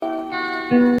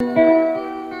Did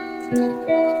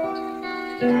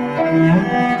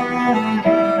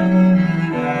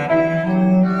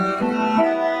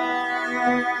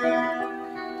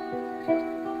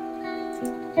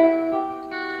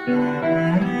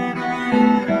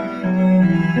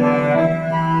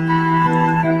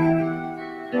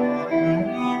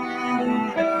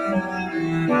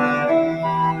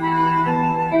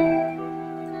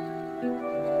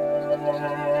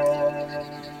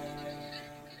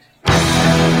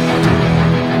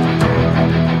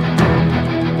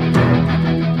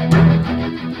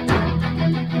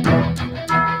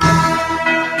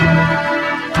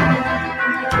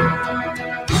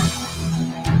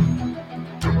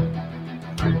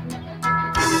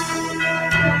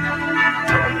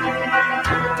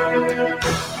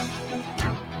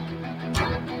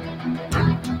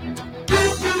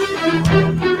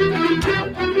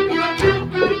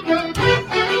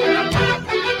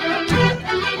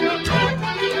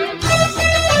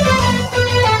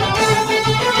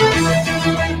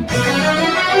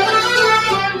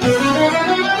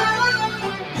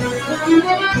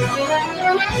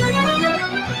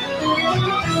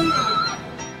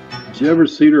you ever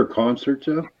see their concert,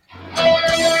 Joe?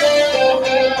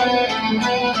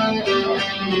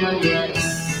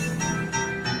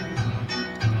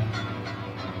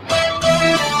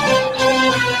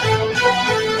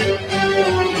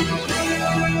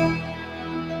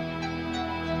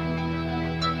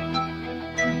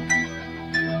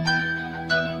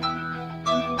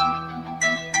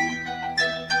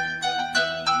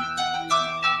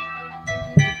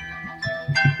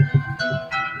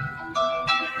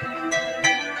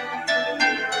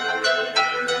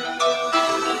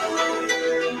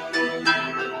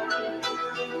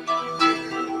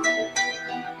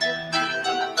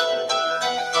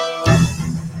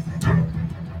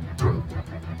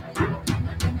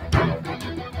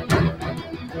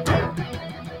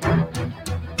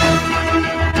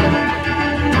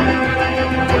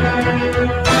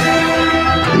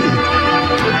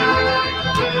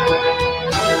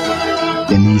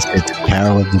 Denise, it's a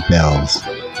Carol of the Bells.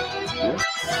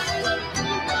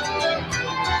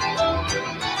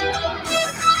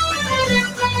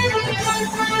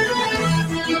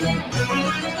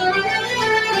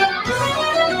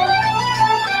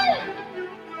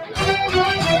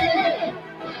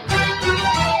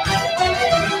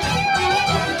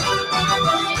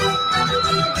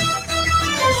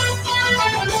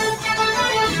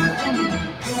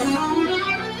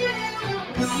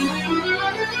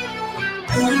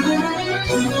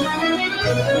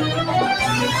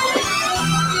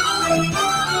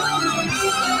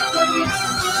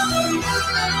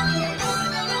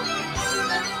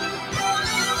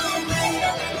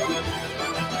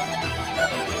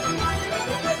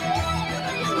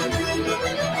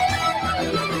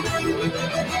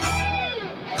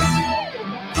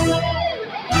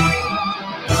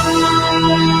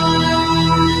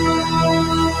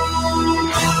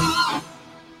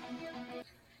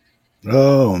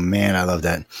 Oh, man, I love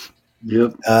that.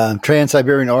 Yep.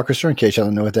 Trans-Siberian Orchestra, in case y'all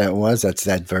don't know what that was, that's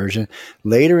that version.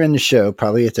 Later in the show,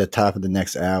 probably at the top of the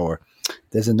next hour,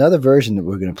 there's another version that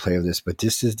we're going to play of this, but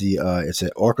this is the, it's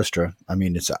an orchestra. I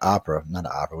mean, it's an opera, not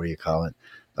an opera, what do you call it?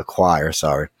 A choir,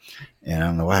 sorry. And I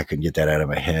don't know why I couldn't get that out of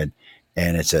my head.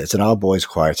 And it's an all-boys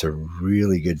choir. It's a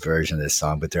really good version of this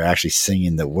song, but they're actually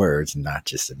singing the words, not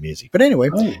just the music. But anyway.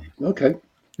 Oh, okay.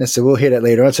 And so we'll hear that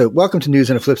later on. So welcome to News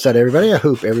on the Flip Side, everybody. I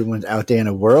hope everyone's out there in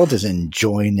the world is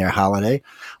enjoying their holiday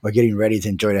or getting ready to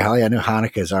enjoy their holiday. I know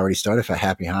Hanukkah has already started. For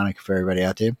happy Hanukkah for everybody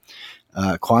out there.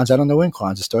 Kwanzaa, I don't know when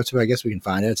Kwanzaa starts, but I guess we can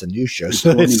find out. It's a news show.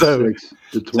 The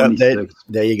 26th.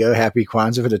 There you go. Happy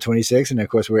Kwanzaa for the 26th. And, of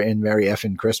course, we're in Merry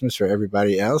effing Christmas for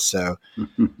everybody else. So,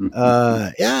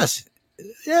 yes,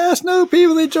 no,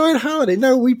 people enjoy the holiday.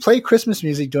 No, we play Christmas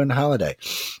music during the holiday.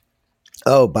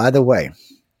 Oh, by the way,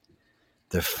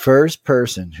 the first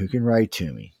person who can write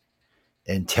to me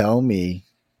and tell me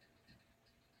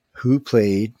who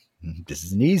played, this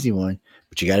is an easy one,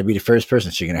 but you got to be the first person,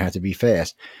 so you're going to have to be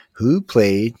fast. Who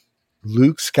played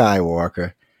Luke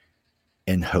Skywalker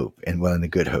in Hope, in The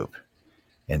Good Hope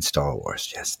in Star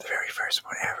Wars? Yes, the very first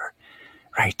one ever.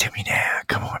 Write to me now.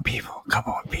 Come on, people.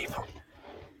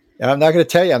 And I'm not going to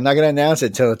tell you. I'm not going to announce it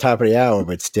until the top of the hour,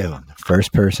 but still, the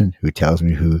first person who tells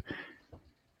me who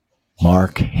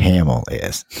Mark Hamill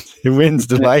is. He wins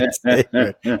the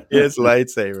lightsaber. It's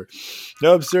lightsaber.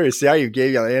 No, I'm serious. See how you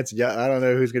gave y'all the answer. I don't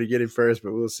know who's going to get it first,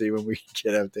 but we'll see when we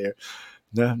get up there.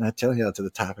 No, I'm not telling y'all to the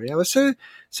top of the hour. So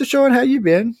Sean, how you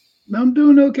been? I'm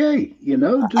doing okay. You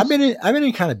know, I've been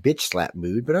in kind of bitch slap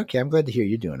mood, but okay. I'm glad to hear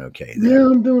you're doing okay. There. Yeah,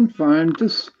 I'm doing fine.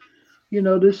 Just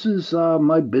This is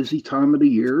my busy time of the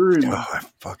year, and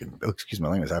excuse my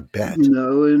language. I bet.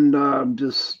 And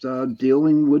just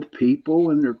dealing with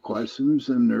people and their questions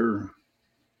and their.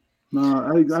 No,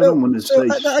 I don't want to say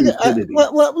stupidity.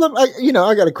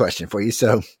 I got a question for you.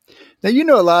 So now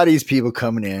a lot of these people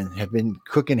coming in have been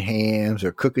cooking hams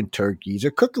or cooking turkeys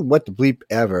or cooking what the bleep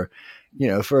ever,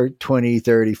 for 20,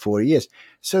 30, 40 years.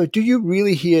 So do you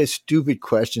really hear stupid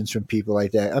questions from people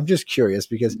like that? I'm just curious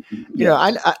because, I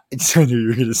knew you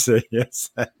were going to say yes.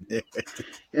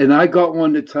 And I got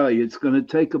one to tell you. It's going to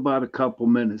take about a couple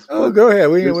minutes. Oh, go ahead.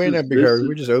 We're in a big hurry.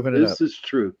 We're just opening it up. This is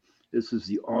true. This is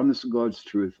the honest to God's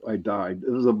truth. I died.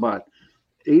 It was about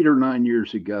 8 or 9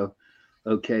 years ago.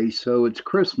 Okay, so it's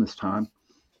Christmas time.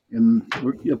 And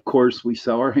of course, we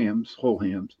sell our hams, whole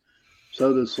hams.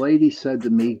 So this lady said to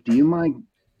me, "Do you mind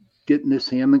getting this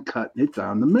ham and cutting it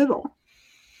down the middle?"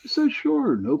 I said,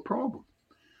 "Sure, no problem."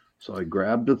 So I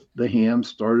grabbed the ham,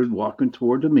 started walking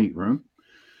toward the meat room.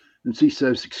 And she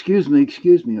says, excuse me.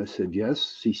 I said,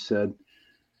 "Yes." She said,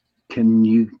 "Can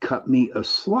you cut me a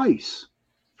slice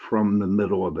from the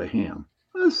middle of the ham?"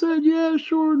 I said, "Yeah,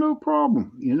 sure, no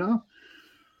problem,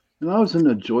 And I was in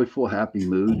a joyful, happy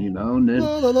mood, And then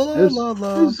as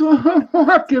I'm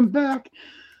walking back,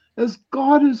 as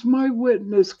God is my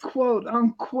witness, quote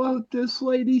unquote, this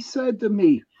lady said to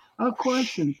me, a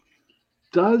question,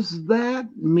 "Does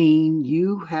that mean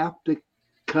you have to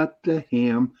cut the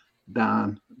ham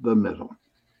down the middle?"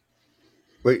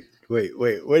 Wait.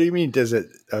 What do you mean? Does it?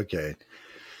 Okay.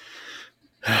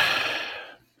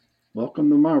 Welcome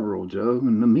to my world, Joe,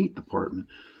 in the meat department.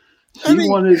 She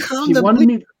wanted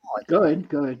me. Go ahead.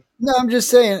 No, I'm just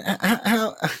saying.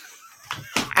 How?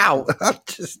 Ow!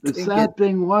 The sad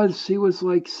thing was, she was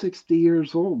like 60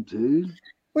 years old, dude.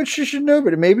 Well, she should know,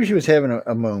 but maybe she was having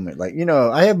a moment. Like,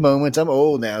 I have moments. I'm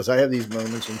old now, so I have these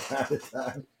moments from time to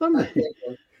time. Let me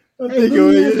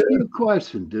ask you a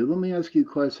question, dude. Let me ask you a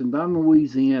question. Down in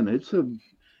Louisiana, it's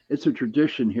a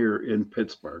tradition here in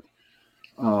Pittsburgh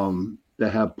to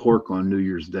have pork on New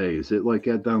Year's Day. Is it like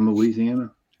that down in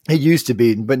Louisiana? It used to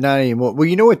be, but not anymore. Well,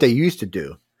 you know what they used to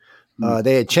do?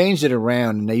 They had changed it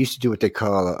around, and they used to do what they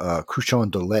call a couchon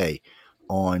de lait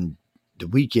on the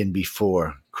weekend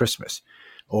before Christmas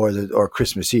or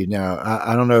Christmas Eve. Now,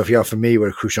 I don't know if y'all familiar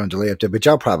with a couchon de lait up there, but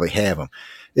y'all probably have them.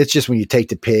 It's just when you take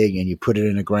the pig and you put it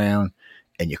in the ground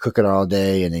and you cook it all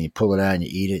day, and then you pull it out and you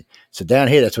eat it. So down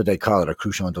here, that's what they call it, a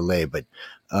couchon de lait. But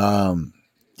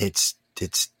it's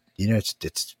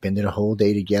spending a whole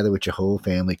day together with your whole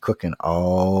family, cooking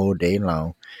all day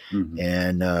long. Mm-hmm.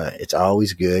 And it's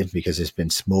always good because it's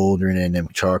been smoldering in them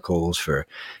charcoals for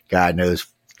God knows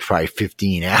probably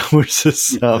 15 hours or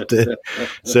something.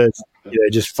 So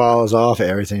it just falls off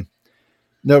everything.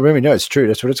 No, Remy, no, it's true.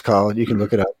 That's what it's called. You can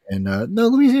look it up. And no,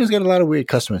 Louisiana's got a lot of weird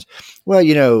customers. Well,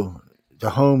 the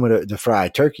home of the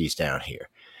fried turkeys down here.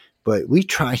 But we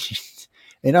try,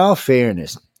 in all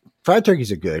fairness, fried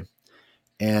turkeys are good.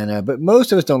 And but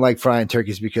most of us don't like frying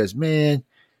turkeys because, man,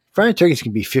 frying turkeys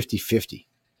can be 50-50.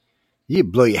 You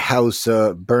blow your house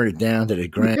up, burn it down to the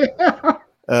ground.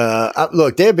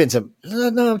 Look, there have been some.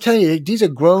 No, I'm telling you, these are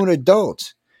grown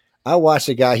adults. I watched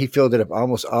a guy, he filled it up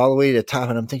almost all the way to the top,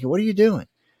 and I'm thinking, what are you doing?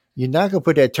 You're not going to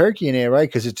put that turkey in there, right?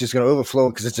 Because it's just going to overflow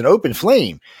because it's an open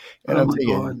flame. And I'm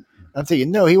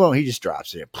thinking, no, he won't. He just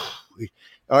drops it.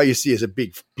 All you see is a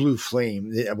big blue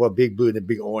flame. Well, big blue and a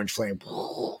big orange flame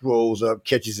rolls up,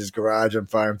 catches his garage on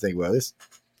fire. I'm thinking, well, this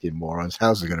moron's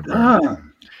house is going to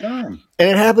burn. And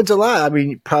it happens a lot. I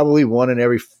mean, probably one in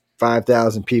every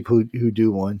 5,000 people who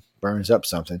do one burns up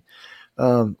something.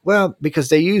 Well, because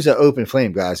they use an open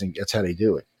flame, guys, and that's how they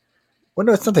do it. Well,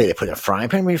 no, it's not that they put in a frying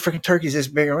pan. I mean, freaking turkey's this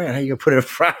big around. How are you going to put in a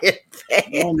frying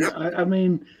pan? Well, I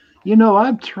mean,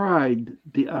 I've tried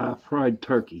the fried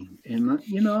turkey, and,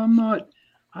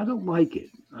 I don't like it.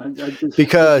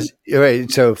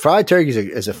 So fried turkey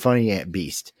is a funny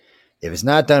beast. If it's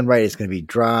not done right, it's going to be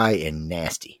dry and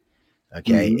nasty.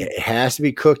 Okay. Mm-hmm. It has to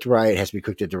be cooked right. It has to be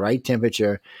cooked at the right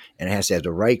temperature, and it has to have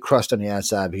the right crust on the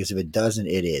outside, because if it doesn't,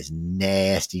 it is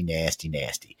nasty, nasty,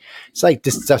 nasty. It's like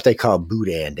this stuff they call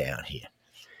boudin down here.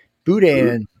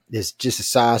 Boudin is just a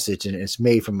sausage, and it's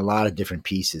made from a lot of different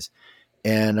pieces.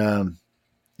 And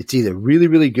it's either really,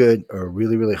 really good or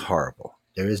really, really horrible.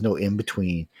 There is no in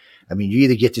between. I mean, you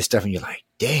either get this stuff and you're like,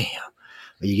 damn,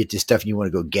 or you get this stuff and you want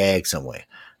to go gag somewhere.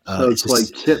 So it's like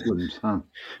chitlins, huh?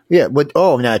 Yeah.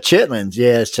 Now chitlins.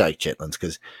 Yeah, it's like chitlins,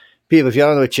 because people, if you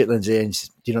don't know what chitlins is,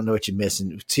 you don't know what you're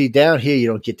missing. See, down here, you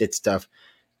don't get that stuff.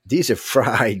 These are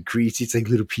fried greasy. It's like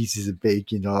little pieces of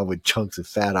bacon, all with chunks of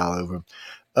fat all over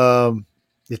them.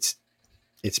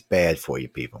 It's bad for you,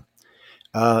 people.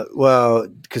 Well,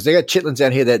 because they got chitlins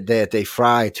down here that they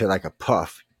fry to like a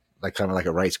puff, like kind of like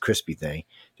a Rice Krispie thing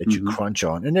that you crunch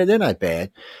on, and they're not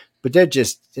bad, but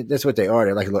that's what they are.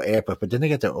 They're like a little air puff. But then they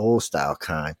got the old style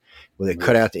kind where they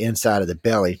cut out the inside of the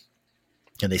belly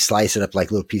and they slice it up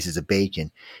like little pieces of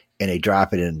bacon, and they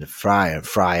drop it in the fryer and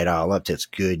fry it all up till it's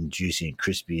good and juicy and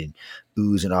crispy and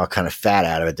oozing all kind of fat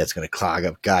out of it. That's going to clog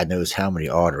up God knows how many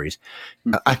arteries.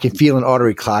 I can feel an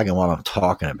artery clogging while I'm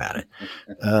talking about it.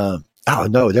 Oh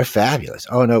no, they're fabulous.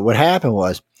 Oh no, what happened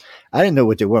was I didn't know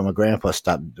what they were. My grandpa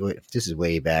stopped. This is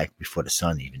way back before the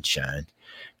sun even shined.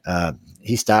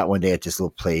 He stopped one day at this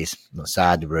little place on the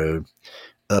side of the road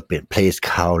up in a place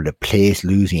called La Place,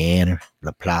 Louisiana.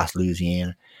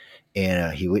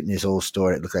 And he went in this old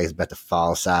store that looked like it's about to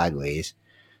fall sideways.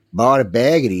 Bought a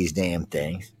bag of these damn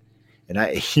things. And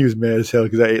he was mad as hell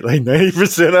because I ate like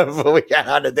 90% of them before we got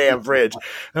out of the damn fridge.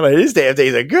 I'm like, these damn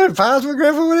things are good. Pops, my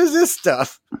grandpa, what is this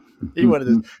stuff? He wanted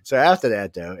this. So after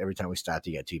that, though, every time we stopped,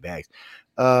 he got 2 bags.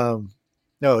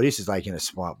 No, this is like in a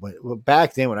swamp. Well,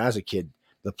 back then when I was a kid,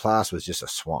 Laplace was just a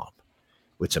swamp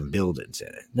with some buildings in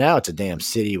it. Now it's a damn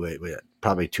city with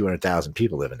probably 200,000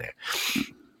 people living there.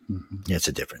 It's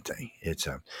a different thing.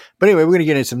 But anyway, we're going to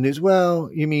get into some news. Well,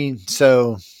 you mean,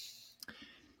 so,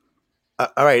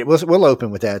 all right, we'll open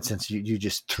with that since you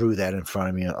just threw that in front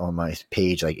of me on my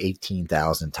page like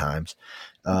 18,000 times.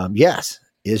 Yes,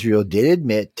 Israel did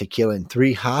admit to killing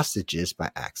 3 hostages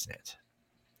by accident.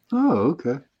 Oh,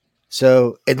 okay.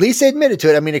 So at least they admitted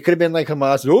to it. I mean, it could have been like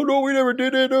Hamas. Oh, no, we never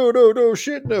did it. No,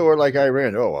 shit, no. Or like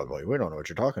Iran. Oh, well, we don't know what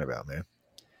you're talking about, man.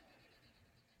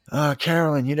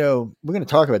 Carolyn, we're going to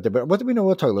talk about that, but what do we know?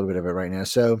 We'll talk a little bit about it right now.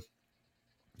 So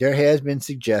there has been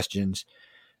suggestions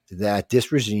that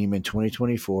this regime in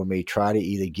 2024 may try to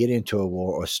either get into a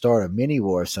war or start a mini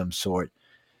war of some sort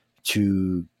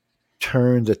to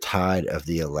turn the tide of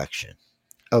the election.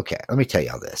 Okay, let me tell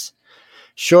y'all this.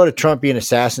 Short of Trump being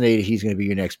assassinated, he's going to be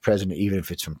your next president, even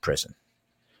if it's from prison.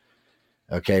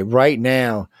 Okay, right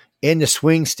now in the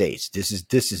swing states, this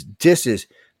is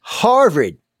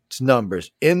Harvard's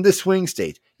numbers in the swing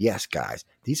states. Yes, guys,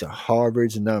 these are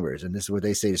Harvard's numbers, and this is what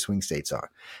they say the swing states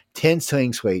are. 10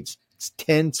 swing states. It's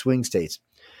 10 swing states.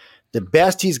 The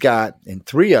best he's got in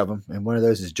 3 of them, and one of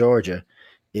those is Georgia,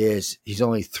 is he's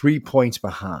only 3 points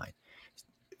behind.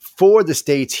 For the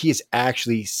states, he is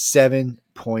actually 7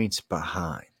 points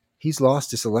behind. He's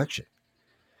lost this election.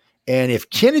 And if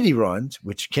Kennedy runs,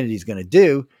 which Kennedy's going to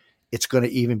do, it's going to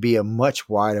even be a much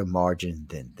wider margin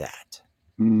than that.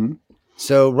 Mm-hmm.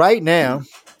 So right now,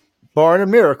 barring a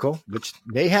miracle, which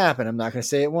may happen, I'm not going to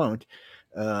say it won't,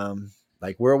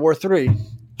 like World War III,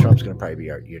 Trump's going to probably be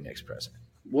your next president.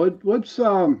 What's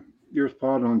your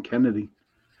thought on Kennedy?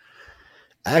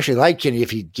 I actually like Kennedy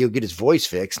if he'll get his voice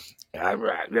fixed.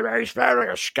 He's very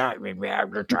a Scott, man. I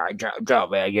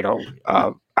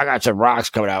got some rocks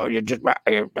coming out.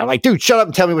 I'm like, dude, shut up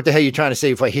and tell me what the hell you're trying to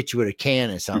say before I hit you with a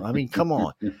can or something. I mean, come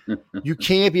on. You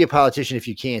can't be a politician if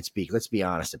you can't speak. Let's be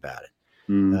honest about it.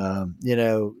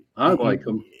 I like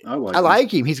him. I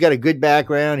like him. He's got a good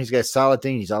background. He's got a solid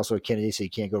thing. He's also a Kennedy, so you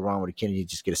can't go wrong with a Kennedy. You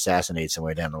just get assassinated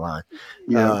somewhere down the line.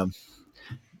 Yeah.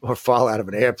 Or fall out of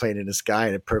an airplane in the sky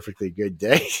in a perfectly good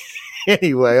day.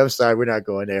 Anyway, I'm sorry, we're not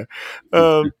going there.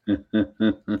 That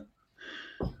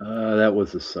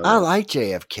was a setup. I like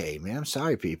JFK, man. I'm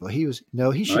sorry, people. He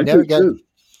should never get.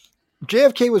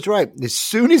 JFK was right. As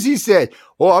soon as he said,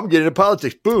 "Oh, I'm getting into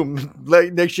politics," boom,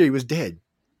 next year he was dead.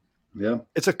 Yeah,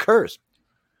 it's a curse.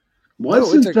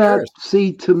 Wasn't that curse.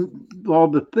 See,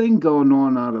 the thing going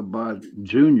on out about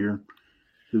Junior,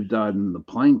 who died in the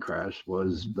plane crash,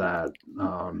 was that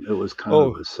it was kind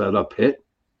of a setup hit.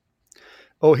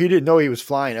 Oh, he didn't know he was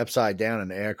flying upside down in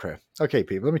the aircraft. Okay,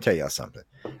 people, let me tell y'all something.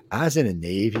 I was in the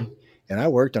Navy, and I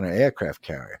worked on an aircraft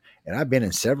carrier, and I've been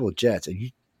in several jets, and you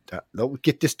don't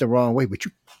get this the wrong way, but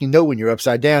you know when you're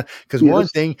upside down, because one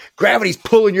thing, gravity's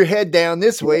pulling your head down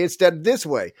this way instead of this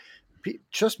way.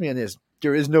 Trust me on this.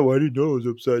 There is no, I didn't know it was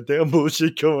upside down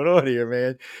bullshit going on here,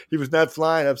 man. He was not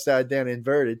flying upside down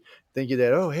inverted, thinking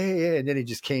that, hey, and then he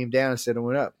just came down instead of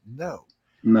went up. No.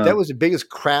 That was the biggest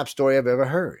crap story I've ever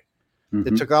heard.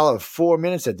 It took all of 4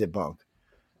 minutes to debunk.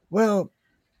 Well,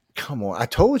 come on. I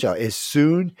told y'all, as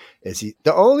soon as the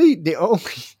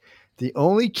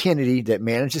only Kennedy that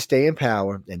managed to stay in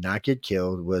power and not get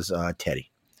killed was Teddy.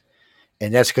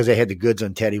 And that's because they had the goods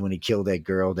on Teddy when he killed that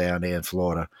girl down there in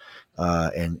Florida.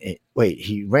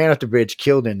 He ran off the bridge,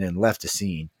 killed her, and then left the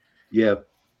scene. Yeah.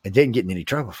 And didn't get in any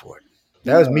trouble for it.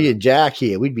 That was me and Jack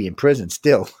here. We'd be in prison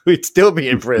still. We'd still be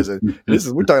in prison.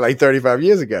 We're talking like 35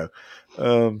 years ago.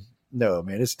 No,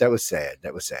 man, that was sad.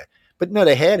 That was sad. But no,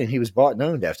 they had him. He was bought and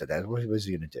owned after that. What was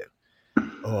he going to do?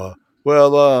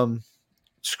 well,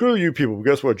 screw you people.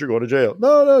 Guess what? You're going to jail.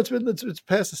 No, it's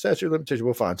past the statute of limitation.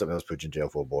 We'll find something else to put you in jail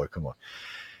for, boy. Come on.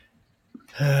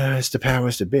 It's the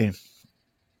powers to be.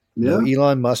 Yeah. No,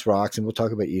 Elon Musk rocks, and we'll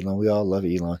talk about Elon. We all love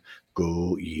Elon.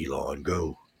 Go, Elon,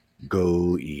 go.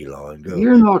 Go, Elon, go.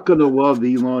 You're not going to love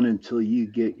Elon until you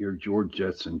get your George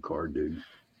Jetson car, dude.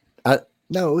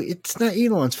 No, it's not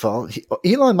Elon's fault.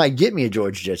 Elon might get me a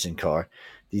George Jetson car.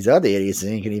 These other idiots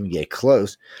ain't gonna even get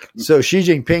close. So Xi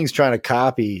Jinping's trying to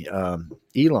copy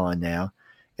Elon now,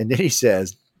 and then he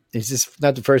says, "It's just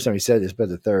not the first time he said this, but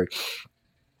the third."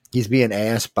 He's being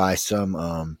asked by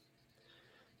some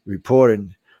reporter,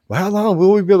 "Well, how long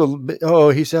will we be able to?" Oh,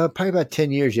 he said, "Probably about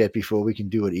 10 years yet before we can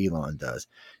do what Elon does."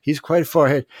 He's quite far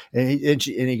ahead, and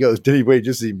he goes, "Did he wait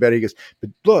just even better?" He goes, "But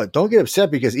look, don't get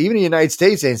upset because even the United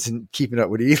States ain't keeping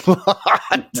up with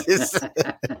Elon."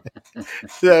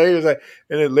 So he was like,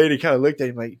 and the lady kind of looked at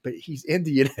him like, "But he's in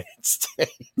the United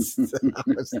States." So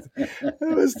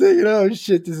I was thinking, "Oh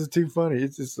shit, this is too funny."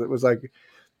 It was like,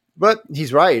 but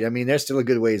he's right. I mean, they're still a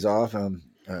good ways off.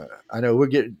 I know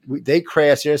they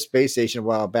crashed their space station a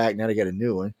while back. Now they got a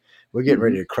new one. We're getting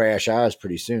ready to crash ours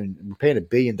pretty soon. We're paying $1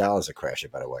 billion to crash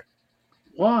it, by the way.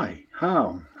 Why?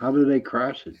 How? How do they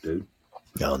crash it, dude?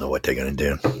 I don't know what they're going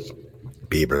to do.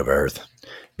 People of Earth,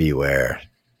 beware.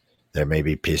 There may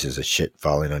be pieces of shit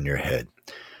falling on your head.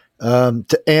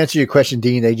 To answer your question,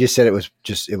 Dean, they just said it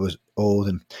was old,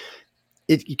 and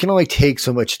you can only take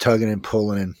so much tugging and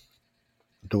pulling and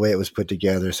the way it was put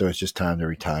together, so it's just time to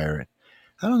retire it.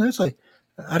 I don't know. It's like,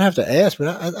 I'd have to ask, but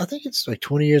I think it's like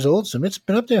 20 years old. So it's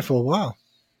been up there for a while.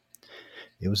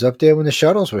 It was up there when the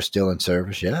shuttles were still in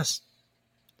service. Yes.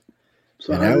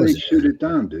 So how do they shoot it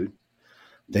down, dude?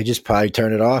 They just probably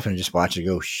turn it off and just watch it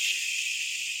go.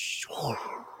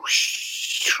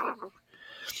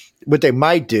 What they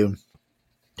might do,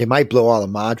 they might blow all the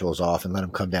modules off and let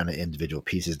them come down to individual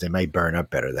pieces. They might burn up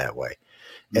better that way.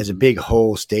 As a big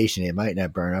whole station, it might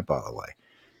not burn up all the way.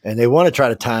 And they want to try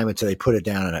to time it so they put it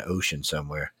down in an ocean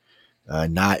somewhere,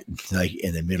 not like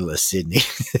in the middle of Sydney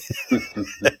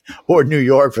or New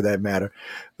York for that matter.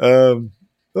 Well,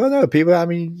 no, people, I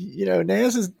mean,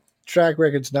 NASA's track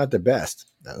record's not the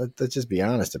best. Let's just be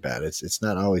honest about it. It's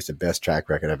not always the best track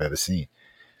record I've ever seen.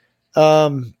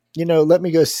 Let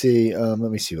me go see.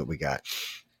 Let me see what we got.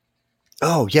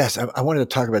 Oh, yes, I wanted to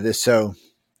talk about this. So,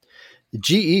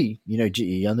 GE,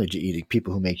 GE, I know GE, the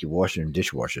people who make your washer and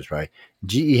dishwashers, right?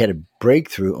 GE had a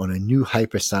breakthrough on a new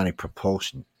hypersonic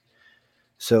propulsion.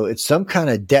 So it's some kind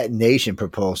of detonation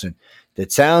propulsion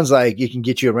that sounds like you can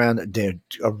get you around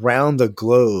the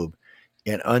globe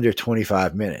in under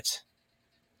 25 minutes.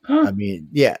 Huh. I mean,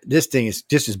 yeah, this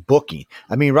is booking.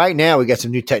 I mean, right now we got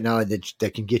some new technology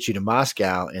that can get you to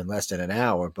Moscow in less than an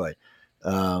hour, but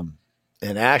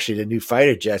and actually the new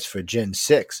fighter jets for Gen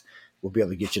 6 will be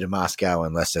able to get you to Moscow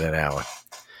in less than an hour.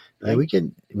 Yeah, we're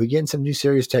getting some new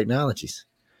serious technologies.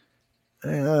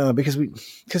 Because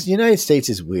the United States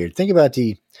is weird. Think about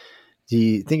the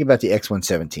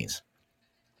X-117s.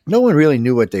 No one really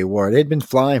knew what they were. They'd been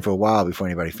flying for a while before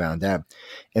anybody found out,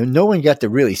 and no one got to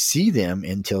really see them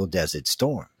until Desert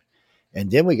Storm.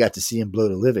 And then we got to see them blow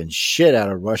the living shit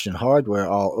out of Russian hardware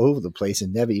all over the place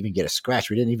and never even get a scratch.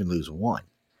 We didn't even lose one.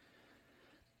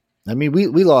 I mean,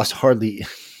 we lost hardly.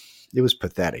 It was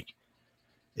pathetic.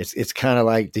 It's kind of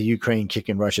like the Ukraine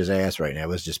kicking Russia's ass right now. It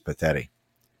was just pathetic.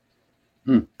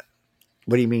 What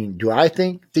do you mean? Do I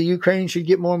think the Ukraine should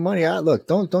get more money? Look,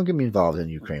 don't get me involved in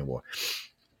the Ukraine war.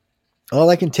 All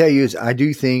I can tell you is I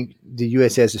do think the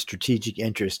U.S. has a strategic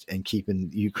interest in keeping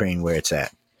Ukraine where it's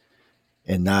at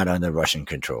and not under Russian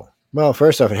control. Well,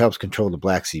 first off, it helps control the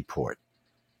Black Sea port.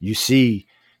 You see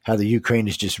how the Ukraine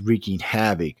is just wreaking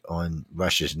havoc on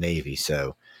Russia's navy.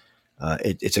 So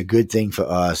it's a good thing for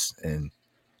us. And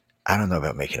I don't know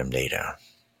about making them NATO.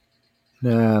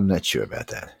 No, I'm not sure about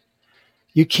that.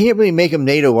 You can't really make them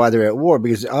NATO while they're at war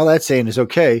because all that's saying is,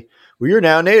 okay, well, you're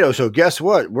now NATO. So guess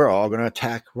what? We're all going to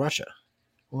attack Russia.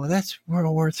 Well, that's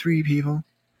World War III, people.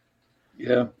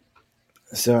 Yeah.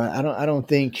 So I don't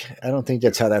think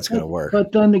that's how that's going to work.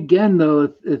 But then again,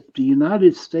 though, if the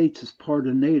United States is part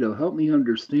of NATO, help me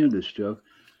understand this, Joe.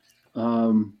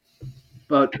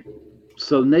 But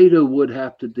so NATO would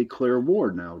have to declare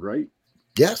war now, right?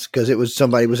 Yes, because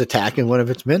somebody was attacking one of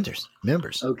its members.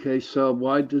 Okay, so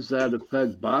why does that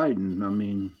affect Biden? I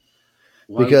mean,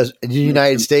 because the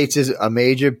United States is a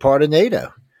major part of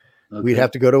NATO. Okay. We'd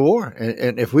have to go to war,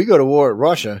 and if we go to war with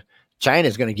Russia,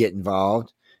 China's going to get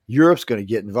involved. Europe's going to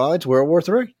get involved. It's World War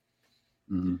III.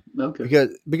 Mm-hmm. Okay.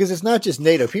 Because it's not just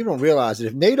NATO. People don't realize that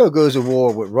if NATO goes to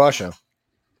war with Russia,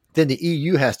 then the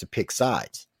EU has to pick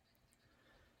sides.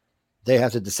 they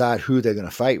have to decide who they're going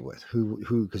to fight with,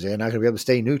 who, because they're not going to be able to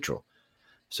stay neutral.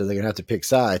 So they're going to have to pick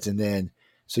sides. And then,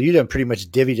 so you done pretty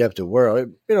much divvied up the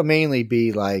world. It'll mainly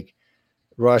be like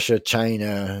Russia,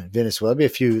 China, Venezuela. There'll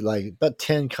be a few, like about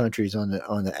 10 countries on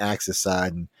the Axis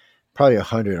side and probably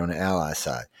 100 on the Ally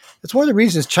side. That's one of the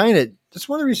reasons that's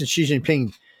one of the reasons Xi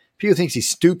Jinping, people think he's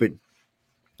stupid.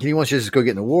 He wants to just go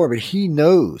get in the war, but he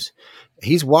knows.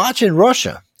 He's watching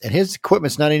Russia, and his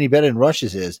equipment's not any better than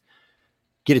Russia's is.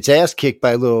 Get its ass kicked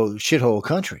by a little shithole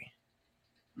country.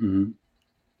 Mm-hmm.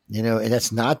 You know, and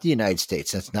that's not the United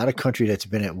States. That's not a country that's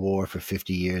been at war for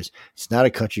 50 years. It's not a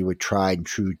country with tried and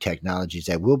true technologies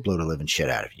that will blow the living shit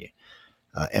out of you.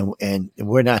 And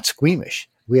we're not squeamish.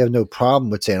 We have no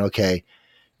problem with saying, okay,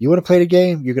 you want to play the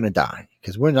game? You're going to die,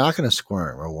 because we're not going to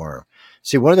squirm or worm.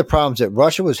 See, one of the problems that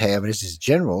Russia was having is his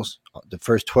generals, the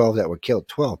first 12 that were killed,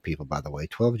 12 people, by the way,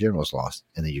 12 generals lost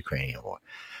in the Ukrainian war.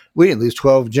 We didn't lose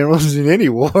 12 generals in any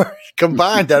war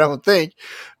combined, I don't think.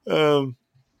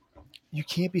 You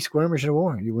can't be squirmish in a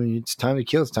war. When it's time to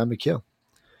kill, it's time to kill.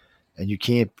 And you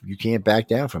can't back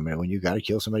down from it. When you got to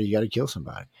kill somebody, you got to kill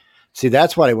somebody. See,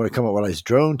 that's why they want to come up with all this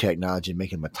drone technology and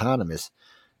make them autonomous.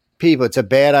 People, it's a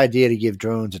bad idea to give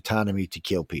drones autonomy to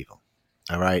kill people.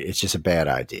 All right? It's just a bad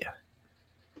idea.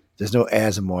 There's no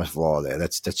Asimov's law there.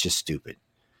 That's just stupid.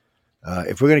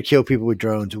 If we're going to kill people with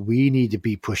drones, we need to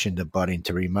be pushing the button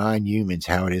to remind humans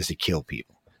how it is to kill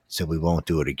people, so we won't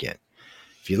do it again.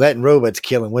 If you're letting robots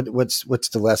kill them, what's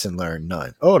the lesson learned?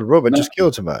 None. Oh, the robot just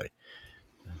killed somebody.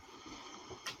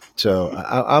 So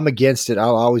I'm against it.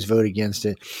 I'll always vote against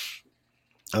it.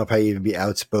 I'll probably even be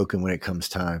outspoken when it comes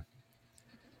time.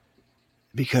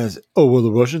 Because,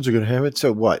 the Russians are going to have it.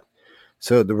 So what?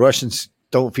 So the Russians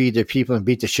don't feed their people and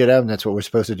beat the shit out of them. That's what we're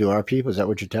supposed to do to our people. Is that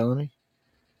what you're telling me?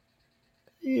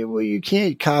 Yeah, well, you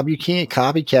can't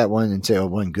copycat one and say,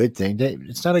 one good thing.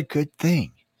 It's not a good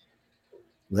thing.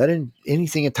 Letting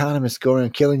anything autonomous go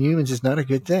around killing humans is not a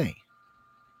good thing.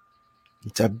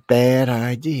 It's a bad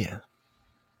idea.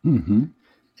 Mm-hmm.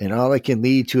 And all it can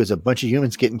lead to is a bunch of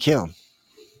humans getting killed.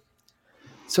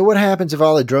 So what happens if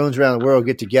all the drones around the world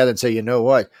get together and say, you know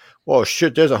what? Well,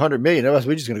 shit, there's 100 million of us.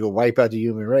 We're just going to go wipe out the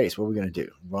human race. What are we going to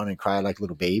do? Run and cry like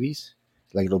little babies?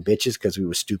 Like little bitches because we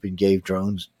were stupid and gave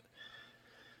drones?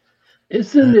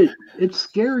 Isn't it? It's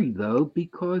scary, though,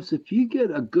 because if you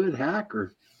get a good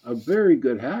hacker, a very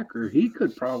good hacker, he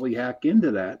could probably hack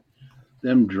into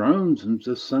them drones and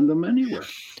just send them anywhere.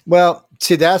 Well,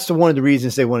 see, that's one of the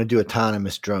reasons they want to do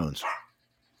autonomous drones,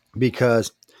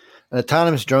 because an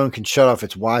autonomous drone can shut off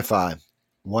its Wi-Fi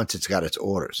once it's got its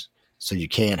orders, so you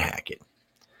can't hack it.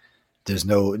 There's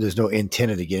no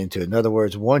antenna to get into it. In other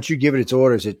words, once you give it its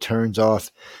orders, it turns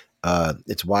off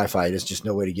its Wi-Fi. There's just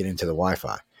no way to get into the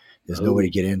Wi-Fi. There's no way to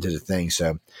get into the thing.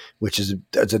 So, which is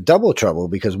it's a double trouble,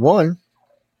 because one,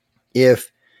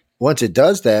 if once it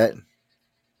does that,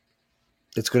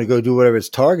 it's going to go do whatever its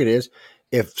target is.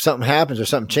 If something happens or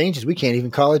something changes, we can't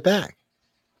even call it back.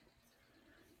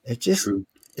 It's just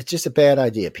a bad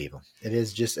idea, people. It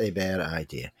is just a bad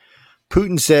idea.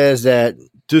 Putin says that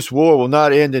this war will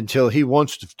not end until he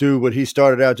wants to do what he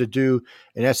started out to do,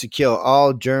 and that's to kill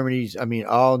all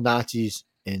Nazis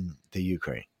in the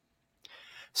Ukraine.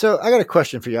 So I got a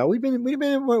question for y'all. We've been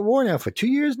in war now for 2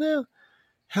 years now.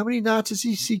 How many Nazis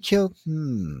did he kill?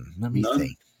 Let me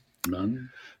think. None.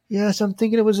 Yes, I'm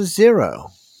thinking it was a 0.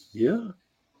 Yeah.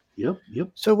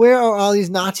 Yep. So where are all these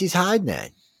Nazis hiding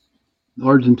at?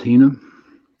 Argentina.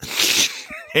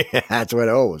 That's where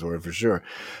the O's were for sure.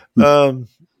 No,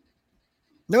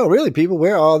 really, people,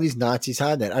 where are all these Nazis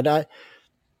hiding at?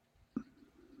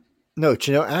 No,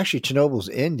 actually, Chernobyl's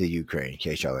in the Ukraine, in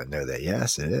case y'all didn't know that.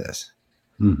 Yes, it is.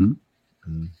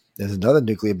 Mm-hmm. There's another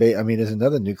nuclear there's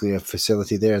another nuclear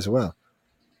facility there as well.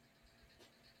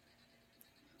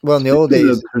 Well, in the old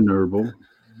days, Chernobyl.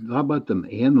 How about them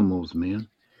animals, man?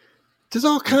 There's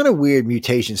all kind of weird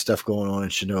mutation stuff going on in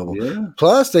Chernobyl. Yeah.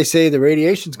 Plus, they say the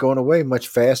radiation's going away much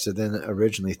faster than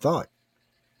originally thought.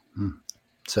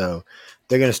 So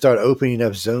they're going to start opening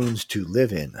up zones to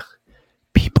live in.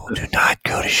 People do not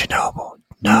go to Chernobyl.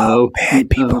 No, bad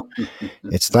people.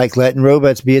 It's like letting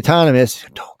robots be autonomous.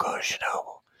 Don't go to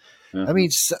Chernobyl. Uh-huh. I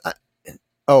mean,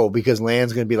 because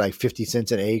land's going to be like 50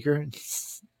 cents an acre.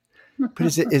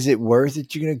 But is it worth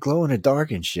it? You're going to glow in the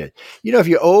dark and shit. If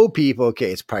you're old people,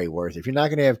 okay, it's probably worth it. If you're not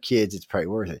going to have kids, it's probably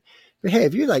worth it. But hey,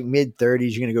 if you're like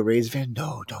mid-30s, you're going to go raise a family.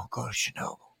 No, don't go to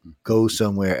Chernobyl. Go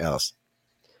somewhere else.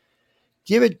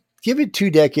 Give it 2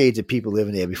 decades of people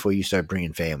living there before you start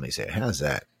bringing families there. How's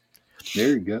that? There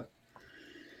you go.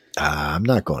 I'm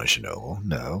not going to Chernobyl.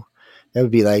 No. That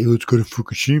would be like, let's go to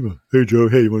Fukushima. Hey, Joe,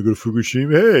 hey, you want to go to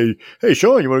Fukushima? Hey,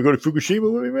 Sean, you want to go to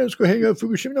Fukushima? Let's go hang out at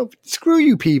Fukushima. No, screw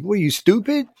you people. Are you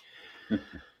stupid?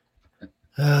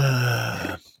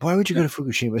 Why would you go to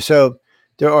Fukushima? So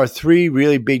there are 3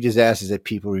 really big disasters that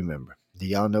people remember. Do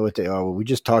y'all know what they are? Well, we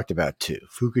just talked about 2,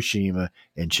 Fukushima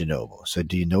and Chernobyl. So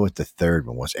do you know what the third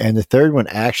one was? And the third one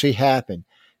actually happened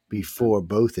before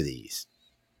both of these.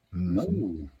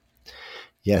 No.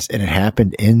 Yes, and it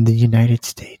happened in the United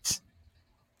States.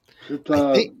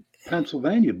 It's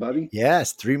Pennsylvania, buddy.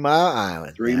 Yes, 3 Mile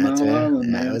Island. 3 Mile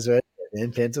Island, man. That was right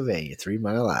in Pennsylvania, 3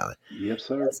 Mile Island. Yes,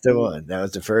 sir. That's the one. That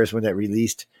was the first one that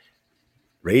released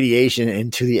radiation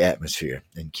into the atmosphere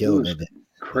and killed them.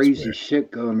 Crazy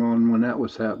shit going on when that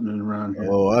was happening around here.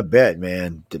 Oh, I bet,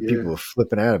 man. The people were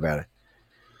flipping out about it.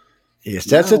 Yes,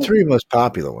 that's the 3 most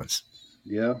popular ones.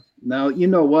 Yeah. Now, you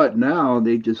know what? Now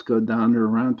they just go down there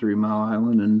around 3 Mile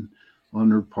Island and on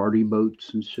their party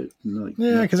boats and shit. And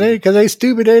because they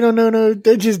stupid. They don't know. No,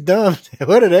 they're just dumb.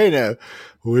 What do they know?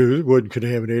 Well, it wasn't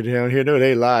contaminated down here. No,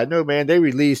 they lied. No, man, they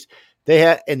released. They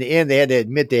had, in the end, they had to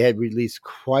admit they had released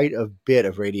quite a bit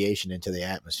of radiation into the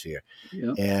atmosphere,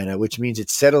 and which means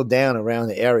it settled down around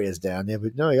the areas down there.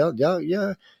 But no, y'all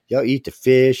eat the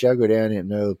fish. Y'all go down there.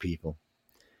 No, people.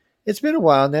 It's been a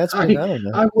while now. I don't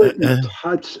know. I wouldn't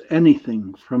touch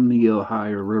anything from the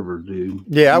Ohio River, dude.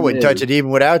 Yeah, I wouldn't touch it even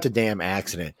without the damn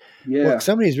accident. Yeah. Well,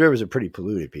 some of these rivers are pretty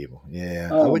polluted, people. Yeah.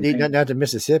 I wouldn't eat nothing out to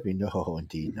Mississippi. No,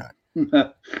 indeed not.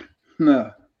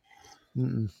 No.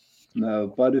 Mm-mm.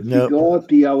 No, but if you go up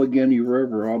the Allegheny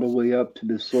River all the way up to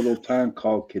this little town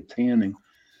called Kittanning,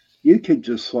 you could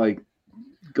just like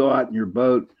go out in your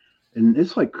boat and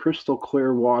it's like crystal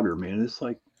clear water, man. It's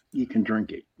like you can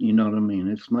drink it. You know what I mean?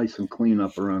 It's nice and clean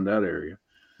up around that area.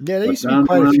 Yeah, there used to be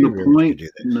quite a few rivers to do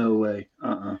that. No way.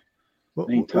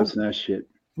 Ain't touching that shit.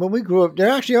 When we grew up, there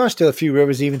actually are still a few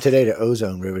rivers, even today, the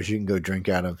ozone rivers you can go drink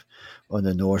out of on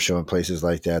the North Shore and places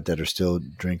like that are still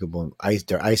drinkable.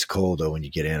 They're ice cold, though, when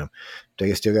you get in them.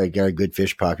 They still got a good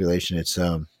fish population. It's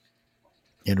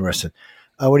interesting.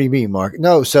 What do you mean, Mark?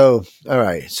 No, so, all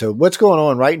right. So what's going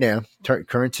on right now,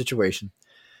 current situation?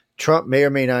 Trump may or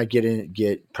may not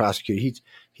get prosecuted.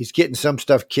 He's getting some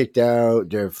stuff kicked out.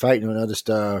 They're fighting on other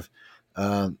stuff.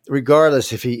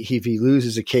 Regardless if he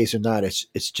loses a case or not,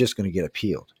 it's just going to get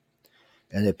appealed,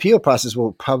 and the appeal process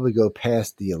will probably go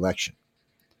past the election.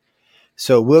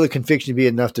 So will the conviction be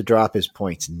enough to drop his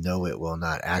points? No, it will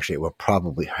not. Actually, it will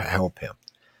probably help him.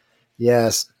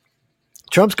 Yes,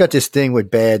 Trump's got this thing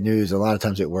with bad news. A lot of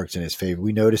times it works in his favor.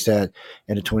 We noticed that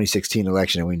in the 2016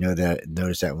 election, and we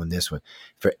noticed that when this one.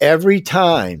 For every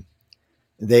time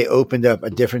they opened up a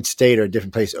different state or a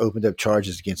different place, opened up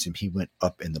charges against him, he went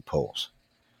up in the polls.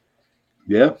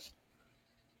 Yeah.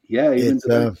 Yeah.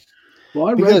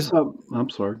 I read something. I'm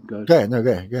sorry. Go ahead. Go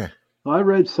ahead. I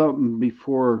read something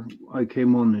before I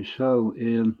came on the show,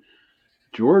 and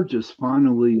Georgia's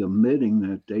finally admitting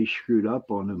that they screwed up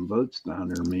on them votes down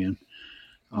there, man.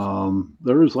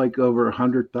 There was like over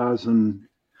 100,000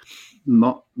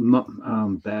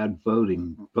 bad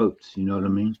votes. You know what I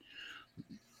mean?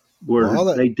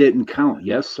 Where they didn't count.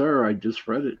 Yes, sir. I just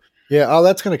read it. Yeah, all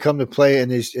that's going to come to play in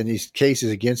these cases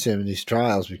against him in these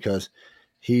trials because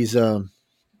he's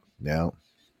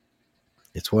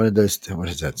it's one of those. What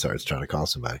is that? Sorry, it's trying to call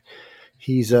somebody.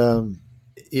 He's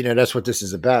that's what this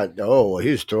is about. Oh, well, he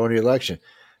was throwing the election.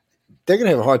 They're going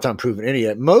to have a hard time proving any of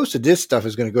that. Most of this stuff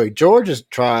is going to go. Georgia's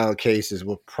trial cases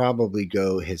will probably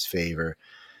go his favor.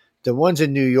 The ones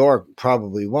in New York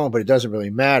probably won't, but it doesn't really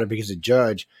matter because the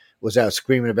judge was out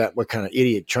screaming about what kind of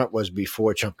idiot Trump was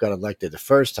before Trump got elected the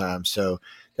first time. So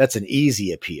that's an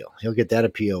easy appeal. He'll get that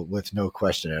appeal with no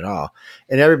question at all.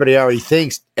 And everybody already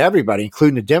thinks,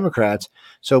 including the Democrats.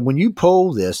 So when you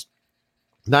poll this,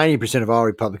 90% of all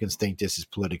Republicans think this is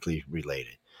politically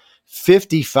related.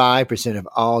 55% of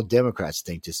all Democrats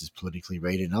think this is politically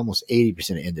related, and almost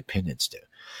 80% of independents do.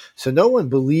 So no one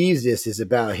believes this is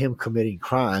about him committing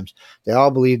crimes. They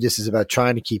all believe this is about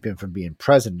trying to keep him from being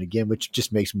president again, which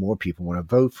just makes more people want to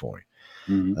vote for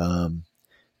him. Mm-hmm.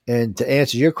 And to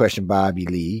answer your question, Bobby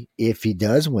Lee, if he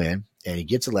does win and he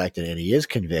gets elected and he is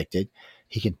convicted,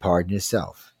 he can pardon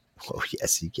himself. Oh,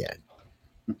 yes, he can.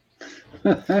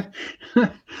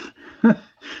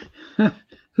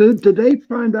 Did they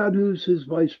find out who's his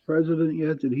vice president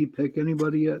yet? Did he pick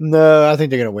anybody yet? No, I think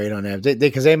they're going to wait on that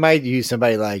because they might use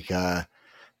somebody like a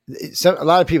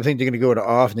lot of people think they're going to go with an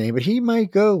off name, but he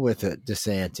might go with a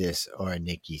DeSantis or a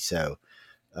Nikki. So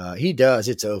he does.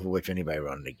 It's over with for anybody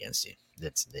running against him.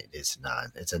 It's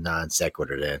a non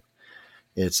sequitur then.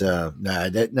 It's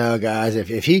no guys.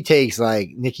 If he takes like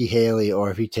Nikki Haley or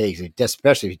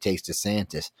especially if he takes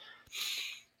DeSantis,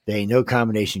 There ain't no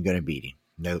combination going to beat him.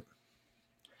 Nope.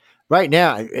 Right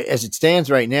now, as it stands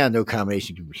right now, no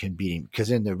combination can beat him because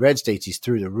in the red states he's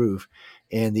through the roof,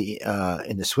 and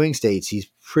in the swing states he's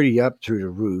pretty up through the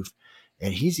roof,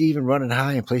 and he's even running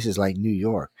high in places like New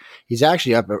York. He's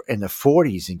actually up in the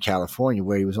 40s in California,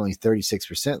 where he was only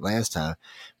 36% last time.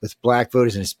 With black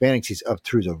voters and Hispanics, he's up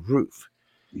through the roof.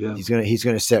 Yeah. He's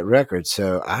gonna set records.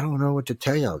 So I don't know what to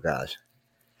tell y'all guys.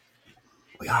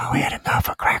 We had enough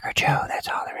of Cracker Joe. That's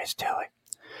all there is to it.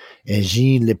 And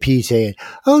Jean Lepi saying,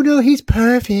 "Oh no, he's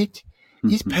perfect.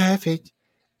 He's perfect.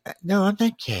 No, I'm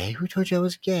not gay. Who told you I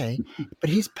was gay?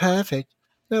 But he's perfect.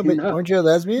 No, but aren't you a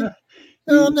lesbian?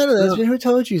 No, I'm not a lesbian. Who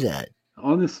told you that?"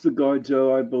 Honest to God,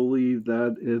 Joe, I believe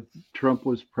that if Trump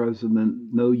was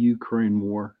president, no Ukraine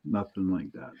war, nothing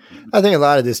like that. I think a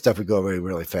lot of this stuff would go really,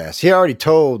 really fast. He already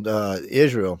told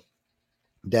Israel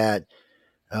that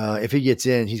if he gets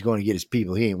in, he's going to get his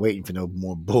people. He ain't waiting for no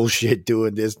more bullshit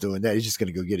doing this, doing that. He's just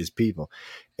going to go get his people.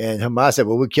 And Hamas said,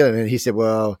 "Well, we'll kill him." And he said,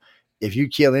 "Well, if you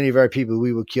kill any of our people,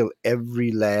 we will kill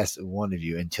every last one of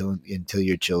you until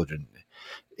your children."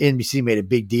 NBC made a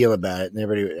big deal about it, and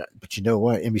everybody. But you know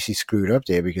what? NBC screwed up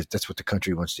there because that's what the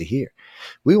country wants to hear.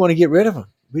 We want to get rid of them.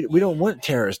 We don't want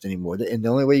terrorists anymore. And the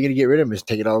only way you're going to get rid of them is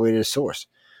take it all the way to the source,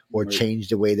 or change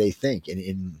the way they think.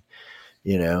 And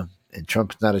you know. And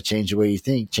Trump's not a change the way you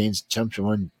think. Trump's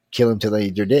one, kill them till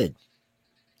they're dead.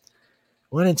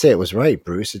 Well, I didn't say it was right,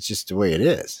 Bruce. It's just the way it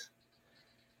is.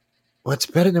 What's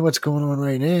better than what's going on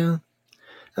right now?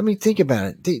 I mean, think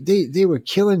about it. They were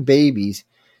killing babies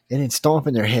and then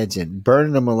stomping their heads in,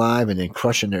 burning them alive, and then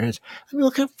crushing their heads. I mean,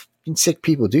 what kind of fucking sick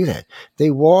people do that?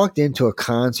 They walked into a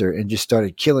concert and just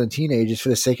started killing teenagers for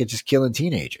the sake of just killing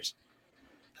teenagers.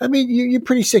 I mean, you're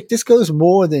pretty sick. This goes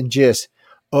more than just,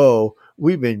 oh,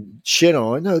 we've been shit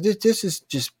on. No, this is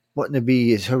just wanting to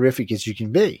be as horrific as you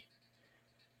can be.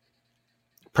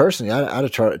 Personally,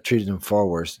 I'd have treated them far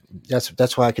worse.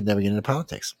 That's why I could never get into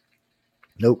politics.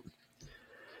 Nope.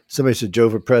 Somebody said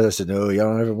Joe for president. I said, no, y'all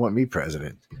don't ever want me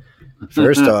president.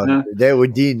 First off, there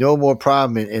would be no more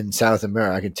problem in South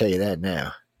America. I can tell you that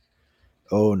now.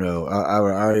 Oh, no. I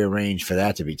would already arrange for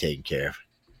that to be taken care of.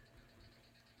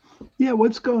 Yeah,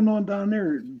 what's going on down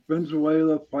there?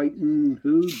 Venezuela fighting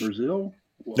who? Brazil?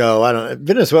 No, I don't.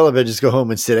 Venezuela better just go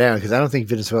home and sit down because I don't think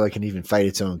Venezuela can even fight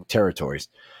its own territories.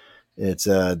 It's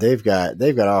they've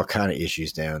got all kind of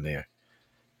issues down there.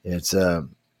 It's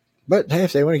but hey,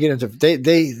 if they want to get into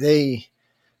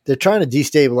they're trying to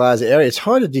destabilize the area. It's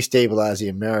hard to destabilize the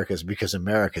Americas because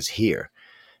America's here,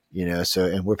 you know. So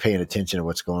and we're paying attention to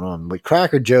what's going on. With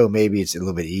Cracker Joe, maybe it's a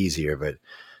little bit easier, but.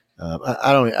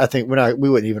 I think we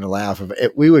wouldn't even allow for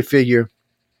it. We would figure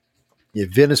if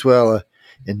Venezuela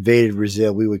invaded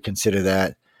Brazil, we would consider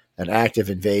that an active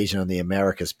invasion on the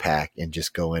Americas pack and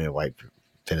just go in and wipe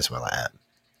Venezuela out.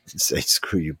 Say,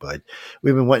 screw you, bud.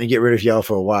 We've been wanting to get rid of y'all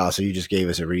for a while, so you just gave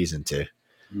us a reason to.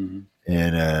 Mm-hmm.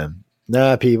 And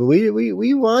nah, people,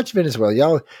 we watch Venezuela.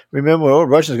 Y'all remember,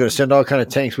 Russians going to send all kind of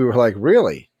tanks. We were like,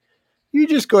 really? You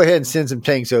just go ahead and send some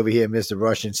tanks over here, Mr.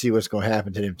 Rush, and see what's going to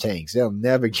happen to them tanks. They'll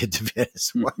never get to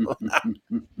Venezuela.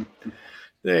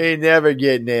 They ain't never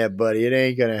getting there, buddy. It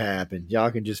ain't going to happen. Y'all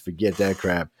can just forget that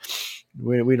crap.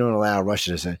 We don't allow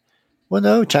Russia to send. Well,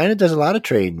 no, China does a lot of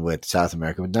trading with South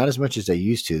America, but not as much as they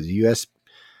used to. The U.S.,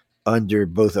 under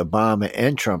both Obama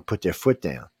and Trump, put their foot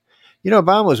down. You know,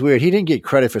 Obama was weird. He didn't get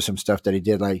credit for some stuff that he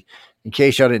did. Like, in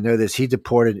case y'all didn't know this, he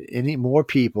deported more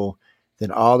people than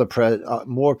all the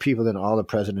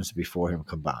presidents before him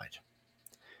combined.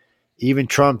 Even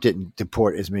Trump didn't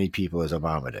deport as many people as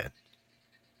Obama did.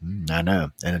 I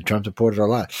know, and Trump deported a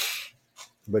lot.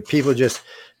 But people just,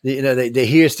 you know, they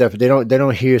hear stuff, but they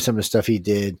don't hear some of the stuff he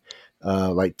did,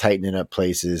 like tightening up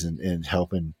places and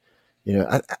helping. You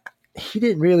know, he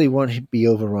didn't really want to be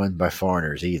overrun by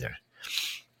foreigners either.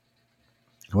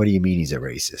 What do you mean he's a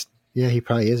racist? Yeah, he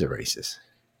probably is a racist.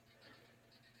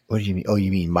 What do you mean? Oh,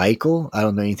 you mean Michael? I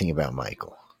don't know anything about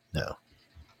Michael. No.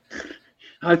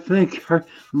 I think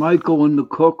Michael and the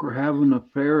cook were having an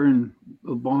affair, and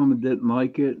Obama didn't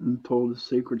like it and told the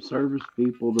Secret Service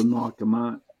people to knock him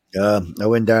out. I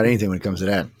wouldn't doubt anything when it comes to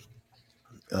that.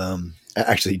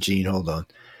 Actually, Gene, hold on.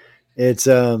 It's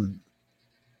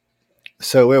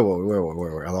so where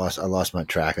were I lost my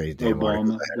track of these damn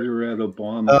Obama. We were at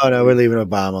Obama. Oh no, we're leaving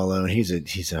Obama alone. He's an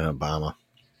Obama.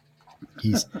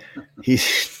 He's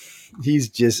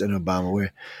just an Obama.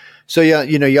 So yeah,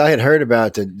 you know, y'all had heard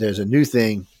about there's a new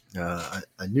thing,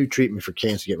 a new treatment for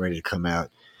cancer getting ready to come out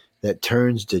that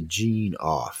turns the gene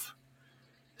off.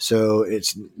 So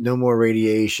it's no more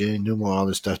radiation, no more all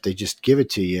this stuff. They just give it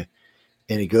to you,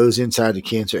 and it goes inside the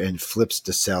cancer and flips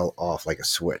the cell off like a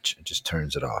switch. It just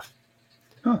turns it off.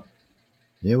 Huh.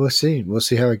 Yeah, we'll see. We'll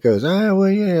see how it goes. Well,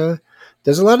 yeah.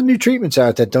 There's a lot of new treatments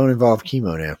out that don't involve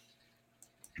chemo now.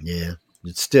 Yeah,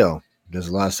 it's still there's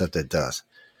a lot of stuff that does,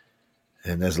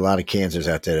 and there's a lot of cancers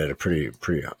out there that are pretty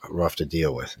rough to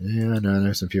deal with. Yeah, I know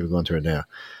there's some people going through it now.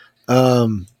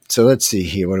 So let's see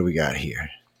here. What do we got here?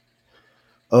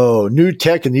 Oh, new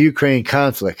tech in the Ukraine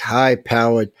conflict.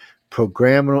 High-powered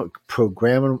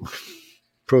programmable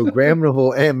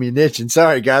ammunition.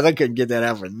 Sorry, guys, I couldn't get that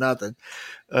out for nothing.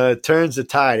 Turns the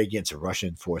tide against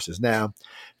Russian forces. Now,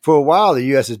 for a while, the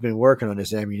U.S. has been working on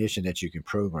this ammunition that you can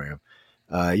program.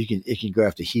 It can go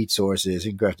after heat sources, it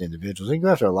can go after individuals, it can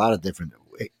go after a lot of different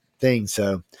things.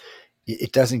 So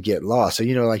it doesn't get lost. So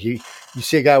like you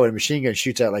see a guy with a machine gun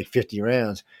shoots out like 50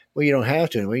 rounds. Well, you don't have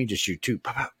to, and you just shoot 2,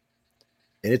 pop, pop,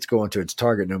 and it's going to its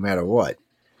target no matter what.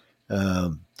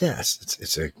 Yes,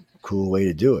 it's a cool way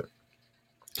to do it.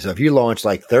 So if you launch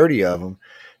like 30 of them,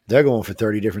 they're going for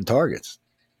 30 different targets.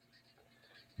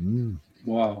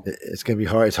 Wow. It's going to be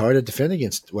hard. It's hard to defend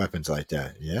against weapons like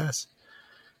that. Yes.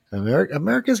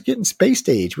 America's getting space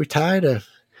age. We're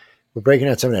breaking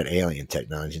out some of that alien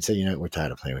technology and say, we're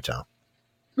tired of playing with y'all.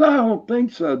 I don't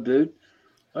think so, dude.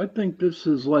 I think this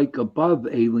is like above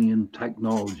alien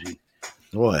technology.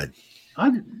 What?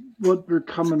 What they're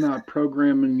coming out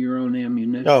programming your own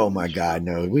ammunition. Oh my God,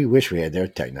 no! We wish we had their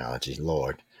technology,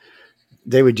 Lord.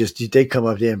 They'd come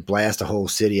up there and blast a whole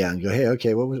city out and go, hey,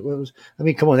 okay, what was? I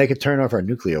mean, come on, they could turn off our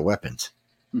nuclear weapons.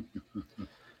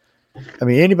 I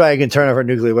mean, anybody can turn off our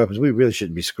nuclear weapons. We really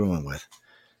shouldn't be screwing with.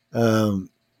 No,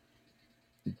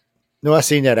 I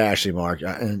seen that actually, Mark.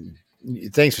 And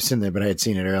thanks for sending that, but I had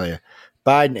seen it earlier.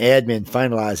 Biden admin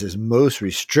finalizes most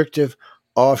restrictive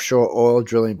offshore oil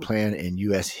drilling plan in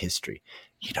U.S. history.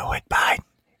 You know what, Biden?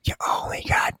 You only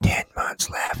got 10 months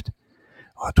left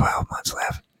or 12 months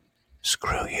left.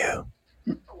 Screw you.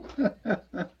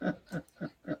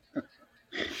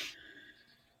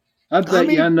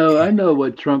 I know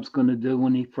what Trump's going to do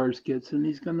when he first gets in.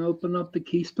 He's going to open up the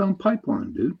Keystone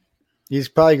Pipeline, dude. He's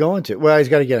probably going to. Well, he's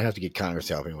got to have to get Congress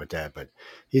helping with that. But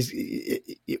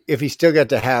if he's still got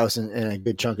the House and a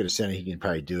good chunk of the Senate, he can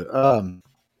probably do it.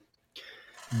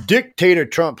 Dictator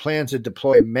Trump plans to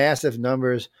deploy massive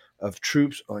numbers of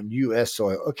troops on U.S.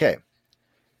 soil. Okay.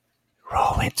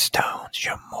 Rolling Stones,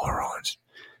 you morons.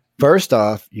 First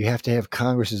off, you have to have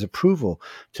Congress's approval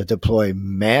to deploy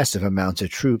massive amounts of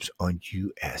troops on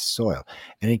U.S. soil.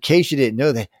 And in case you didn't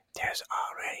know that, there's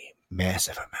already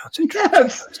massive amounts of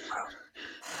troops.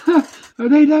 Yes. Are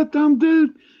they that dumb,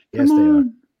 dude? Yes, they are.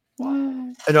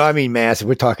 Wow. No, I mean massive.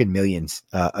 We're talking millions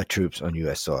of troops on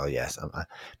U.S. soil, yes.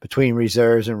 Between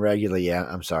reserves and regular, yeah,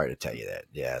 I'm sorry to tell you that,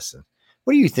 yes.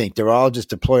 What do you think? They're all just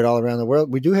deployed all around the world?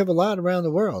 We do have a lot around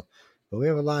the world, but we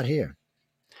have a lot here.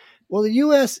 Well, the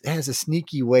U.S. has a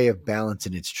sneaky way of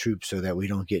balancing its troops so that we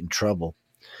don't get in trouble.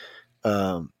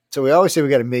 So we always say we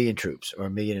got 1 million troops or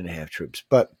 1.5 million troops,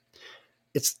 but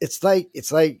it's like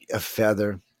a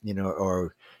feather,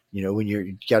 or when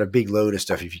you got a big load of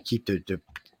stuff. If you keep the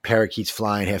parakeets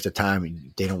flying half the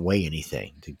time, they don't weigh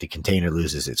anything. The container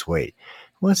loses its weight.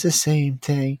 Well, it's the same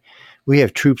thing. We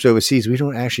have troops overseas. We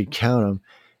don't actually count them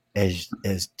as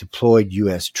deployed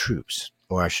U.S. troops.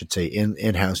 Or I should say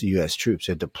in-house U.S. troops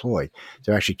are deployed.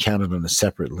 They're actually counted on a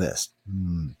separate list.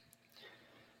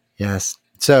 Yes.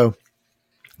 So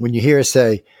when you hear us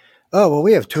say, oh, well,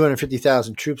 we have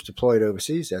 250,000 troops deployed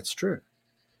overseas, that's true.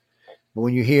 But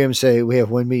when you hear him say we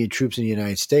have 1 million troops in the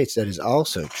United States, that is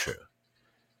also true.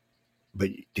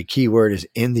 But the key word is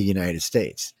in the United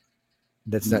States.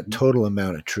 That's not total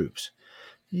amount of troops.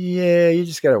 Yeah, you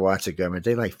just got to watch the government.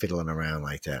 They like fiddling around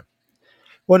like that.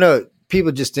 Well, no,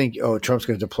 people just think, oh, Trump's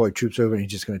going to deploy troops over and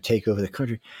he's just going to take over the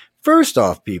country. First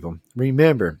off, people,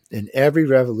 remember, in every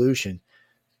revolution,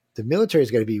 the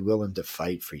military's got to be willing to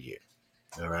fight for you.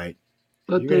 All right?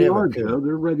 But they are, Joe.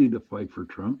 They're ready to fight for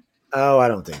Trump. Oh, I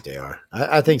don't think they are.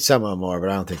 I think some of them are, but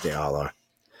I don't think they all are.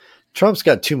 Trump's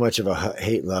got too much of a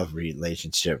hate-love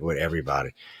relationship with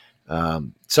everybody.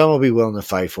 Some will be willing to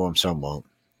fight for him, some won't.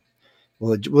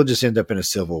 We'll just end up in a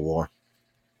civil war.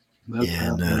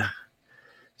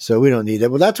 So we don't need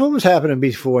that. Well, that's what was happening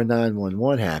before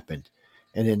 9/11 happened.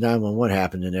 And then 9/11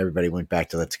 happened and everybody went back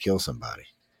to let's kill somebody.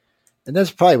 And that's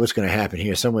probably what's going to happen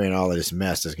here. Somewhere in all of this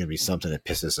mess, there's going to be something that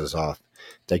pisses us off,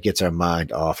 that gets our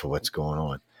mind off of what's going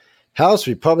on. House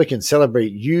Republicans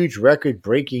celebrate huge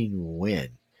record-breaking win.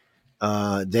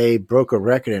 They broke a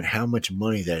record in how much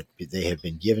money that they have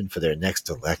been given for their next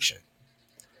election.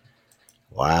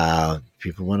 Wow.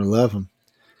 People want to love them.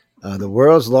 The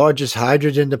world's largest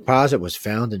hydrogen deposit was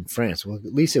found in France. Well,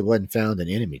 at least it wasn't found in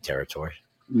enemy territory.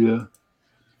 Yeah.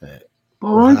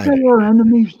 Oh, We'll aren't hide they it. our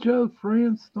enemies, Joe?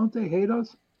 France? Don't they hate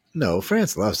us? No,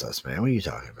 France loves us, man. What are you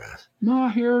talking about? No, I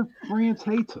hear France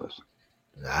hates us.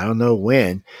 I don't know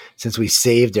when, since we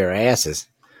saved their asses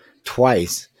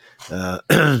twice. I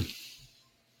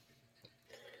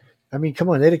mean, come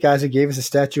on, they're the guys that gave us the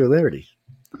Statue of Liberty.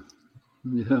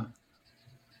 Yeah.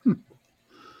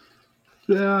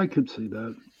 Yeah, I could see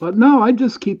that. But no, I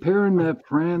just keep hearing that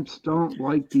France don't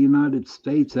like the United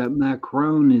States, that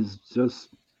Macron is just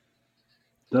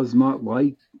does not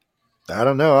like. I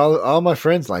don't know. All my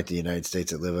friends like the United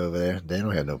States that live over there. They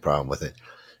don't have no problem with it.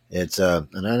 It's and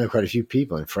I know quite a few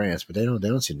people in France, but they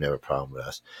don't seem to have a problem with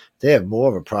us. They have more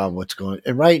of a problem with what's going.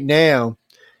 And right now,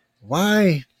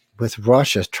 why with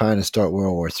Russia trying to start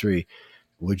World War III,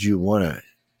 would you want to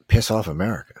piss off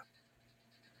America?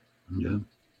 Yeah.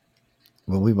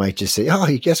 Well, we might just say, "Oh,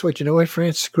 guess what? You know what,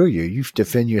 France? Screw you. You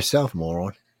defend yourself,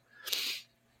 moron.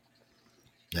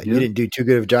 Yeah. You didn't do too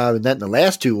good of a job in that in the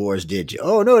last two wars, did you?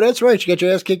 Oh no, that's right. You got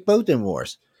your ass kicked both in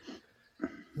wars."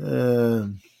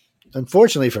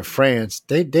 Unfortunately for France,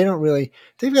 they don't really.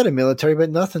 They've got a military, but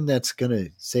nothing that's going to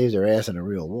save their ass in a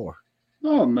real war.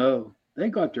 Oh no, they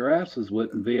got their asses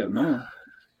whipped in Vietnam.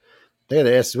 They had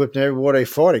their asses whipped in every war they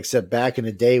fought, except back in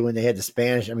the day when they had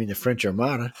the French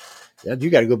Armada.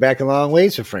 You got to go back a long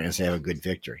ways for France to have a good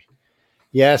victory.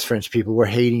 Yes, French people, we're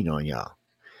hating on y'all,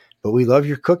 but we love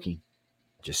your cooking.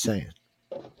 Just saying.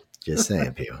 Just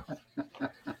saying, people.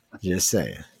 Just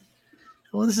saying.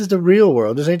 Well, this is the real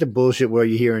world. This ain't the bullshit where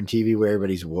you hear on TV where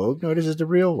everybody's woke. No, this is the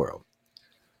real world.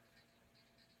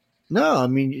 No, I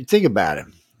mean, think about it.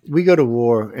 We go to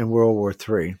war in World War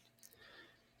III,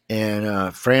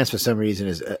 and France, for some reason,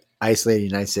 is isolated the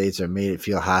United States or made it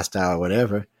feel hostile or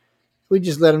whatever. We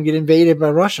just let them get invaded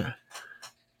by Russia.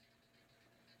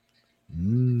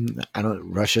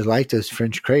 Russia like those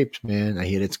French crepes, man. I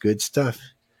hear that's good stuff.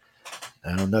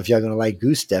 I don't know if y'all going to like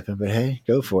goose stepping, but hey,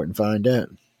 go for it and find out.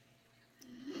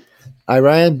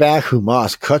 Iran-backed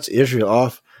Hamas cuts Israel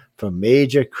off from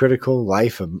major critical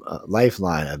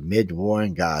lifeline amid war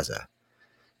in Gaza.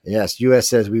 Yes, U.S.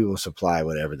 says we will supply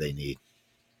whatever they need.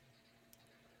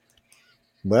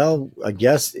 Well, I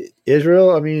guess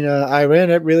Iran,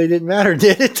 that really didn't matter,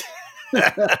 did it?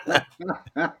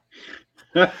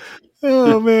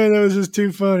 Oh, man, that was just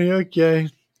too funny. Okay.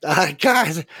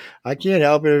 Guys, I can't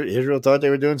help it. Israel thought they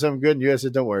were doing something good, and U.S.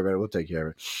 said, don't worry about it. We'll take care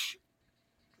of it.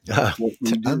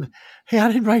 Hey,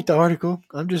 I didn't write the article.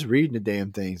 I'm just reading the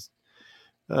damn things.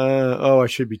 I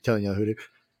should be telling you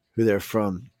who they're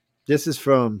from. This is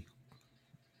from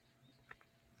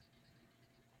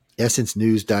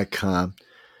essencenews.com.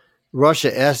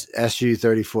 Russia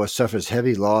Su-34 suffers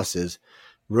heavy losses.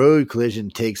 Road collision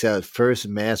takes out first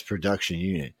mass production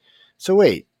unit. So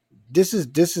wait, this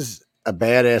is a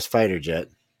badass fighter jet.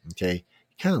 Okay,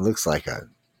 it kind of looks like a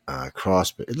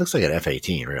cross, but it looks like an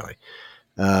F-18 really.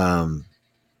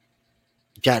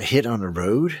 Got hit on the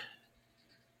road.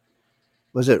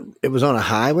 It was on a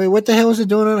highway? What the hell was it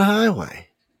doing on a highway?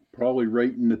 Probably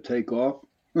rating to take off.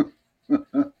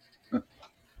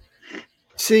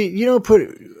 See, you don't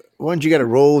put ones you got to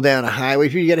roll down a highway.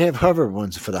 You got to have hover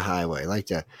ones for the highway, like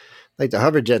the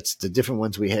hover jets, the different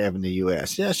ones we have in the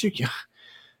U.S. Yes, you can.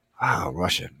 Wow,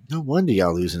 Russia. No wonder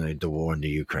y'all losing the war in the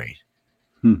Ukraine.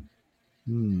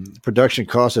 Production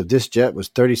cost of this jet was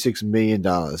 $36 million.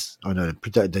 Oh, no,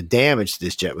 the damage to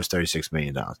this jet was $36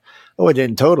 million. Oh, it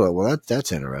didn't total it. Well,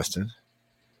 that's interesting.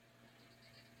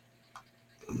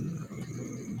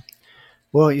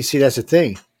 Well, you see, that's the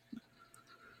thing.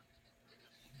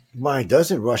 Why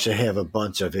doesn't Russia have a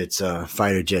bunch of its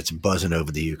fighter jets buzzing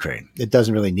over the Ukraine? It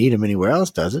doesn't really need them anywhere else,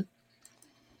 does it?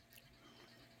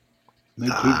 They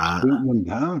keep shooting them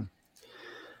down.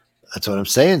 That's what I'm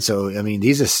saying. So, I mean,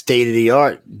 these are state of the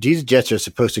art. These jets are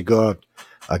supposed to go up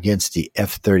against the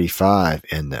F-35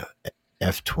 and the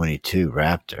F-22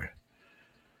 Raptor.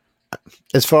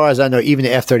 As far as I know, even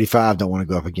the F-35 don't want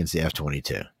to go up against the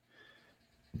F-22.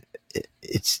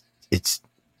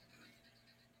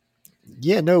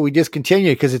 We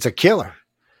discontinued because it's a killer.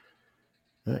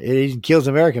 It even kills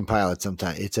American pilots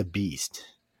sometimes. It's a beast.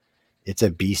 It's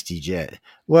a beastie jet.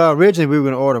 Well, originally we were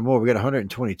going to order more. We got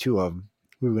 122 of them.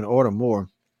 We were going to order more.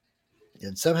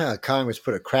 And somehow Congress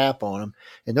put a crap on them.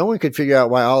 And no one could figure out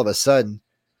why all of a sudden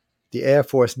the Air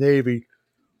Force, Navy,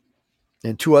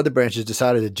 and two other branches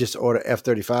decided to just order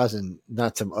F-35s and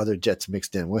not some other jets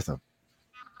mixed in with them.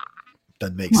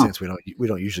 Doesn't make sense. We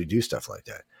don't usually do stuff like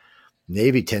that.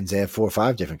 Navy tends to have 4 or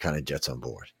 5 different kind of jets on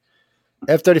board.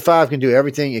 F-35 can do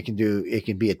everything. It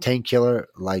can be a tank killer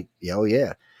like,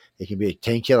 it can be a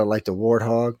tank killer like the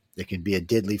Warthog. It can be a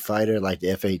deadly fighter like the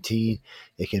F-18.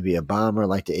 It can be a bomber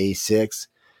like the A-6.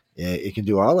 It can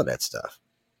do all of that stuff.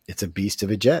 It's a beast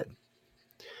of a jet.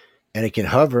 And it can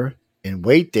hover and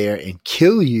wait there and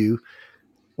kill you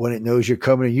when it knows you're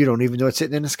coming and you don't even know it's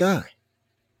sitting in the sky.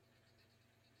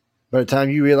 By the time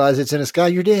you realize it's in the sky,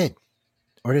 you're dead.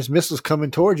 Or there's missiles coming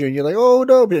towards you and you're like, oh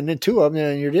no, and then two of them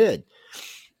and you're dead.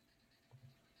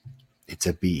 It's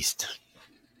a beast.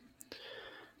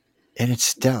 And it's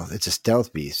stealth. It's a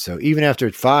stealth beast. So even after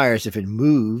it fires, if it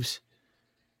moves,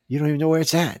 you don't even know where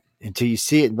it's at until you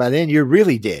see it. And by then, you're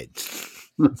really dead.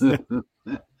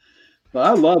 But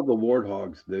I love the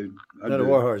warthogs, dude. The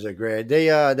warthogs are great.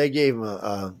 They gave them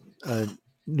a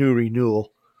new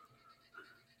renewal.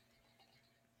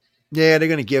 Yeah, they're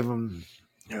going to give them,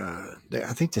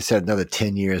 I think they said another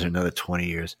 10 years or another 20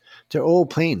 years. They're old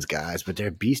planes, guys, but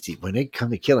they're beastie. When they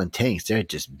come to killing tanks, they're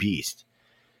just beast.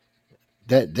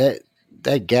 That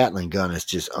Gatling gun is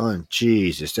just on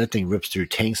Jesus. That thing rips through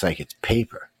tanks like it's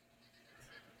paper.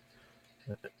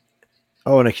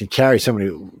 Oh, and it can carry so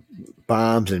many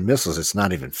bombs and missiles. It's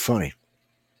not even funny.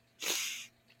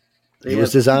 It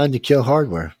was designed to kill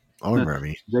armor. I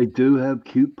mean, they do have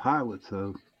cute pilots,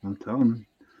 though. I'm telling you.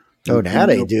 Oh, now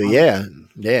they do. Yeah.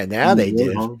 Now they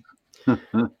do.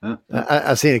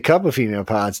 I've seen a couple of female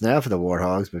pilots now for the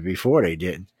Warthogs, but before they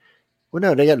didn't. Well,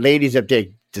 no, they got ladies up there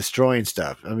destroying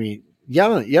stuff. I mean,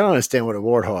 y'all don't understand what a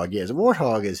Warthog is. A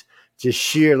Warthog is just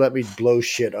sheer let me blow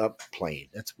shit up plane.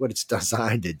 That's what it's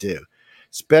designed to do.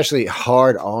 Especially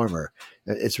hard armor.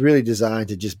 It's really designed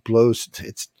to just blow.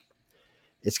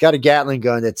 It's got a Gatling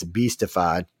gun that's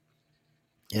beastified,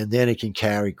 and then it can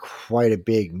carry quite a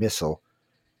big missile.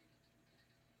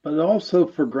 But also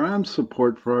for ground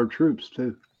support for our troops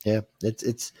too. Yeah,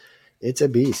 it's a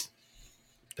beast.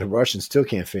 The Russians still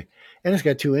can't figure. And it's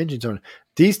got two engines on it.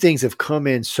 These things have come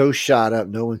in so shot up,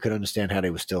 no one could understand how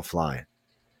they were still flying.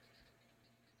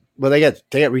 Well, they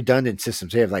got redundant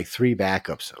systems. They have like 3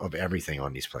 backups of everything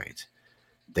on these planes.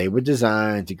 They were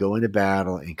designed to go into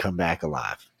battle and come back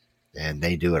alive, and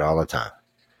they do it all the time.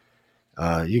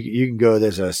 You can go.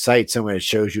 There's a site somewhere that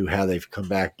shows you how they've come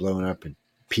back blown up in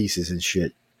pieces and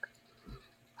shit.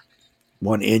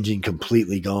 One engine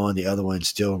completely gone, the other one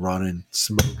still running,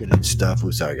 smoking and stuff.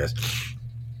 Oh, sorry, guys.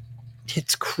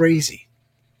 It's crazy.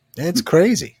 It's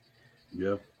crazy.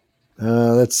 Yeah.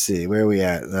 Let's see. Where are we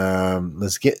at?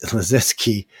 Let's get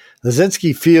Zelenskiy.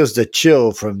 Zelenskiy feels the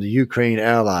chill from the Ukraine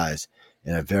allies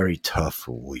in a very tough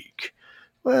week.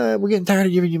 Well, we're getting tired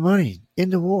of giving you money.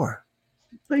 End the war.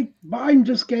 Biden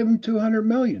just gave him $200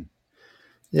 million.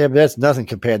 Yeah, but that's nothing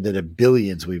compared to the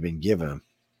billions we've been giving them.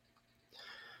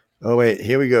 Oh, wait.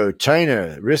 Here we go.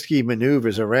 China. Risky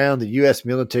maneuvers around the U.S.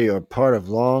 military are part of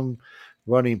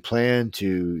long-running plan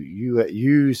to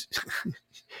use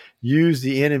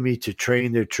the enemy to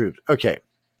train their troops. Okay.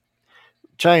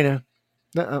 China.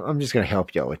 I'm just going to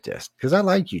help y'all with this because I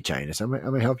like you, China. So I'm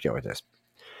going to help y'all with this.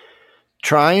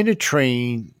 Trying to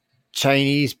train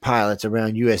Chinese pilots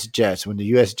around U.S. jets when the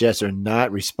U.S. jets are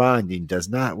not responding does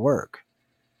not work.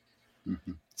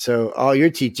 Mm-hmm. So all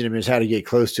you're teaching them is how to get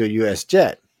close to a U.S.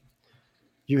 jet.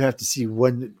 You have to see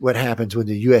what happens when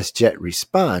the U.S. jet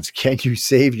responds. Can you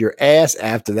save your ass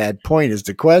after that point is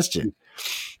the question.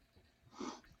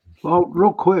 Well,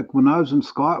 real quick, when I was in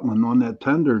Scotland on that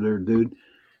tender there, dude,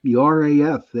 the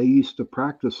RAF, they used to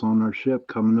practice on our ship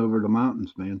coming over the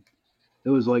mountains, man. It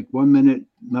was like 1 minute,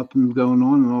 nothing's going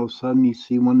on, and all of a sudden you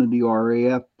see one of the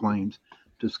RAF planes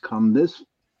just come this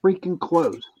freaking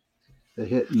close to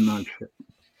hitting our ship.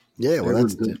 Yeah, well,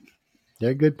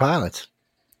 they're good pilots.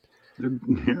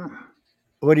 Yeah.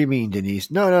 What do you mean,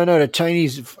 Denise? No. The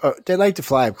Chinese, they like to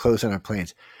fly up close on our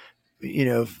planes. You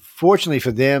know, fortunately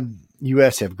for them,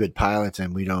 U.S. have good pilots,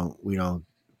 and we don't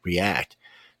react.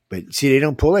 But see, they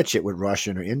don't pull that shit with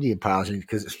Russian or Indian pilots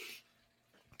because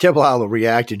Tibble will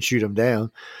react and shoot them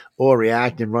down, or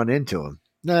react and run into them.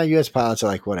 No, U.S. pilots are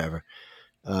like whatever.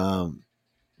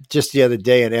 Just the other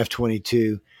day, an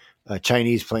F-22, a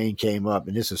Chinese plane came up,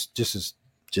 and this is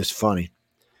just funny.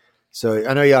 So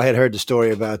I know y'all had heard the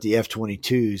story about the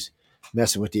F-22s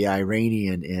messing with the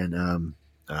Iranian and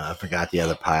I forgot the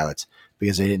other pilots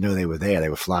because they didn't know they were there. They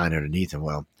were flying underneath them.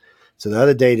 Well, so the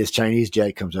other day, this Chinese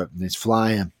jet comes up and it's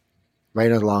flying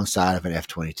right alongside of an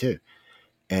F-22.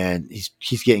 And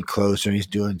he's getting closer and he's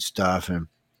doing stuff. And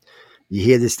you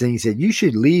hear this thing, he said, "You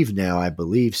should leave now, I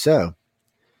believe so."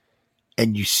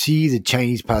 And you see the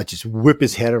Chinese pilot just whip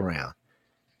his head around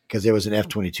because there was an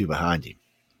F-22 behind him.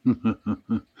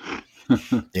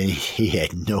 And he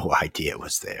had no idea it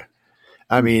was there.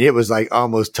 I mean, it was like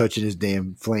almost touching his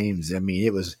damn flames. I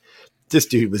mean, this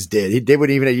dude was dead. They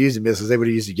wouldn't even have used the missiles. They would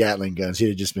have used the Gatling guns. He'd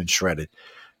have just been shredded.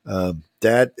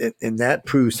 That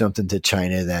proves something to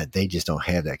China that they just don't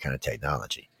have that kind of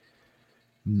technology.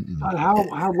 Mm-mm.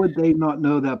 How would they not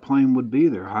know that plane would be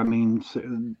there? I mean,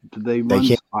 do they They run can't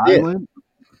see it. silent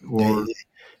They or?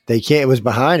 they can't. It was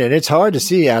behind it. It's hard to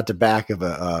see out the back of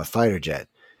a fighter jet.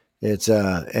 It's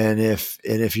and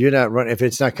if you're not running, if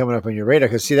it's not coming up on your radar,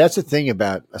 because see that's the thing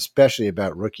about, especially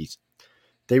about rookies,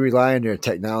 they rely on their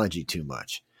technology too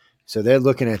much, so they're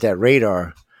looking at that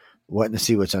radar, wanting to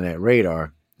see what's on that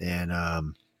radar, and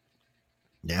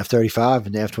the F-35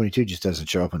 and the F-22 just doesn't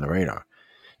show up on the radar,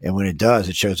 and when it does,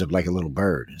 it shows up like a little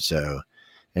bird. So,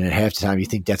 and at half the time you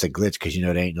think that's a glitch because you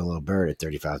know there ain't no little bird at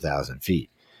 35,000 feet,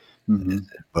 Mhm.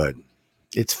 but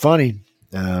it's funny.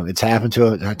 It's happened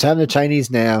to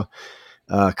Chinese now.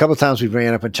 A couple of times we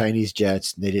ran up on Chinese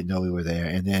jets and they didn't know we were there.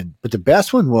 And then, but the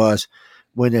best one was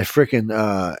when the freaking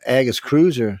Agus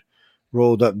cruiser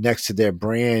rolled up next to their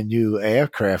brand new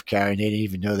aircraft carrier and they didn't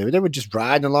even know they were just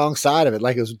riding alongside of it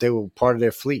like they were part of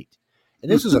their fleet.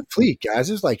 And this was a fleet, guys.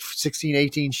 It was like 16,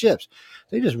 18 ships.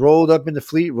 They just rolled up in the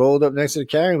fleet, rolled up next to the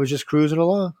carrier and was just cruising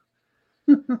along.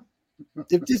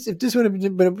 If this would have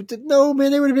been, no,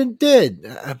 man, they would have been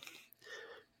dead.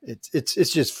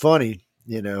 It's just funny,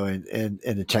 and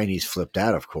the Chinese flipped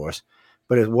out, of course,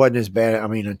 but it wasn't as bad. I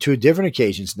mean, on two different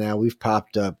occasions now, we've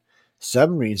popped up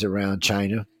submarines around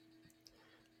China,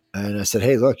 and I said,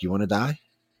 "Hey, look, you want to die?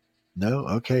 No,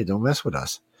 okay, don't mess with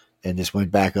us," and just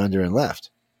went back under and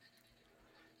left.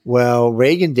 Well,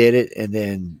 Reagan did it, and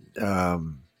then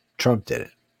Trump did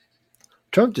it.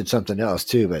 Trump did something else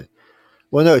too, but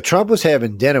no, Trump was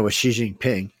having dinner with Xi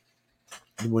Jinping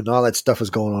when all that stuff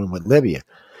was going on with Libya.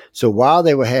 So while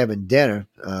they were having dinner,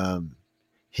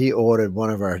 he ordered one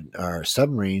of our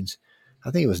submarines,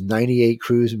 I think it was 98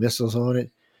 cruise missiles on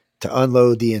it, to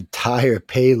unload the entire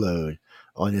payload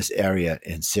on this area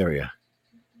in Syria.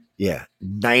 Yeah,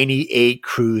 98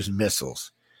 cruise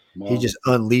missiles. Wow. He just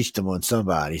unleashed them on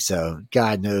somebody. So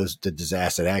God knows the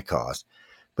disaster that caused.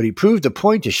 But he proved a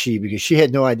point to Xi because she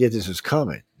had no idea this was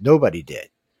coming. Nobody did.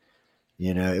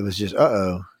 It was just,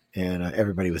 uh-oh, and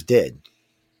everybody was dead.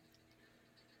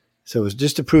 So it was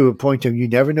just to prove a point to him. You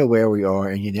never know where we are,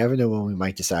 and you never know when we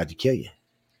might decide to kill you.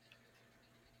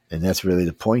 And that's really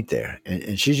the point there.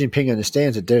 And Xi Jinping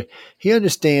understands that he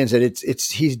understands that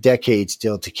he's decades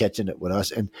still to catching up with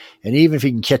us. And even if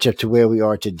he can catch up to where we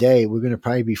are today, we're going to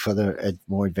probably be further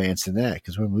more advanced than that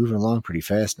because we're moving along pretty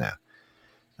fast now.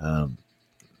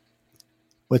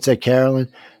 What's that,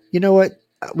 Carolyn? You know what?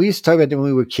 We used to talk about that when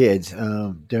we were kids.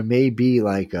 There may be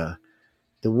the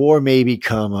war may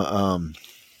become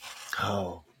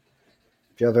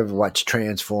if you've ever watched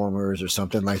Transformers or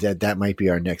something like that, that might be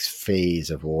our next phase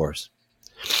of wars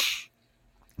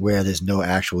where there's no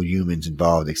actual humans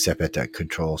involved except at the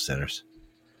control centers.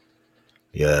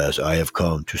 Yes, I have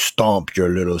come to stomp your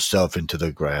little self into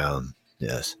the ground.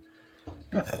 Yes.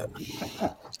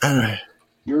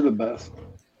 You're the best.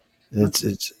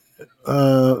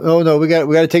 Oh no, we got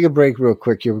to take a break real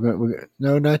quick here.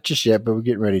 No, not just yet, but we're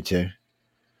getting ready to.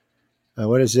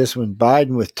 What is this one?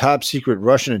 Biden with top secret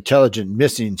Russian intelligence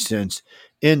missing since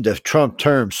end of Trump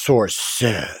term, source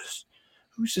says.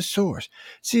 Who's the source?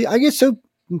 See, I get so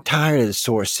tired of the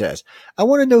source says. I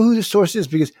want to know who the source is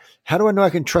because how do I know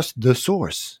I can trust the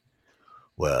source?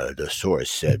 Well, the source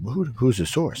said. Well, who's the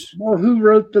source? Well, who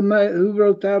wrote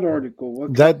that article?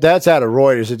 That's out of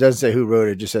Reuters. It doesn't say who wrote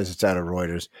it. It just says it's out of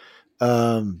Reuters.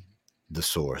 The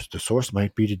source. The source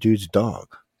might be the dude's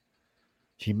dog.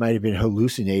 He might have been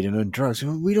hallucinating on drugs.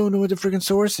 We don't know what the freaking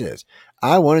source is.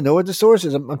 I want to know what the source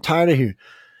is. I'm tired of hearing.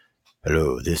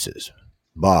 Hello, this is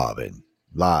Bob and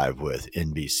live with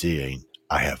NBC. And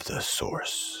I have the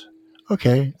source.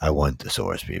 Okay, I want the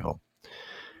source, people.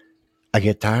 I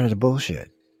get tired of the bullshit.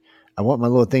 I want my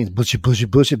little things bullshit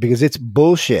because it's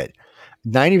bullshit.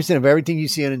 90% of everything you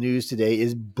see on the news today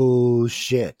is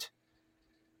bullshit.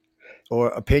 Or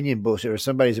opinion bullshit, or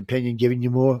somebody's opinion giving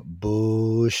you more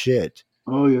bullshit.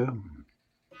 Oh, yeah.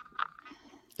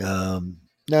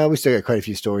 No, we still got quite a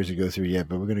few stories to go through yet,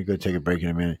 but we're going to go take a break in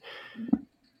a minute.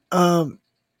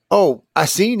 Oh, I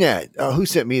seen that. Who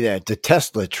sent me that? The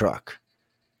Tesla truck.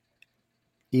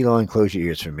 Elon, close your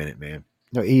ears for a minute, man.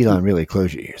 No, Elon, really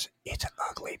close your ears. It's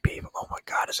ugly, people. Oh my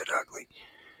God, is it ugly?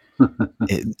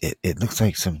 it looks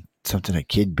like something a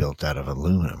kid built out of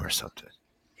aluminum or something.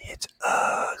 It's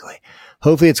ugly.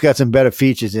 Hopefully, it's got some better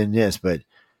features than this, but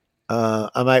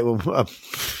I might.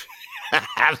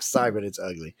 I'm sorry, but it's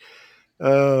ugly.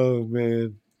 Oh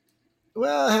man.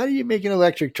 Well, how do you make an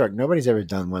electric truck? Nobody's ever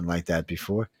done one like that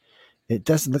before. It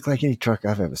doesn't look like any truck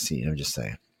I've ever seen. I'm just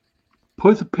saying.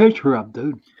 Put the picture up,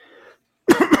 dude.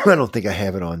 I don't think I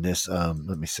have it on this.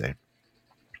 Let me see.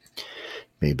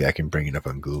 Maybe I can bring it up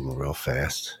on Google real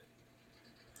fast.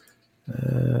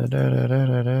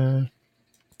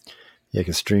 Yeah,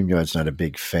 because StreamYard's not a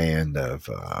big fan of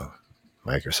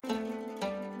Microsoft.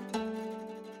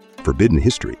 Forbidden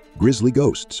history, grisly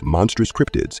ghosts, monstrous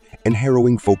cryptids, and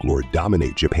harrowing folklore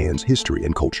dominate Japan's history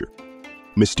and culture.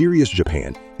 Mysterious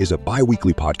Japan is a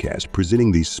bi-weekly podcast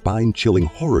presenting these spine-chilling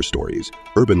horror stories,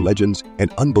 urban legends,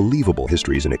 and unbelievable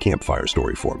histories in a campfire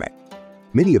story format.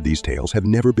 Many of these tales have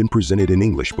never been presented in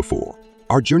English before.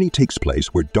 Our journey takes place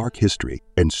where dark history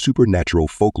and supernatural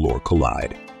folklore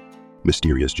collide.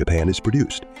 Mysterious Japan is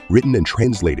produced, written and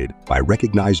translated by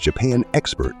recognized Japan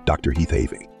expert Dr. Heath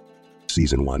Avey.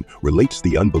 Season 1 relates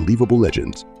the unbelievable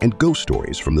legends and ghost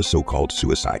stories from the so-called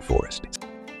suicide forest.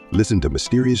 Listen to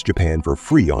Mysterious Japan for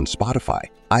free on Spotify,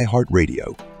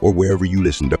 iHeartRadio, or wherever you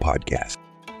listen to podcasts.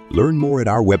 Learn more at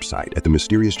our website at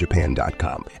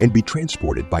themysteriousjapan.com and be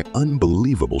transported by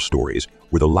unbelievable stories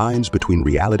where the lines between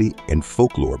reality and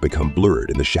folklore become blurred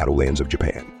in the shadowlands of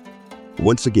Japan.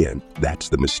 Once again, that's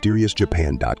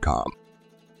themysteriousjapan.com.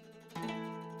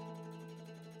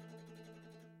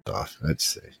 Let's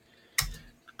see.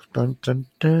 Dun, dun,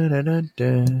 dun, dun, dun,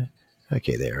 dun.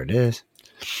 Okay, there it is.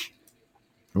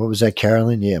 What was that,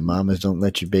 Carolyn? Yeah, mamas don't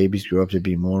let your babies grow up to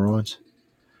be morons.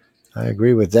 I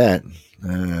agree with that.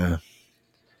 I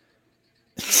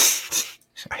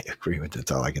agree with that's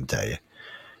all I can tell you.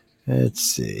 Let's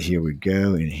see. Here we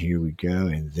go, and here we go,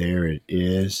 and there it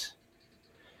is.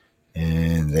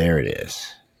 And there it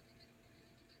is.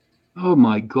 Oh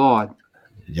my God.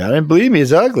 Y'all didn't believe me.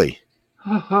 It's ugly.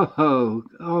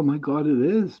 Oh my God, it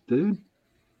is, dude.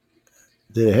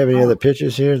 Did it have any other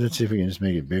pictures here? Let's see if we can just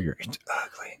make it bigger. It's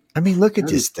ugly. I mean, look at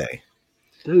this thing.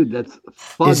 Dude, that's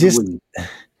fugly.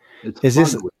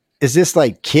 Is this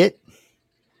like Kit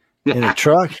in a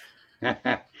truck?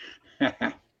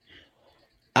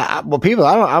 Well, people,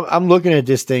 I'm looking at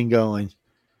this thing going,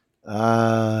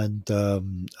 and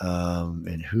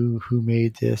who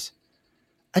made this?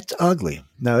 It's ugly.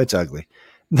 No, it's ugly.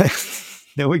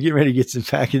 Now we're getting ready to get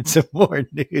back in some more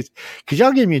news because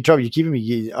y'all getting me in trouble. You're keeping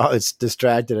me. It's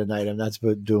distracted at night. I'm not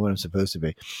doing what I'm supposed to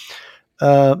be.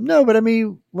 No, but I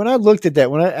mean, when I looked at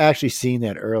that, when I actually seen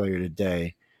that earlier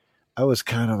today, I was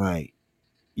kind of like,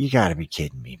 "You got to be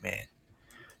kidding me, man!"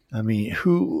 I mean,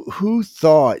 who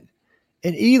thought?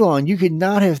 And Elon, you could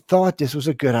not have thought this was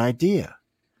a good idea.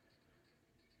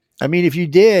 I mean, if you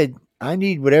did, I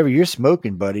need whatever you're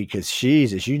smoking, buddy, because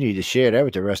Jesus, you need to share that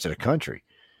with the rest of the country.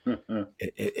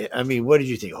 I mean, what did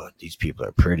you think? Oh, these people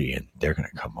are pretty and they're going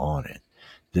to come on and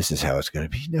this is how it's going to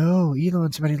be. No,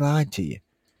 Elon, somebody lied to you.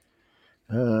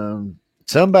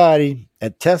 Somebody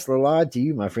at Tesla lied to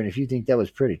you, my friend, if you think that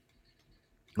was pretty.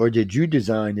 Or did you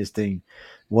design this thing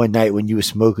one night when you were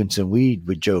smoking some weed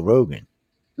with Joe Rogan?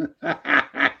 Look,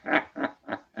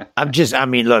 I'm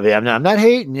not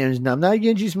hating. I'm not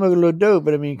against you smoking a little dope,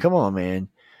 but I mean, come on, man.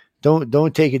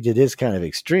 Don't take it to this kind of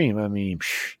extreme. I mean,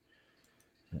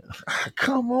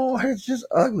 come on, it's just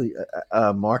ugly.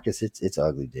 Marcus, it's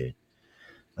ugly, dude.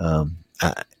 What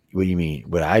do you mean?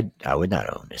 Would I would not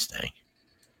own this thing.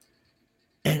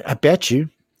 And I bet you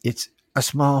it's a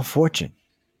small fortune.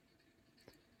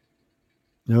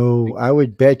 No, I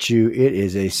would bet you it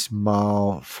is a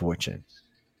small fortune.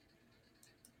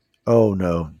 Oh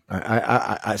no,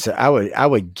 I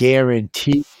would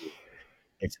guarantee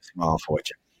it's a small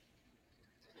fortune.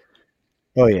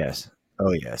 Oh yes,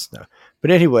 no.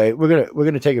 But anyway, we're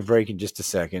gonna take a break in just a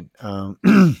second. No,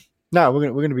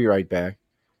 we're gonna be right back.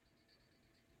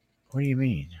 What do you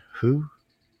mean? Who?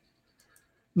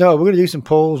 No, we're gonna do some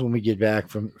polls when we get back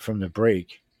from the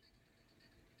break.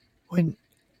 When?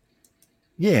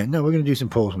 Yeah, no, we're gonna do some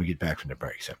polls when we get back from the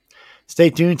break. So stay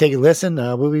tuned, take a listen.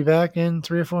 We'll be back in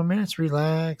 3 or 4 minutes.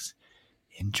 Relax,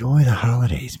 enjoy the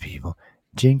holidays, people.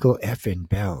 Jingle effing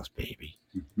bells, baby.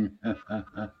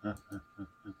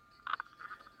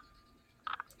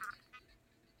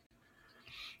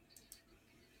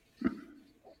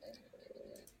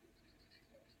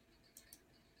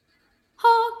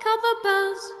 Hark how the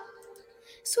bells,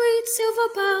 sweet silver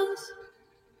bells,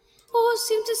 all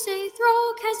seem to say,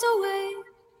 throw cares away.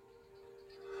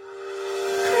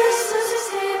 Christmas is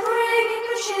here, bringing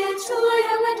good cheer to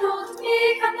young and old,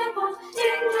 meek and the bold.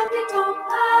 Ding dong,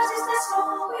 that is the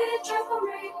song, with joyful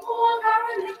ring, all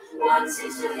caroling. One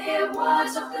seems to hear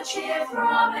words of good cheer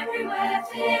from everywhere,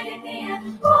 filling the air.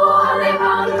 Oh, how they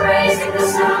bound, praising the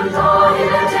sound, all in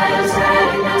the dale,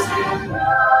 telling us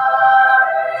glory,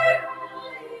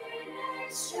 in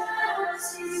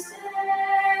excelsis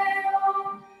Deo.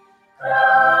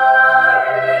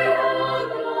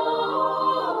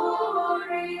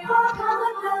 Glory, hark how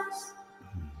the bells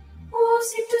all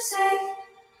seem to say,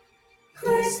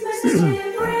 Christmas is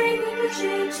here, bringing the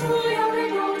cheer to young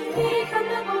and old, meek and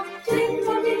the bold. Ding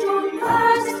dong,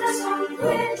 that is the song,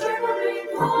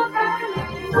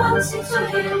 everyone seems to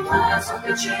hear words of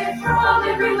good cheer from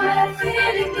everywhere,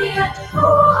 filling the air.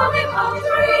 Oh, how they come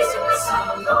praising the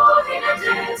sound of in a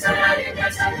dance and in a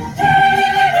tent.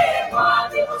 Hey, while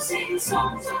people sing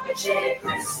songs of good cheer,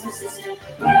 Christmas is here.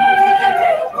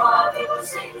 Hey, while people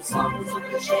sing songs of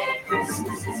good cheer,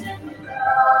 Christmas is here. Glory,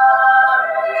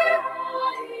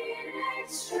 holy, in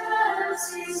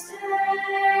excelsis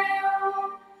Deo.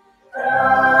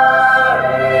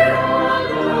 Glory,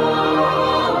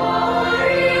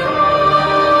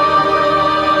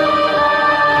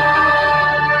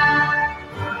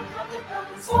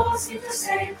 all seem to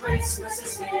say Christmas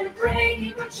is here,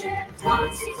 bringing good cheer.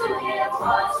 One seems to hear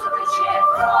words of good cheer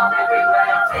from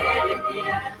everywhere, filling the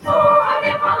air. Oh, how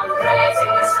they come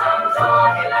praising the sound, joy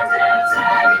in the dance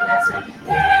and in the tent.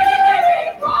 Hey,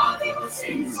 while people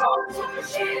sing songs of good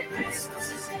cheer, Christmas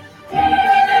is here.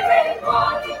 Hey,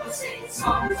 while people sing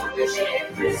songs of good cheer,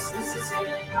 Christmas is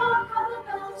here.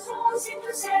 All seem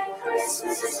to say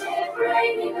Christmas is here,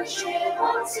 bringing good cheer.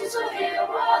 One seems to hear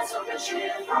words of good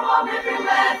cheer from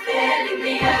everywhere, filling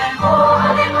the air. Oh,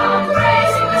 how they come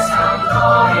praising the sound,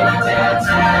 joy in the dance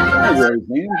and in Hi, the tent.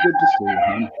 Roseanne. Good to see you,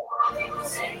 hon. People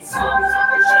sing songs of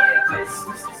good cheer,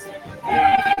 Christmas is here.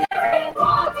 Hey,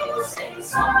 while people sing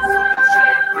songs of good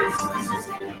cheer, Christmas is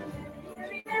here.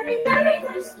 Merry, Merry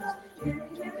Christmas,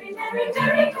 Merry, Merry,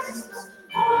 Merry Christmas.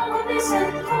 All they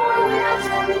said, all we have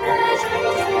said, there's to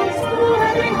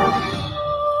every home.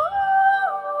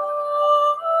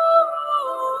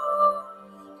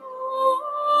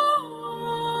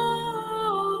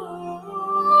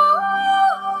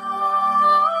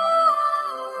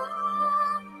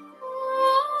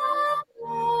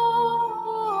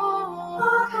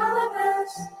 Hark how the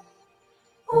bells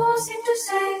all seem to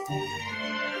say,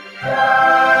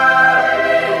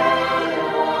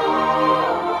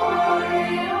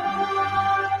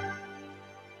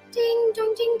 ding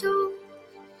dong, ding dong.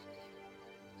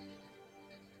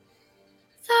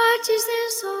 That is their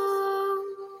song.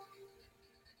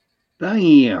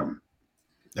 Damn.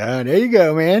 There you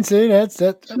go, man. See, that's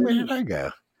that. Where did I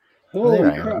go? Holy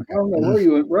there I am. crap. I don't know where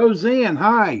you went. Roseanne,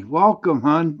 hi. Welcome,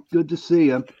 hon. Good to see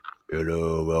you.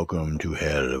 Hello, welcome to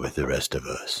hell with the rest of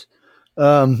us.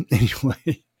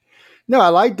 Anyway, no, I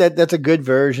like that. That's a good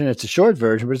version. It's a short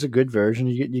version, but it's a good version.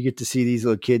 You get to see these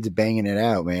little kids banging it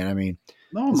out, man. I mean,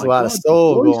 Oh, there's my a lot God. of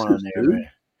soul the going on voices, there, dude. man.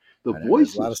 The I know,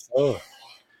 there's a lot of voices. soul.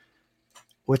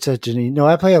 What's that, Janine? No,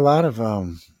 I play a lot of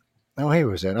Oh, hey,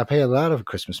 what's that? I play a lot of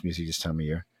Christmas music this time of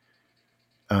year.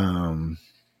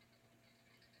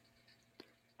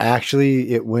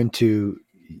 Actually, it went to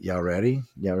y'all ready?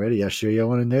 Y'all ready? Y'all sure y'all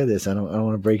want to know this? I don't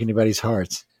want to break anybody's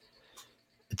hearts.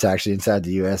 It's actually inside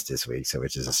the U.S. this week, so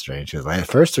which is a strange. Because my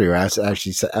first three were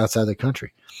actually outside the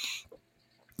country.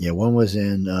 Yeah, one was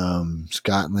in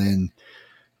Scotland,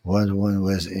 one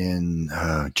was in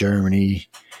Germany,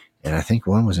 and I think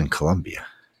one was in Colombia.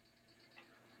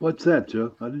 What's that,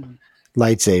 Joe? I didn't.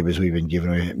 Lightsabers we've been giving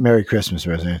away. Merry Christmas,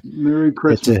 Roseanne. Merry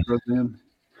Christmas, Roseanne.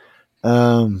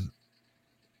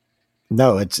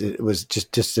 No, it was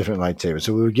just different lightsabers.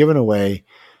 So we were giving away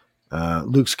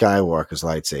Luke Skywalker's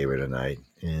lightsaber tonight,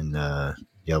 and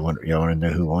y'all want to know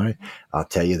who won it? I'll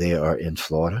tell you, they are in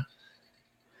Florida.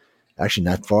 Actually,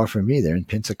 not far from me. They're in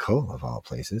Pensacola, of all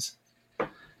places.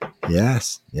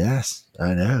 Yes,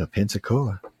 I know,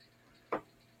 Pensacola.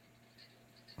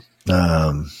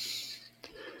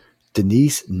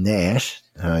 Denise Nash,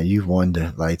 you won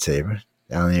the lightsaber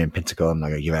down there in Pensacola. I'm not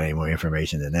going to give out any more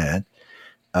information than that.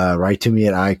 Write to me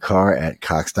at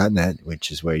icar@cox.net,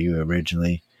 which is where you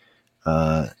originally.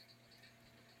 I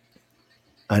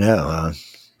know,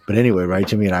 but anyway, write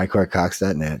to me at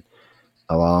icar@cox.net,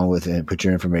 along with and put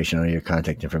your information on your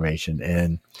contact information,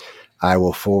 and I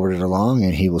will forward it along,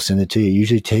 and he will send it to you. It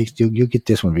usually takes you'll get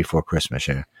this one before Christmas,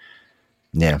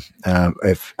 yeah.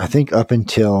 If I think up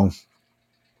until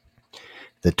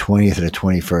the 20th or the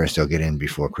 21st, they'll get in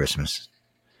before Christmas.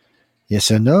 Yeah,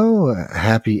 so no,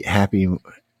 happy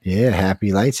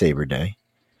lightsaber day.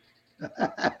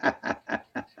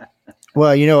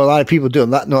 Well, a lot of people do. A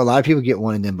lot of people get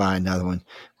one and then buy another one.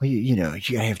 Well, you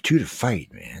gotta have two to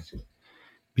fight, man.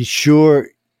 Be sure.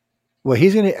 Well,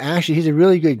 he's a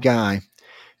really good guy.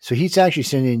 So he's actually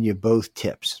sending you both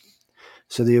tips.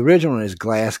 So the original one is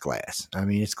glass. I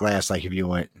mean, it's glass like if you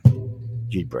went,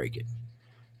 you'd break it.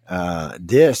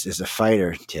 This is a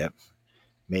fighter tip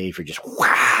made for just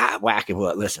whacking.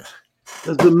 What? Listen.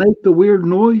 Does it make the weird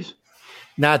noise?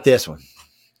 Not this one.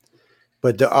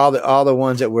 But all the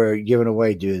ones that we're giving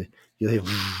away, dude, you hear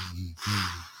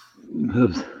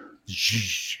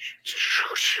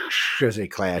as they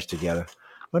clash together.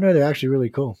 Oh no, they're actually really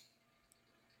cool.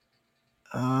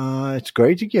 It's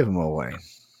great to give them away.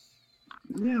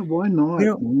 Yeah, why not, We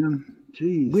don't. man?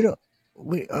 Jeez. We don't.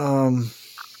 We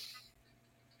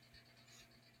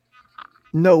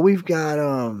No, we've got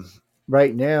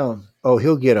right now. Oh,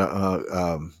 he'll get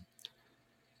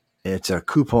it's a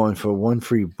coupon for one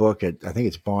free book at, I think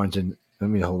it's Barnes and. Let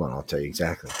me hold on. I'll tell you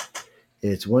exactly.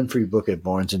 It's one free book at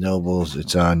Barnes and Nobles.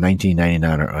 It's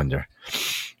 $19.99 or under.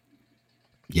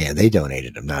 Yeah, they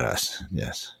donated them, not us.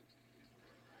 Yes,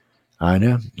 I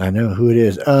know who it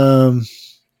is. Now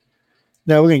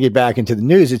we're gonna get back into the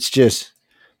news. It's just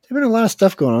there's been a lot of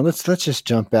stuff going on. Let's just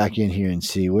jump back in here and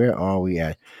see where are we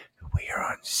at. We are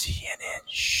on CNN.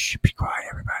 Shh, be quiet,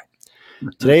 everybody.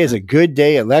 Today is a good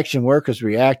day. Election workers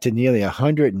react to nearly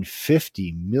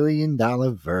 $150 million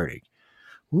verdict.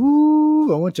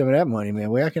 Ooh, I want some of that money, man.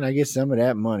 Where can I get some of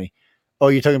that money? Oh,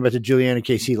 you're talking about the Juliana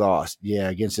case he lost. Yeah,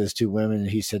 against those two women.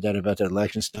 He said that about the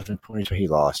election stuff in 2020. He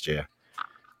lost, yeah.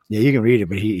 Yeah, you can read it,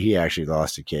 but he actually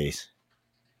lost the case.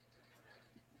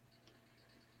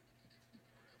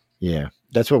 Yeah,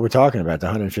 that's what we're talking about, the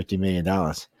 $150 million.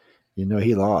 You know,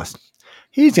 he lost.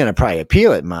 He's going to probably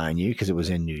appeal it, mind you, because it was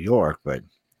in New York, but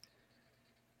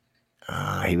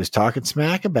he was talking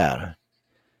smack about it.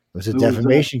 It was a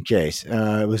defamation case.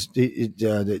 It was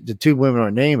the two women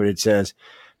aren't named, but it says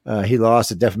he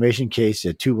lost a defamation case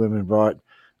that two women brought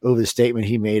over the statement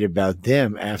he made about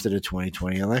them after the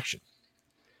 2020 election.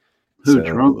 Who,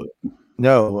 Trump?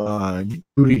 No,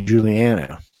 Rudy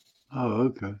Giuliani. Oh,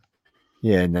 okay.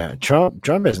 Yeah, no,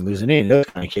 Trump isn't losing any of those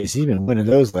kind of cases. He's been winning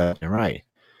those left and right.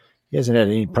 He hasn't had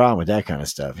any problem with that kind of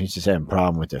stuff. He's just having a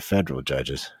problem with the federal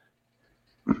judges.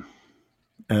 Is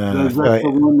that the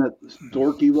one, that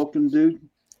dorky looking dude?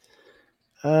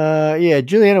 Yeah,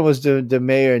 Giuliani was the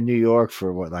mayor in New York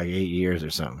for what, like 8 years or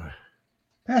something.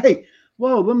 Hey,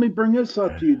 well, let me bring this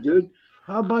up to you, dude.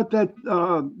 How about that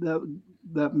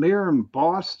that mayor in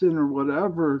Boston or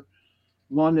whatever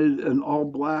wanted an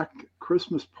all-black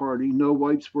Christmas party? No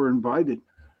whites were invited.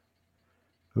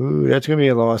 Ooh, that's gonna be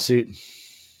a lawsuit.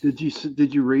 Did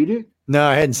you read it? No,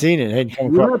 I hadn't seen it. I hadn't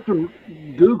come You across. have to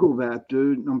Google that,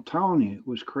 dude. I'm telling you, it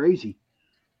was crazy.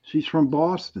 She's from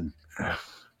Boston.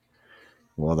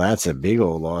 Well, that's a big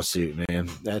old lawsuit, man.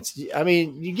 I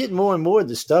mean, you're getting more and more of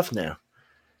this stuff now.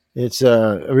 It's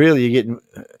really, you're getting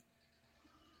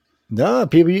no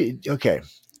people. Okay,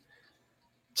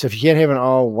 so if you can't have an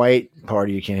all white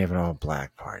party, you can't have an all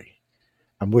black party.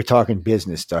 And we're talking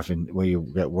business stuff and where you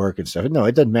got work and stuff. No,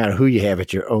 it doesn't matter who you have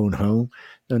at your own home.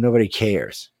 No, nobody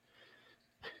cares.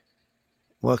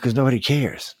 Well, because nobody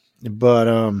cares. But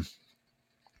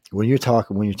when you're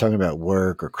talking about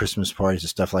work or Christmas parties and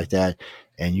stuff like that,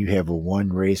 and you have a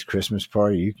one race Christmas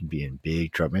party, you can be in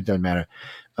big trouble. It doesn't matter.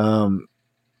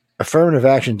 Affirmative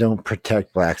action don't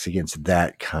protect blacks against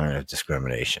that kind of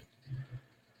discrimination.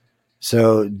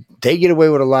 So they get away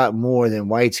with a lot more than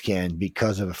whites can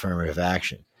because of affirmative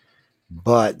action.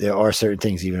 But there are certain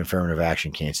things even affirmative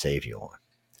action can't save you on.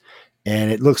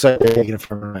 And it looks like they're taking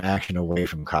affirmative action away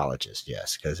from colleges,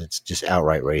 yes, because it's just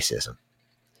outright racism.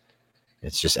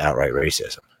 It's just outright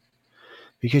racism.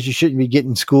 Because you shouldn't be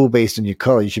getting school based on your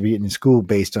color. You should be getting school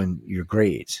based on your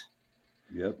grades.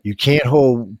 Yep. You can't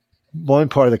hold one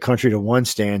part of the country to one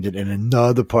standard and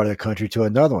another part of the country to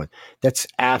another one. That's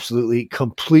absolutely,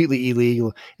 completely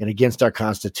illegal and against our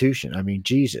Constitution. I mean,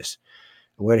 Jesus,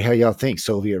 what the hell y'all think?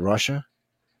 Soviet Russia?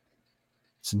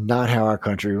 It's not how our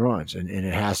country runs, and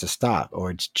it has to stop, or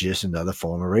it's just another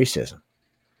form of racism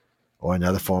or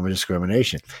another form of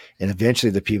discrimination. And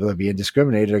eventually the people that are being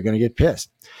discriminated are going to get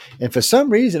pissed. And for some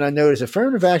reason, I noticed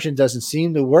affirmative action doesn't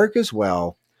seem to work as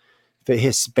well for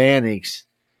Hispanics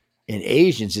and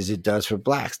Asians as it does for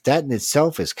blacks. That in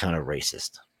itself is kind of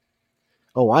racist.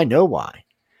 Oh, I know why.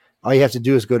 All you have to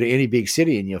do is go to any big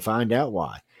city and you'll find out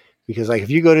why. Because like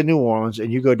if you go to New Orleans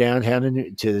and you go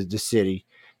downtown to the city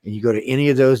and you go to any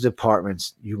of those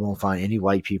departments, you won't find any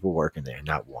white people working there.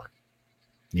 Not one.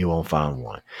 You won't find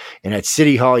one. And at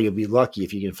City Hall, you'll be lucky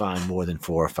if you can find more than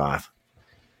 4 or 5.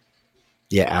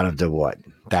 Yeah, out of the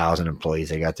 1,000 employees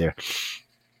they got there.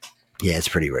 Yeah, it's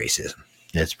pretty racist.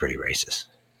 It's pretty racist.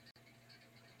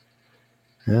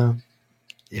 Yeah.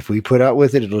 If we put up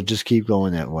with it, it'll just keep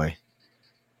going that way.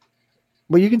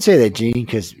 Well, you can say that, Gene,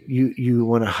 because you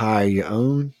want to hire your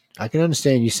own. I can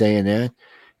understand you saying that,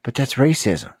 but that's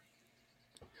racism.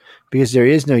 Because there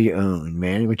is no your own,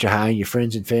 man. When you're hiring your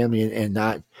friends and family and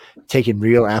not taking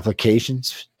real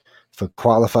applications for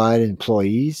qualified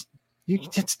employees,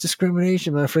 that's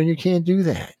discrimination, my friend. You can't do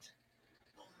that.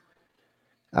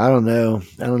 I don't know.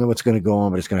 I don't know what's going to go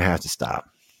on, but it's going to have to stop.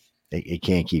 It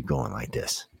can't keep going like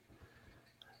this.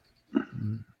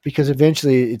 Because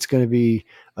eventually it's going to be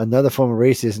another form of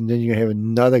racism, and then you're going to have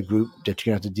another group that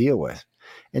you're going to have to deal with.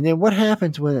 And then what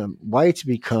happens when whites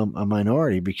become a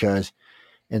minority? Because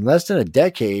in less than a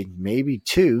decade, maybe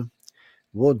two,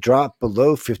 we'll drop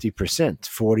below 50%,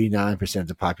 49% of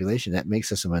the population. That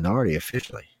makes us a minority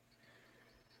officially.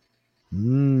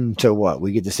 So what?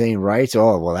 We get the same rights?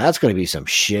 Oh, well, that's going to be some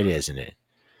shit, isn't it?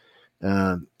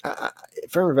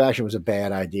 Affirmative action was a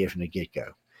bad idea from the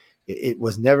get-go. It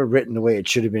was never written the way it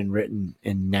should have been written,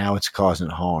 and now it's causing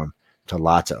harm to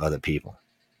lots of other people.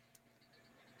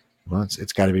 Well,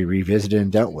 it's got to be revisited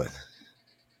and dealt with.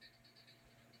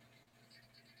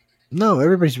 No,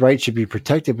 everybody's rights should be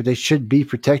protected, but they should be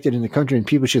protected in the country, and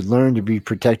people should learn to be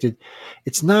protected.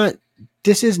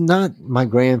 This is not my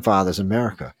grandfather's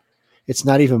America. It's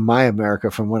not even my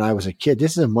America from when I was a kid.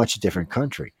 This is a much different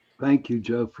country. Thank you,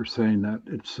 Joe, for saying that.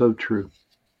 It's so true.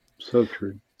 So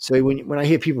true. So when I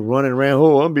hear people running around,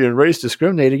 oh, I'm being race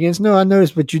discriminated against. No, I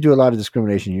noticed, but you do a lot of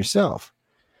discrimination yourself.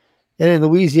 And in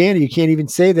Louisiana, you can't even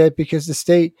say that because the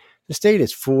state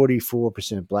is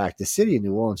 44% black. The city of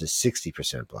New Orleans is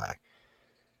 60% black.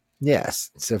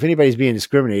 Yes. So if anybody's being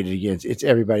discriminated against, it's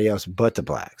everybody else but the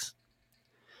blacks.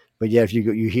 But yeah, if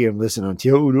you hear them listen on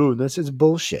TV, oh no, this is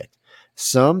bullshit.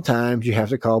 Sometimes you have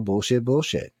to call bullshit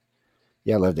bullshit.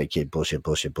 Yeah, I love that kid. Bullshit,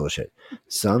 bullshit, bullshit.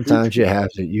 Sometimes you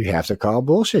have to call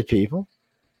bullshit, people.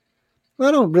 I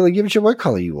don't really give a shit what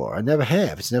color you are. I never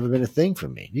have. It's never been a thing for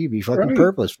me. You can be fucking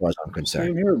purple as far as I'm concerned.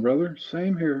 Same here, brother.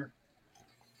 Same here.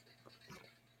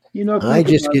 I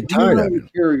just get tired of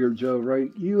it. Carrier, Joe,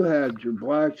 right? You had your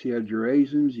blacks, you had your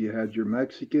Asians, you had your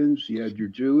Mexicans, you had your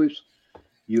Jewish,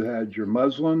 you had your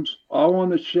Muslims, all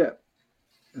on a ship,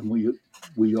 and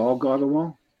we all got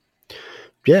along.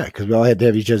 Yeah, because we all had to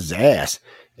have each other's ass,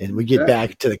 and we get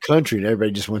back to the country, and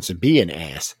everybody just wants to be an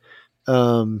ass.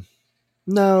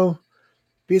 No,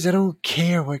 because I don't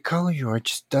care what color you are. It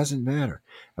just doesn't matter.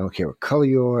 I don't care what color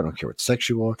you are. I don't care what sex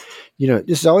you are.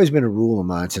 This has always been a rule of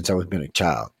mine since I was been a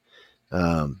child.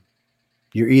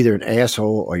 You're either an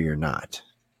asshole or you're not.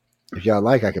 If y'all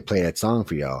like, I could play that song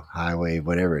for y'all, Highway,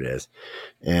 whatever it is.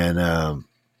 And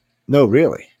no,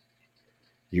 really.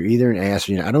 You're either an ass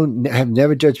or you're not. I have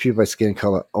never judged people by skin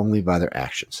color, only by their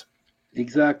actions.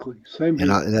 Exactly. Same here.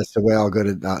 And that's the way I'll go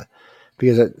to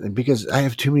because I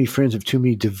have too many friends of too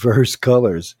many diverse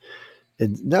colors.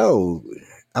 And no,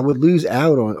 I would lose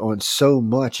out on so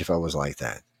much if I was like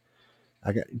that.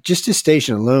 Just this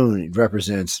station alone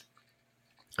represents,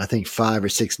 I think, 5 or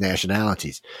 6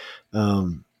 nationalities.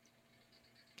 No,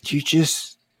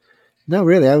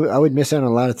 really, I would miss out on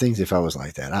a lot of things if I was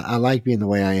like that. I like being the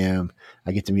way I am.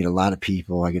 I get to meet a lot of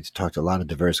people. I get to talk to a lot of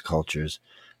diverse cultures.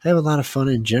 I have a lot of fun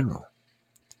in general.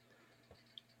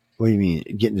 What do you mean,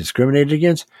 getting discriminated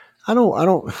against? I don't I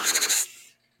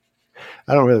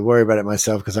don't really worry about it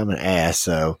myself because I'm an ass.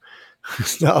 So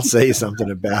I'll say something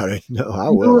about it. No, I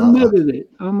will. You admitted it.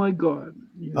 Oh my God.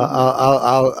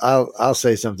 I'll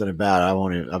say something about it. I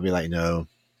won't. I'll be like, no.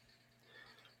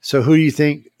 So who do you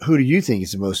think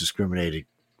is the most discriminated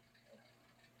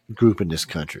group in this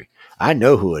country? I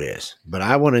know who it is, but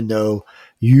I want to know,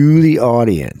 you, the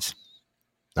audience.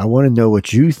 I want to know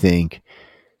what you think.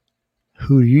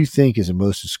 Who do you think is the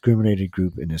most discriminated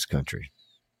group in this country?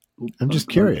 I'm just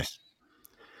curious.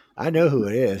 I know who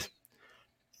it is.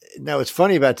 Now, what's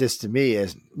funny about this to me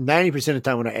is 90% of the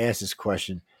time when I ask this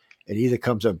question, it either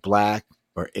comes up black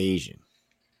or Asian,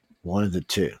 one of the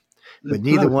two. But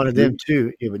neither one of them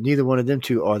two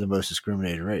are the most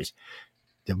discriminated race.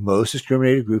 The most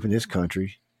discriminated group in this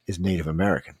country is Native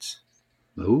Americans.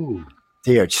 Ooh.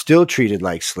 They are still treated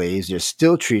like slaves. They're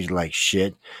still treated like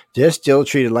shit. They're still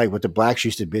treated like what the blacks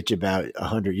used to bitch about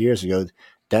 100 years ago.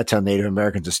 That's how Native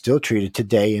Americans are still treated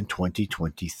today in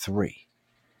 2023.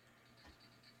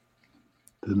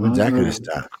 When's that going to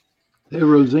stop? Hey,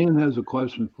 Roseanne has a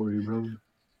question for you, brother.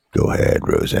 Go ahead,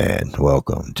 Roseanne.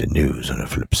 Welcome to News on the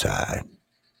Flip Side.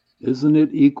 Isn't it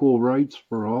equal rights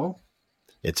for all?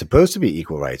 It's supposed to be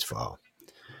equal rights for all.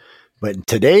 But in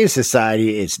today's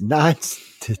society, it's not.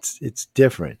 It's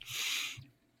different.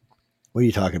 What are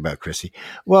you talking about, Chrissy?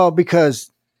 Well,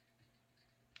 because,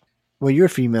 you're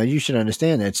female, you should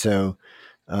understand that. So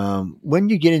when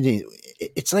you get into,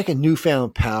 it's like a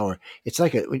newfound power. It's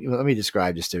like let me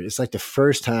describe this to you. It's like the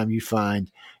first time you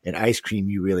find an ice cream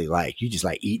you really like. You just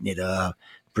like eating it up,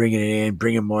 bringing it in,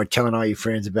 bringing more, telling all your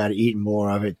friends about it, eating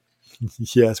more of it.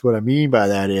 Yes, what I mean by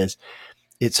that is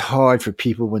it's hard for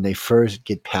people when they first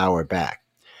get power back.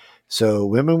 So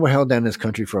women were held down in this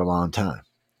country for a long time.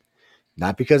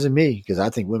 Not because of me, because I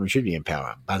think women should be in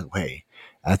power. By the way,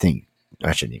 I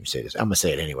shouldn't even say this. I'm going to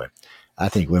say it anyway. I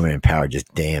think women in power are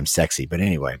just damn sexy. But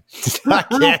anyway, I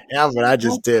can't help it. I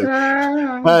just do.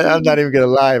 I'm not even going to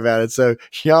lie about it. So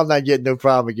y'all not getting no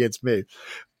problem against me.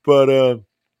 But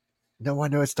no, I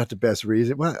know it's not the best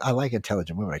reason. Well, I like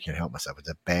intelligent women. I can't help myself. It's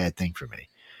a bad thing for me.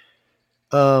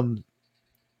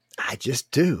 I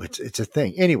just do. It's a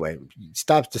thing. Anyway,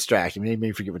 stops distracting me. Made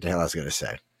me forget what the hell I was going to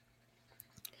say.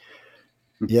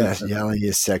 Yes, yelling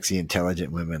is sexy,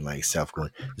 intelligent women like self going,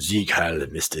 Zeke Heil,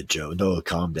 Mr. Joe. No,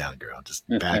 calm down, girl. Just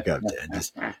back up there.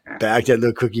 Just back that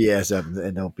little cookie ass up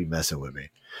and don't be messing with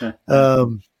me.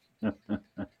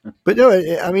 But no,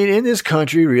 I mean, in this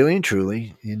country, really and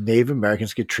truly, Native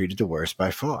Americans get treated the worst by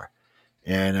far.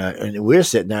 And we're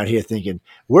sitting out here thinking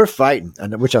we're fighting,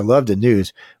 which I love the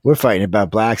news. We're fighting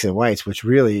about blacks and whites, which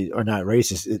really are not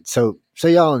racist. So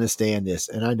y'all understand this.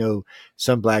 And I know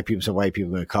some black people, some white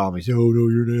people are going to call me and say, "Oh no,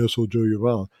 you're an asshole, Joe. You're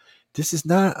wrong." This is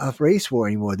not a race war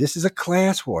anymore. This is a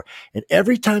class war. And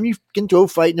every time you can go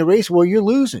fight in a race war, you're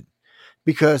losing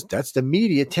because that's the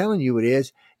media telling you it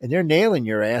is. And they're nailing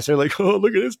your ass. They're like, "Oh,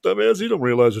 look at this dumbass. He don't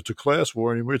realize it's a class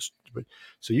war anymore."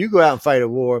 So you go out and fight a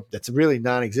war that's really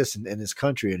non-existent in this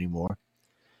country anymore.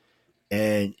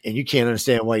 And you can't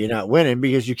understand why you're not winning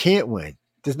because you can't win.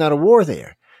 There's not a war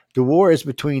there. The war is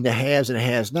between the haves and the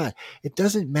haves not. It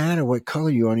doesn't matter what color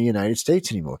you are in the United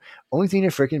States anymore. Only thing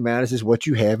that freaking matters is what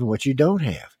you have and what you don't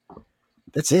have.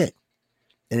 That's it.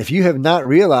 And if you have not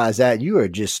realized that, you are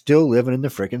just still living in the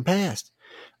freaking past.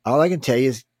 All I can tell you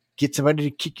is get somebody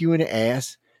to kick you in the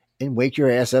ass and wake your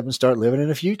ass up and start living in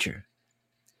the future.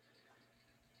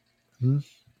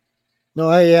 No,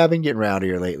 I've been getting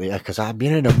rowdier lately because I've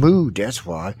been in a mood. That's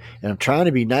why. And I'm trying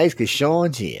to be nice because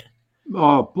Sean's here.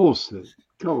 Oh, bullshit.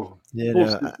 Go on. You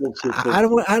Bullshit, know, bullshit, I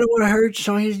don't want to hurt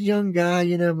Sean. He's a young guy.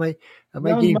 You know, I might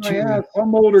Young get him my too. ass,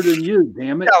 I'm older than you,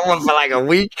 damn it. I want for like a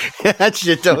week. That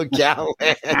shit don't count,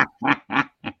 man.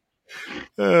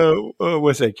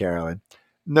 What's that, Carolyn?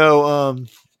 No,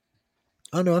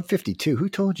 oh no, I'm 52. Who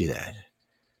told you that?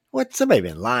 What? Somebody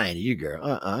been lying to you,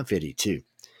 girl. I'm 52.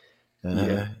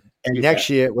 Yeah. And next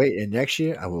year,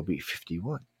 I will be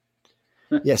 51.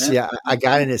 Yeah, see, I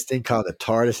got in this thing called a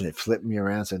TARDIS and it flipped me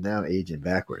around, so now I'm aging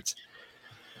backwards.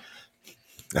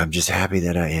 I'm just happy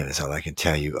that I am. That's all I can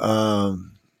tell you.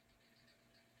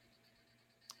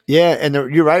 Yeah, and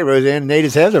you're right, Roseanne.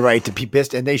 Natives have the right to be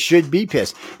pissed, and they should be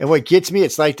pissed. And what gets me,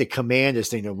 it's like the Commanders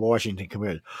thing, the Washington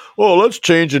Commanders. Oh, let's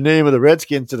change the name of the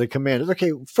Redskins to the Commanders.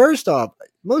 Okay, first off,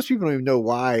 most people don't even know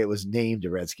why it was named the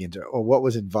Redskins or what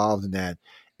was involved in that,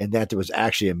 and that there was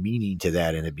actually a meaning to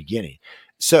that in the beginning.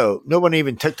 So no one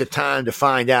even took the time to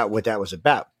find out what that was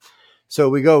about. So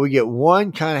we get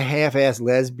one kind of half-ass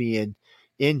lesbian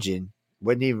engine,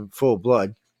 wasn't even full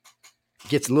blood,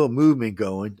 gets a little movement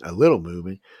going,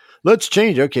 Let's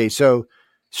change. Okay, so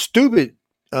stupid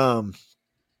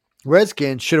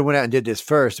Redskins should have went out and did this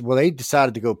first. Well, they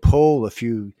decided to go poll a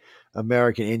few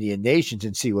American Indian nations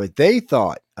and see what they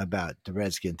thought about the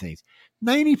Redskin things.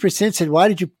 90% said, "Why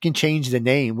did you change the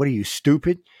name? What are you,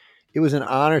 stupid?" It was an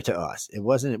honor to us.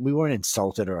 We weren't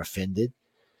insulted or offended.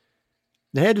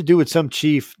 It had to do with some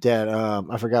chief that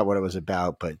I forgot what it was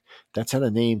about, but that's how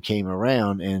the name came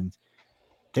around, and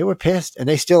they were pissed, and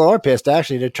they still are pissed.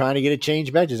 Actually, they're trying to get it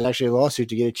changed back. There's actually a lawsuit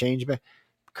to get it changed back.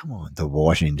 Come on, the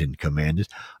Washington Commanders.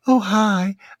 Oh,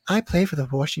 hi, I play for the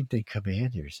Washington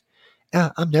Commanders.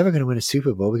 I'm never going to win a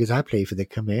Super Bowl because I play for the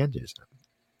Commanders.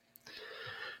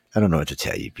 I don't know what to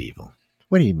tell you people.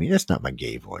 What do you mean? That's not my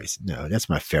gay voice. No, that's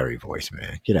my fairy voice,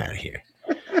 man. Get out of here.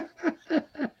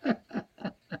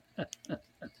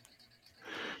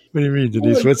 What do you mean,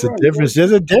 Denise? What's the difference?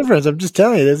 There's a difference. I'm just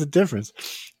telling you, there's a difference.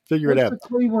 Figure it out. What's the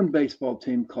Cleveland baseball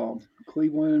team called?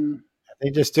 Cleveland. I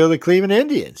think they're still the Cleveland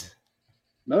Indians.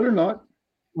 No, they're not.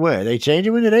 Where? They changed it?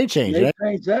 When did they change it? They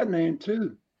changed that name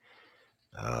too.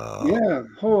 Oh. Yeah.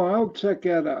 Hold on. I'll check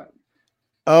that out.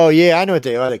 Oh, yeah. I know what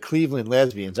they are. The Cleveland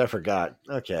Lesbians. I forgot.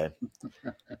 Okay.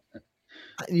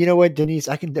 You know what, Denise?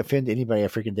 I can defend anybody I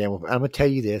freaking damn well. I'm going to tell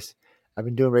you this. I've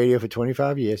been doing radio for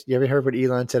 25 years. You ever heard what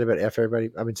Elon said about F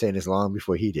everybody? I've been saying this long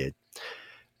before he did.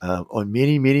 On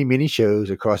many, many, many shows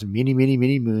across many, many,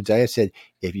 many moons, I have said,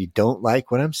 if you don't like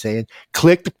what I'm saying,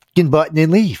 click the fucking button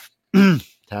and leave.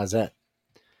 How's that?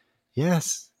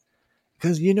 Yes.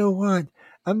 Because you know what?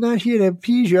 I'm not here to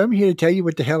appease you. I'm here to tell you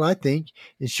what the hell I think.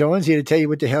 And Sean's here to tell you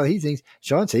what the hell he thinks.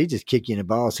 Sean said he'd just kick you in the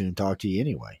balls soon and talk to you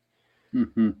anyway.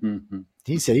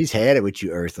 He said he's had it with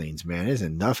you earthlings, man. There's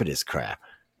enough of this crap.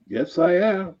 Yes, I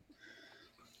have.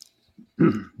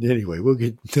 Anyway, we'll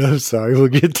get this. We'll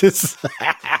get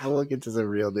to some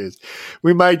real news.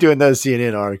 We might do another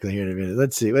CNN article here in a minute.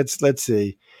 Let's see. Let's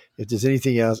see if there's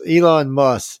anything else. Elon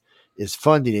Musk is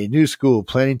funding a new school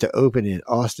planning to open in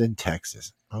Austin,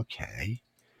 Texas. Okay.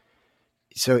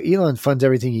 So Elon funds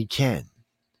everything he can.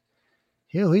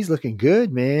 He's looking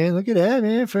good, man. Look at that,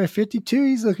 man. For 52,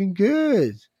 he's looking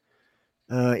good.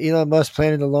 Elon Musk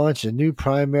planning to launch a new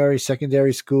primary,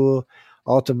 secondary school,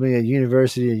 ultimately a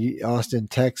University of Austin,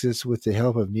 Texas, with the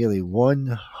help of nearly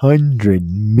 $100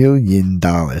 million.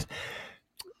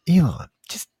 Elon,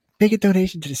 just make a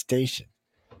donation to the station.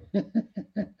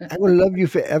 I will love you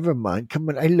forever, man. Come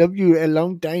on, I love you a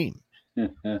long time.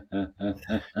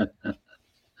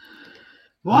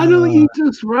 Why don't you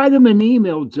just write him an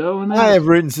email, Joe? And I ask have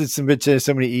written so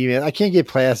many emails. I can't get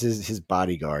past his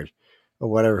bodyguard or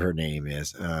whatever her name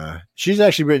is. She's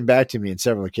actually written back to me on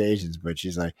several occasions, but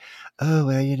she's like, "Oh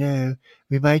well,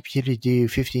 we might be able to do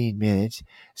 15 minutes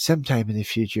sometime in the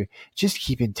future. Just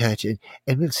keep in touch, and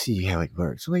we'll see how it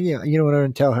works." Well, yeah, you know what I'm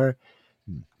going to tell her?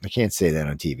 I can't say that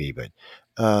on TV, but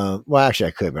well, actually,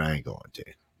 I could, but I ain't going to.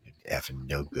 Effing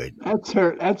no good.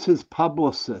 That's his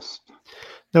publicist.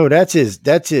 No, that's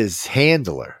his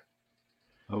handler.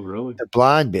 Oh, really? The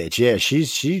blonde bitch. Yeah,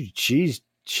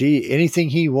 she anything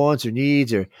he wants or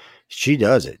needs, or she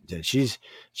does it.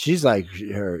 She's like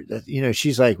her.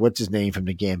 She's like, what's his name from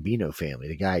the Gambino family?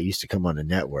 The guy who used to come on the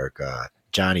network,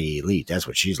 Johnny Elite. That's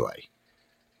what she's like.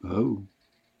 Oh,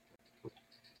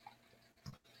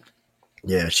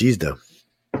 yeah, she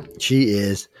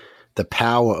is the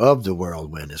power of the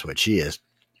whirlwind, is what she is.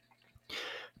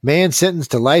 Man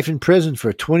sentenced to life in prison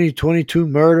for 2022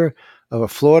 murder of a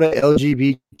Florida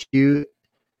LGBTQ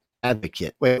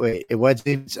advocate. Wait. It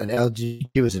wasn't an LGBTQ,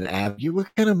 it was an advocate.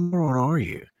 What kind of moron are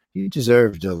you? You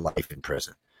deserve the life in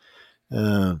prison.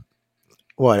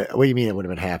 What do you mean it would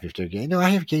have been happy if they're gay? No, I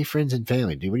have gay friends and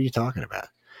family, dude. What are you talking about?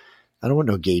 I don't want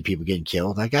no gay people getting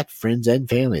killed. I got friends and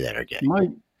family that are gay.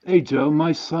 Hey, Joe,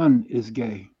 my son is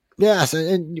gay. Yes,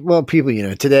 and well, people,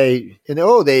 today, in the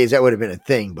old days, that would have been a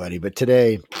thing, buddy. But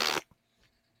today,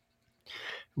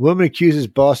 woman accuses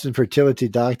Boston fertility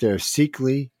doctor of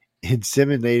secretly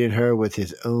inseminating her with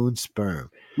his own sperm.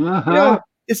 Uh-huh.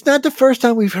 It's not the first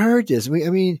time we've heard this.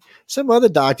 I mean, some other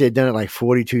doctor had done it like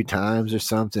 42 times or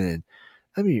something. And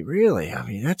I mean, really,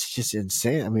 that's just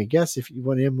insane. I mean, I guess if you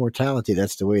want immortality,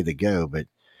 that's the way to go. But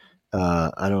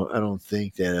I don't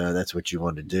think that that's what you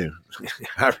want to do.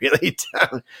 I really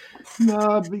don't.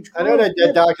 No, I know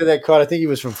that doctor that caught, I think he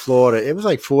was from Florida. It was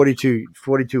like 42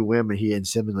 women he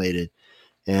inseminated,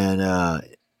 and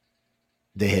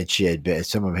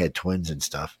some of them had twins and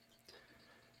stuff.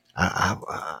 I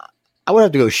would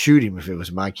have to go shoot him if it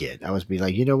was my kid. I would be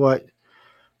like, you know what?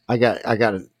 I got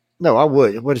to. No, I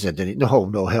would. What is that? No,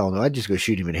 hell no. I'd just go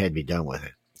shoot him and had me done with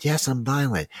it. Yes, I'm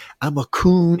violent. I'm a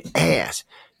coon ass.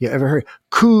 You ever heard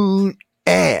coon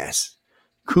ass?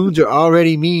 Coons are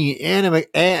already mean, and I'm an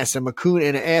ass. I'm a coon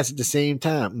and an ass at the same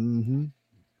time. Mm-hmm.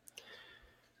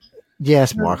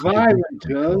 Yes, You're Mark. violent,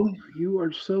 Joe. You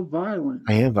are so violent.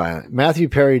 I am violent. Matthew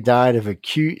Perry died of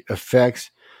acute effects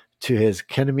to his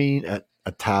ketamine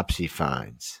autopsy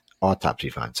finds.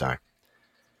 Sorry.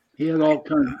 He had all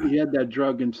kinds. He had that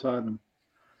drug inside him.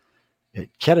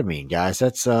 Ketamine, guys.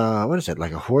 That's what is it?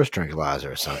 Like a horse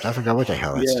tranquilizer or something? I forgot what the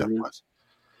hell that stuff was.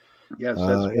 Yes,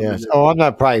 that's yes. Oh, I'm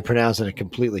not probably pronouncing it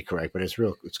completely correct, but it's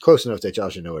close enough that y'all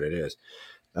should know what it is.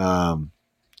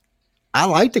 I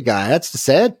like the guy. That's the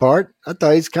sad part. I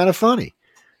thought he's kind of funny.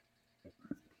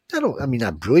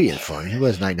 Not brilliant funny. He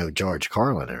wasn't like no George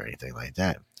Carlin or anything like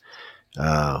that.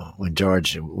 When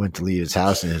George went to leave his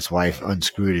house and his wife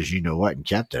unscrewed his you-know-what and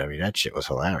kept it. That shit was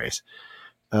hilarious.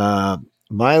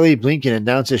 Miley Blinken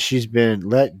announces she's been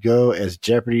let go as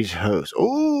Jeopardy's host.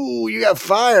 Oh, you got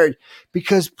fired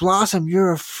because Blossom,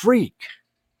 you're a freak.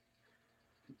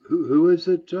 Who is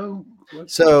it, Joe?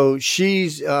 So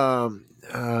she's how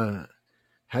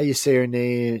you say her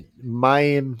name?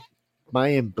 Mayim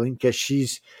Blinka.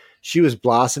 She was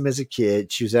Blossom as a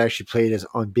kid. She was actually played as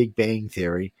on Big Bang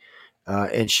Theory,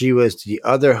 and she was the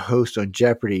other host on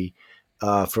Jeopardy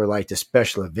for like the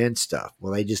special event stuff.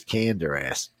 Well, they just canned her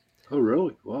ass. Oh,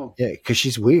 really? Wow. Yeah, because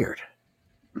she's weird.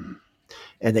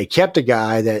 And they kept a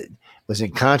guy that was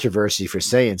in controversy for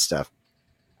saying stuff.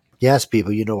 Yes,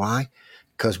 people, you know why?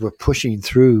 Because we're pushing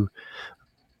through.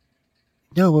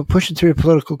 No, we're pushing through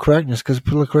political correctness because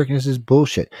political correctness is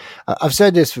bullshit. I've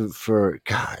said this for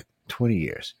 20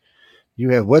 years.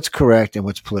 You have what's correct and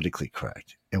what's politically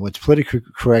correct. And what's politically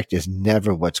correct is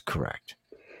never what's correct.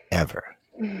 Ever.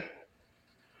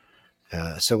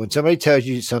 So when somebody tells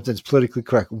you something's politically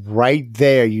correct, right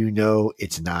there, you know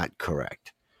it's not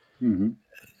correct. Mm-hmm.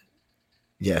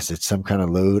 Yes, it's some kind of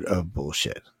load of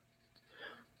bullshit.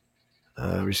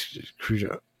 I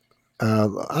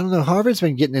don't know. Harvard's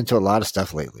been getting into a lot of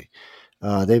stuff lately.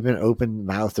 They've been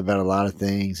open-mouthed about a lot of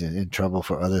things and in trouble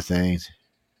for other things.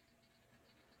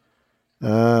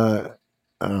 I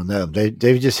don't know.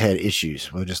 They've just had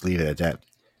issues. We'll just leave it at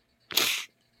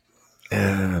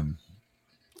that.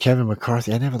 Kevin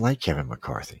McCarthy. I never liked Kevin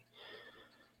McCarthy.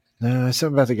 No,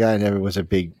 something about the guy I never was a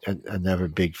never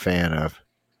big fan of.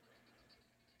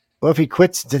 Well, if he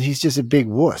quits, then he's just a big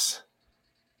wuss.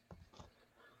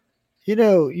 You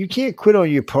know, you can't quit on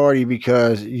your party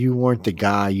because you weren't the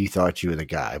guy you thought you were the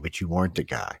guy, but you weren't the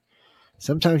guy.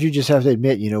 Sometimes you just have to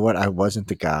admit, you know what, I wasn't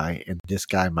the guy, and this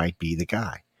guy might be the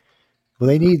guy. Well,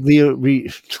 they need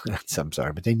I'm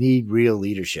sorry, but they need real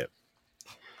leadership,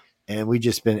 and we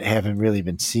just haven't really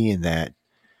been seeing that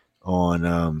on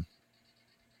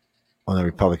the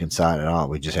Republican side at all.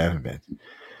 We just haven't been.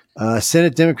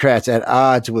 Senate Democrats at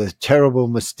odds with terrible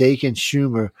mistaken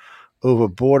Schumer over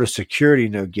border security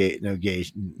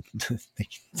negotiation.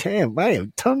 Damn, I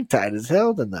am tongue tied as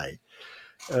hell tonight.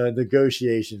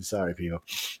 Negotiations. Sorry, people.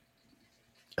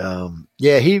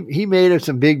 Yeah, he made up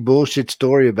some big bullshit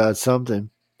story about something,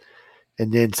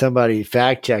 and then somebody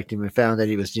fact checked him and found that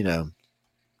he was,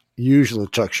 usual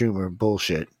Chuck Schumer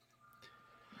bullshit.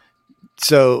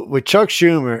 So with Chuck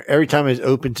Schumer, every time he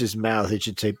opens his mouth, it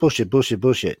should say bullshit, bullshit,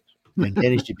 bullshit, and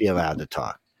then he should be allowed to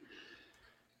talk.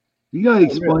 You gotta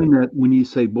explain that when you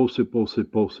say bullshit,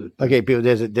 bullshit, bullshit. Okay, people.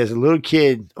 There's a little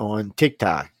kid on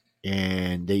TikTok,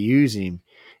 and they use him.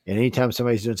 And anytime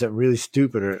somebody's doing something really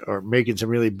stupid or making some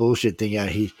really bullshit thing out,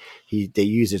 they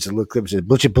use it. It's a little clip that says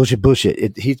bullshit, bullshit,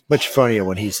 bullshit. He's much funnier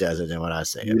when he says it than when I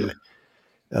say it.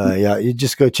 Yeah, you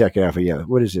just go check it out for you.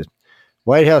 What is this?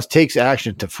 White House takes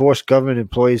action to force government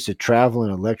employees to travel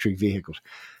in electric vehicles.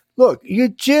 Look, you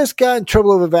just got in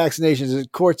trouble over vaccinations. The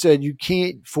court said you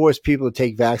can't force people to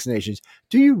take vaccinations.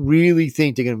 Do you really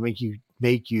think they're going to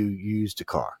make you use the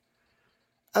car?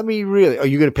 I mean, really, are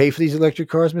you going to pay for these electric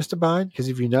cars, Mr. Biden? Because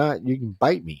if you're not, you can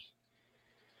bite me.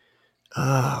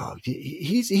 Oh,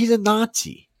 he's a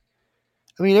Nazi.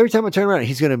 I mean, every time I turn around,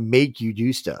 he's going to make you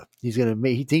do stuff. He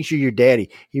thinks you're your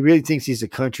daddy. He really thinks he's the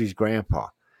country's grandpa.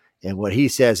 And what he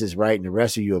says is right, and the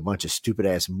rest of you are a bunch of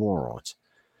stupid-ass morons.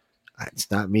 It's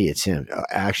not me, it's him.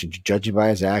 Actions, judging by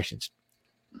his actions.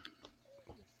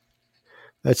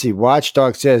 Let's see.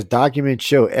 Watchdog says documents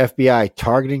show FBI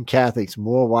targeting Catholics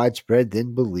more widespread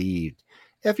than believed.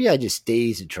 FBI just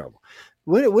stays in trouble.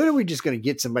 When are we just going to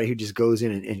get somebody who just goes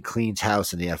in and cleans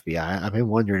house in the FBI? I've been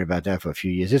wondering about that for a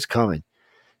few years. It's coming.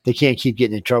 They can't keep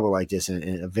getting in trouble like this, and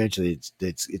eventually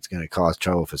it's going to cause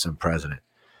trouble for some president.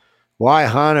 Why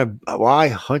Hunter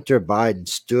Biden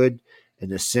stood in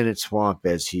the Senate swamp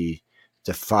as he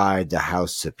defied the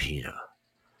House subpoena.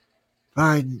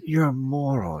 Biden, you're a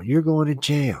moron. You're going to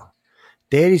jail.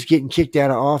 Daddy's getting kicked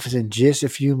out of office in just a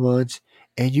few months,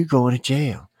 and you're going to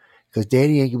jail because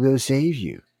Daddy ain't going to be able to save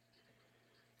you.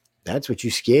 That's what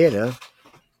you're scared of.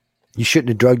 You shouldn't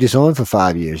have drugged this on for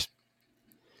 5 years.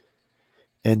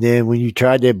 And then when you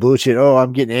tried that bullshit,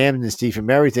 I'm getting amnesty from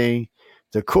everything,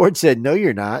 the court said, no,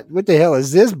 you're not. What the hell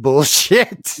is this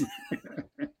bullshit?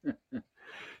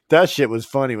 That shit was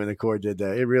funny when the court did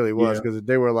that. It really was, because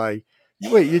they were like,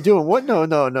 wait, you're doing what?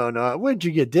 No. Where'd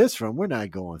you get this from? We're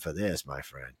not going for this, my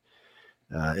friend.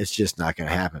 It's just not going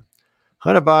to happen.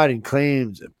 Hunter Biden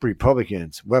claims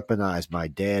Republicans weaponized my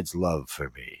dad's love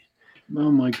for me.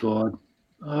 Oh, my God.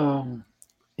 Oh.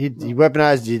 He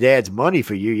weaponized your dad's money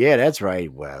for you. Yeah, that's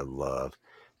right. Well, love.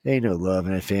 There ain't no love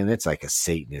in that family. That's like a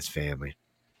Satanist family.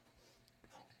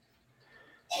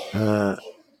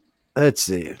 Let's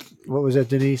see. What was that,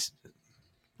 Denise?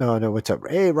 No, what's up?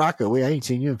 Hey, Rocco, I ain't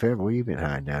seen you in forever. Where you been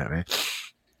hiding out, man?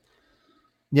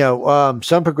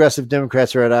 Some progressive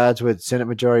Democrats are at odds with Senate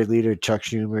Majority Leader Chuck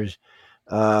Schumer's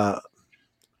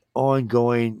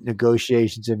ongoing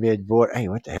negotiations amid border. Hey,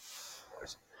 what the hell?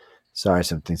 Sorry,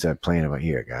 some things I'm playing about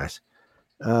here, guys.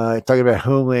 Talking about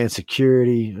Homeland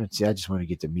Security. Let's see. I just want to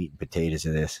get the meat and potatoes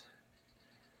of this.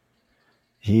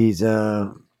 He's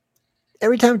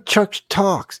every time Chuck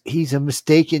talks, he's a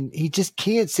mistaken. He just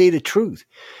can't say the truth.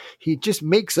 He just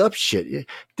makes up shit.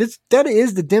 That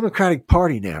is the Democratic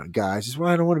Party now, guys. That's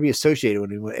why I don't want to be associated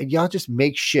with anyone. And y'all just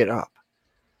make shit up.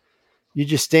 You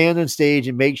just stand on stage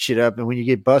and make shit up, and when you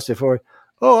get busted for it,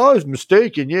 I was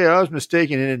mistaken. Yeah, I was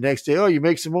mistaken. And the next day, you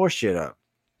make some more shit up.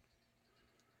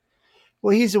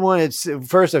 Well, he's the one he's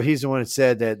the one that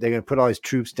said that they're going to put all his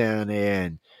troops down there,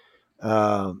 and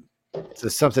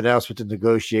there's something else with the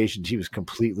negotiations he was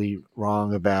completely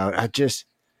wrong about. I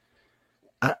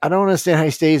don't understand how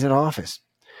he stays in office.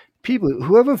 People,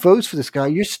 whoever votes for this guy,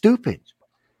 you're stupid.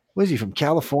 What is he, from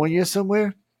California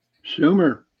somewhere?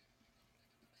 Schumer.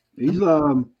 He's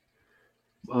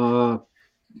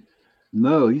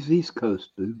no, he's East Coast,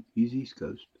 dude. He's East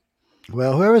Coast.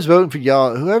 Well,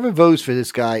 whoever votes for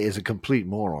this guy is a complete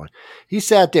moron. He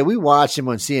sat there. We watched him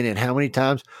on CNN how many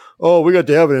times? Oh, we got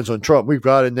the evidence on Trump. We've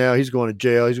got it now. He's going to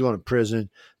jail. He's going to prison.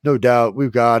 No doubt.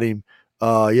 We've got him.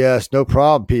 Yes, no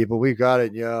problem, people. We got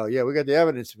it. Yeah, we got the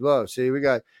evidence below. See,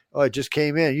 it just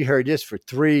came in. You heard this for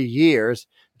 3 years.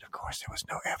 And of course, there was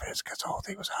no evidence because the whole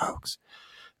thing was a hoax.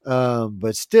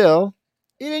 But still,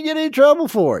 he didn't get any trouble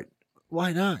for it.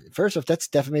 Why not? First off, that's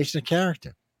defamation of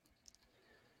character.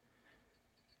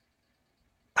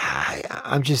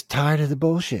 I'm just tired of the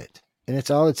bullshit. And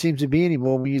that's all it seems to be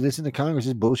anymore when you listen to Congress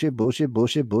is bullshit, bullshit,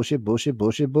 bullshit, bullshit, bullshit,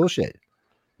 bullshit, bullshit.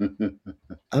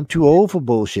 I'm too old for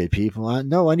bullshit, people. I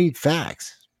need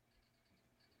facts.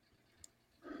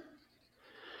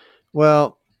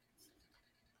 Well,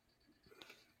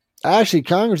 actually,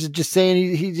 Congress is just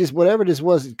saying he just whatever this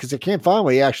was, because I can't find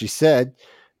what he actually said.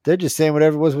 They're just saying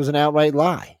whatever it was an outright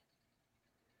lie.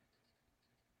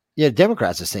 Yeah,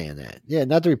 Democrats are saying that. Yeah,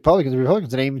 not the Republicans. The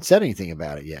Republicans ain't even said anything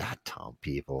about it yet. Dumb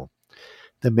people.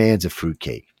 The man's a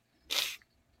fruitcake.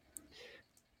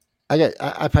 I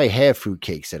probably have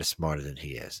fruitcakes that are smarter than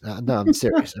he is. No, I'm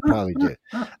serious. I probably do.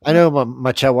 I know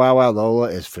my Chihuahua Lola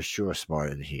is for sure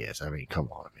smarter than he is. I mean, come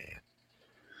on, man.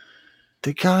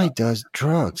 The guy does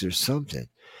drugs or something.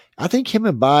 I think him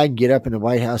and Biden get up in the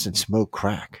White House and smoke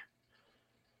crack.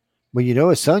 Well,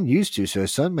 his son used to, so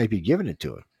his son might be giving it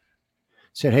to him.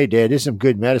 Said, hey, Dad, this is some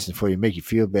good medicine for you, make you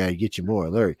feel bad, get you more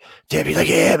alert. Dad be like,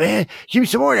 yeah, man, give me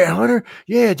some more of that, Hunter.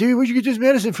 Yeah, dude, where'd you get this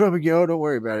medicine from again? Oh, don't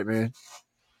worry about it, man.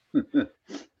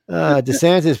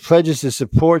 DeSantis pledges his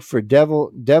support for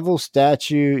devil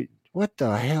statue. What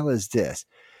the hell is this?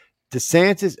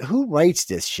 DeSantis, who writes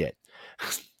this shit?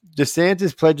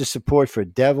 DeSantis pledges support for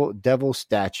devil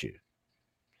statue.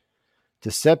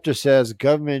 The Scepter says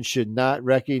government should not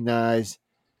recognize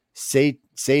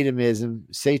Satanism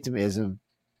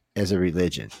as a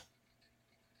religion.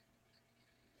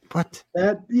 What?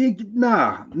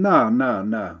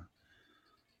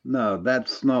 No,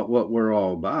 that's not what we're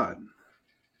all about.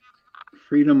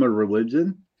 Freedom of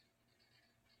religion.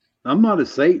 I'm not a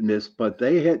Satanist, but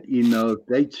if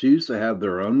they choose to have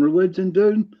their own religion,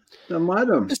 dude, then let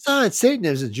them. Besides,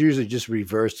 Satanism is usually just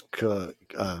reversed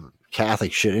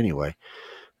Catholic shit anyway.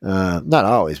 Not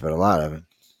always, but a lot of it.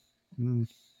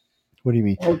 What do you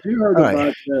mean? Oh, you heard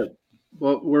about that?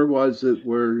 Well, where was it?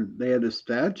 Where they had a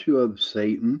statue of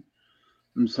Satan,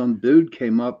 and some dude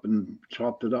came up and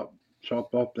chopped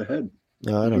off the head.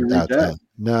 No, I don't doubt that.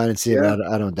 No, I didn't see it.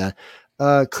 I don't doubt.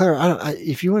 Claire,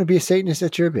 if you want to be a Satanist,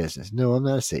 that's your business. No, I'm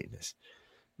not a Satanist.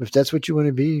 If that's what you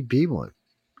want to be one.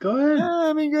 Go ahead.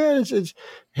 I mean, go ahead.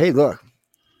 Hey, look,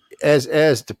 as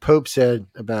the Pope said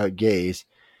about gays,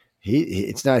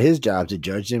 it's not his job to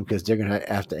judge them because they're going to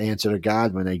have to answer to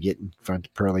God when they get in front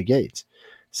of pearly gates.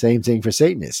 Same thing for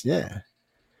Satanists. Yeah.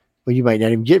 Well, you might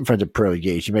not even get in front of pearly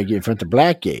gates. You might get in front of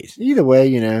black gays. Either way,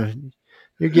 you're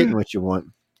getting what you want.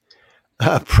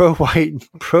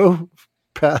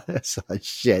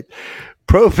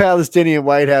 Pro-Palestinian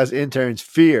White House interns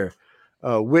fear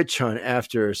witch hunt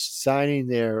after signing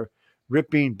their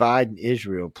ripping Biden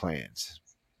Israel plans.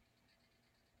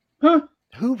 Huh?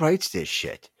 Who writes this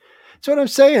shit? That's what I'm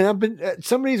saying. I've been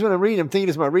some of these when I'm reading, I'm thinking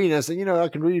it's my reading. I said, I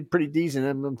can read pretty decent.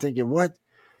 I'm thinking, what?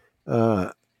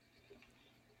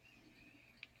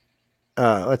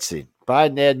 Let's see.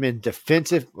 Biden admin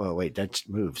defensive. Oh wait, that's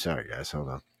moved. Sorry guys, hold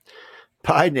on.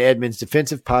 Biden admin's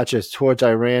defensive posture towards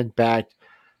Iran-backed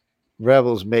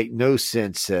rebels make no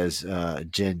sense, says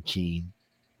General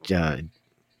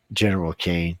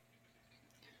Kane.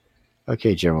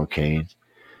 Okay, General Kane.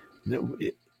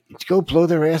 Go blow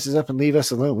their asses up and leave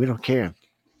us alone. We don't care.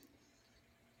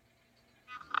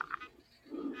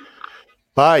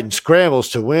 Biden scrambles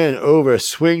to win over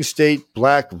swing state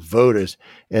black voters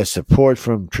as support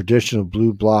from traditional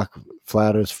blue bloc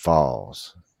flatters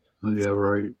falls. Yeah,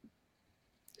 right.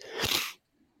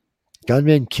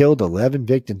 Gunmen killed 11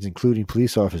 victims, including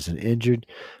police officers, and injured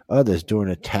others during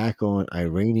an attack on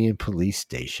Iranian police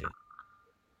station.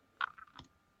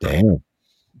 Damn.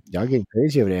 Y'all getting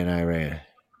crazy over there in Iran.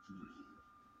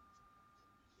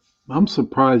 I'm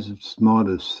surprised it's not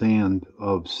a sand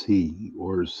of sea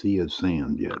or a sea of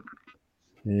sand yet.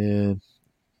 Yeah.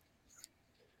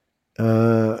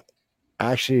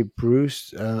 Actually,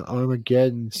 Bruce,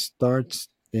 Armageddon starts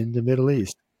in the Middle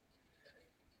East.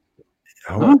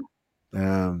 Huh?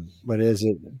 What is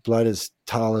it? Blood as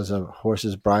tall as a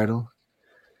horse's bridle.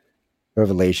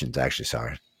 Revelations, actually,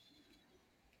 sorry.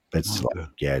 But it's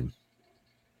Armageddon.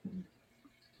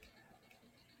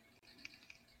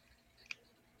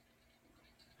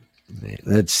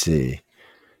 Let's see.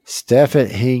 Stephen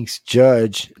Hinks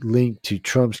judge linked to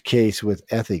Trump's case with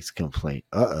ethics complaint.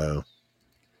 Uh-oh.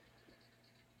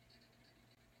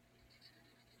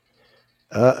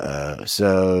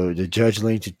 So the judge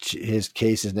linked to his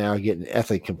case is now getting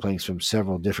ethics complaints from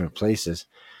several different places.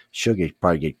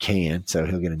 probably get canned, so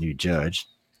he'll get a new judge.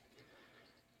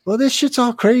 Well, this shit's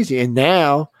all crazy. And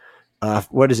now,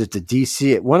 what is it? The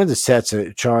DC, one of the sets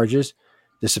of charges,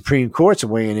 the Supreme Court's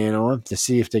weighing in on to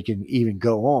see if they can even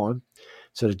go on.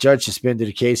 So the judge suspended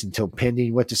the case until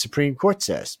pending what the Supreme Court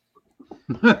says.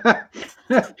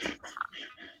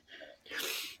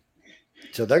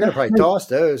 So they're going to probably toss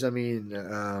those. I mean,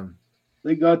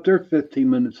 they got their 15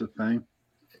 minutes of fame.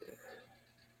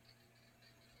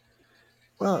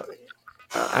 Well,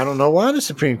 I don't know why the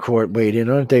Supreme Court weighed in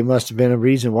on it. They must have been a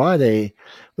reason why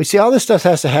we see all this stuff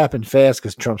has to happen fast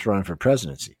because Trump's running for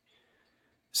presidency.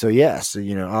 So yes,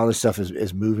 all this stuff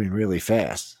is moving really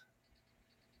fast.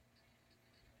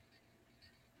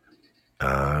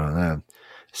 I don't know.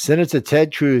 Senator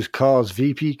Ted Cruz calls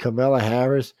VP Kamala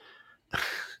Harris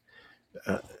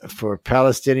for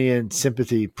Palestinian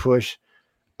sympathy push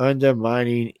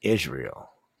undermining Israel.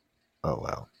 Oh,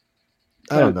 well.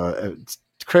 I don't know.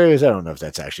 Cruz, I don't know if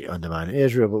that's actually undermining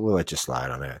Israel, but we'll let you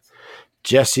slide on that.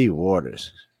 Jesse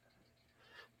Waters.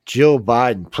 Jill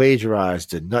Biden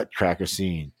plagiarized the Nutcracker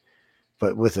scene,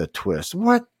 but with a twist.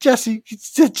 What, Jesse?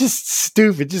 It's just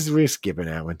stupid. We're skipping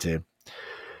that one, too.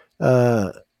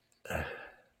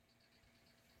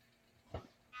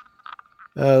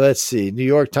 Let's see. New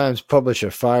York Times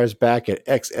publisher fires back at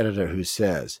ex-editor who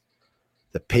says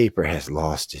the paper has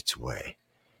lost its way.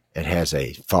 It has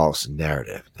a false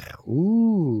narrative now.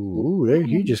 Ooh,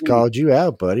 he just called you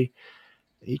out, buddy.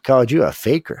 He called you a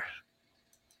faker.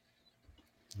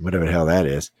 Whatever the hell that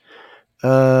is.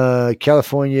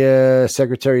 California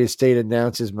Secretary of State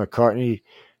announces McCartney.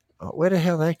 Oh, where the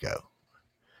hell did that go?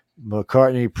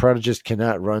 McCartney protegist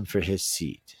cannot run for his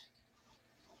seat.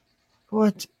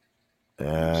 What?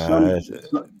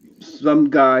 Some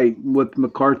guy with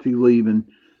McCarthy leaving,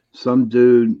 some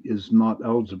dude is not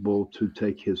eligible to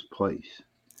take his place.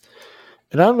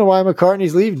 And I don't know why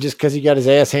McCartney's leaving, just because he got his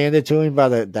ass handed to him by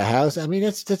the House. I mean,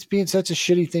 that's being such a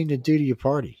shitty thing to do to your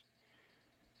party.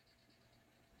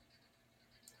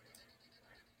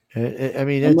 I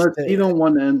mean, unless you don't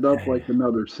want to end up like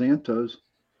another Santos.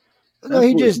 No,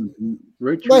 he didn't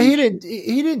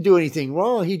do anything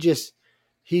wrong. He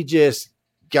just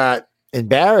got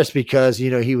embarrassed because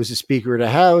he was the Speaker of the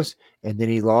House, and then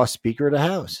he lost Speaker of the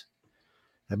House.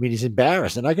 I mean, he's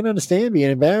embarrassed, and I can understand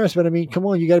being embarrassed, but I mean, come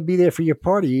on, you got to be there for your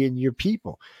party and your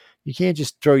people. You can't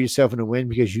just throw yourself in the wind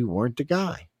because you weren't the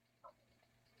guy.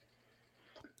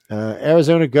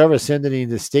 Arizona governor sending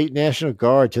the state National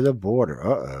Guard to the border.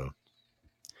 Uh-oh.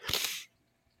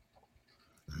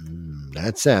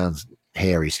 That sounds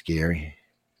hairy, scary.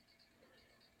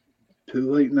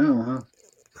 Too late now, huh?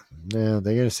 No,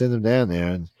 they're going to send them down there.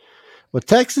 And, well,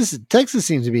 Texas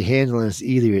seems to be handling this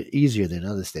easier than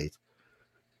other states.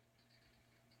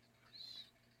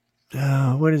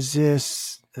 What is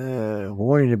this?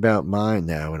 Warning about mine.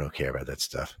 No, we don't care about that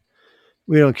stuff.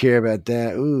 We don't care about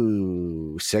that.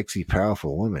 Ooh, sexy,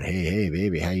 powerful woman. Hey,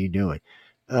 baby, how you doing?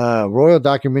 Royal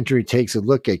documentary takes a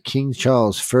look at King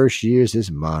Charles' first years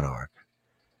as monarch.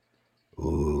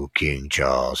 Ooh, King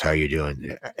Charles, how you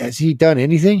doing? Has he done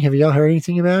anything? Have y'all heard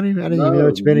anything about him? I didn't even know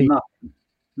it's been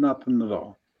nothing at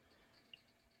all.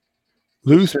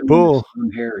 Loose bull.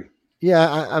 Harry.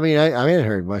 Yeah, I mean, I haven't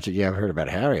heard much. Yeah, I've heard about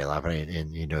Harry a lot, but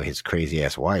his crazy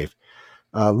ass wife.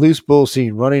 Loose bull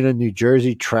seen running a New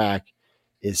Jersey track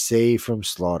is saved from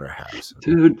slaughterhouse.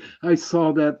 Dude, I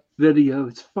saw that video.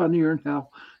 It's funnier than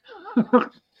hell.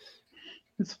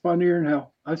 It's funnier than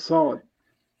hell. I saw it.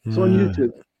 It's on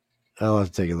YouTube. I'll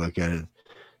have to take a look at it.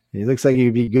 He looks like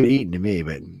he'd be good eating to me,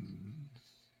 but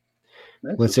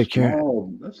what's that?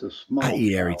 That's a small. I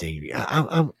eat everything.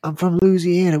 I'm from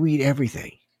Louisiana. We eat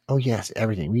everything. Oh yes,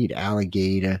 everything. We eat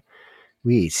alligator.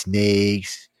 We eat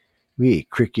snakes. We eat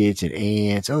crickets and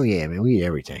ants. Oh yeah, man, we eat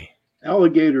everything.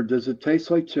 Alligator, does it taste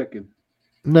like chicken?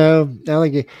 No,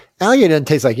 alligator doesn't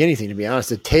taste like anything, to be honest.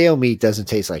 The tail meat doesn't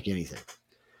taste like anything.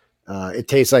 It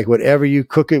tastes like whatever you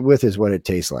cook it with is what it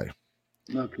tastes like.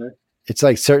 Okay. It's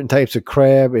like certain types of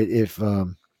crab. If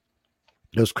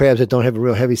those crabs that don't have a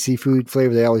real heavy seafood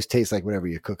flavor, they always taste like whatever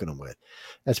you're cooking them with.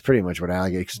 That's pretty much what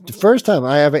alligator. Cause the first time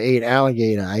I ever ate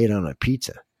alligator, I ate on a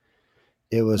pizza.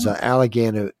 It was an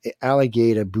alligator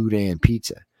boudin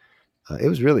pizza. It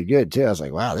was really good too. I was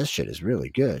like, wow, this shit is really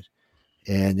good.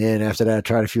 And then after that, I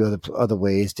tried a few other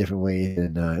ways, different ways,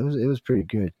 and it was pretty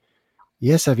good.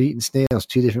 Yes, I've eaten snails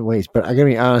 2 different ways, but I gotta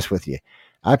be honest with you.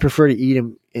 I prefer to eat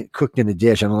them cooked in a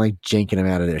dish. I don't like janking them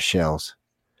out of their shells.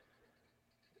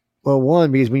 Well,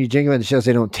 one, because when you jank them out of the shells,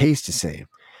 they don't taste the same.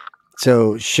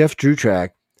 So Chef Drew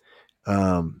Track,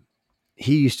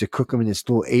 he used to cook them in this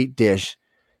little 8 dish,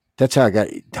 That's how I got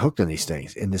hooked on these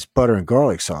things, in this butter and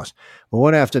garlic sauce. Well,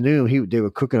 one afternoon, they were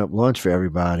cooking up lunch for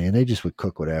everybody, and they just would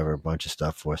cook whatever, a bunch of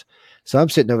stuff for us. So I'm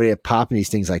sitting over there popping these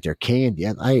things like they're candy.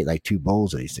 I ate like 2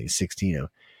 bowls of these things, 16 of them.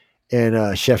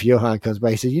 And Chef Johan comes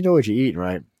by. He said, "You know what you're eating,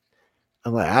 right?"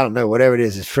 I'm like, "I don't know. Whatever it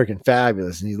is, it's freaking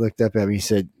fabulous." And he looked up at me. He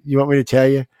said, "You want me to tell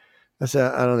you?" I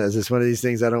said, "I don't know. Is this one of these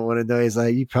things I don't want to know?" He's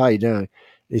like, "You probably don't."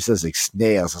 He says, like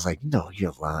snails. I was like, "No,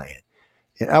 you're lying."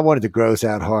 And I wanted to gross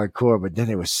out hardcore, but then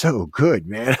it was so good,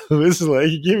 man. It was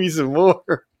like, give me some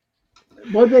more.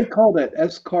 What do they call that?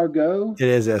 Escargot? It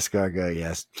is escargot,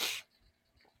 yes.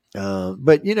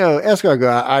 But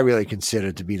escargot, I really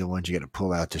consider to be the ones you got to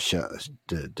pull out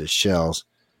the shells.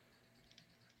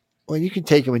 Well, you can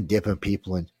take them and dip them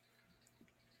people,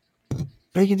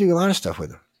 but you can do a lot of stuff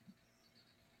with them.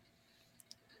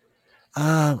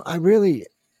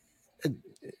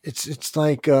 It's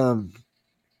like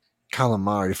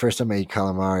calamari. The first time I ate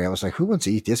calamari, I was like, "Who wants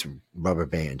to eat this rubber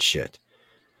band shit?"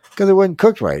 Because it wasn't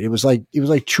cooked right. It was like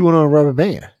chewing on a rubber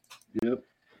band. Yep.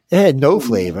 It had no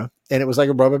flavor, and it was like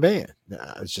a rubber band.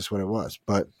 It's just what it was.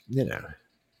 But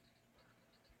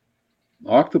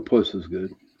Octopus is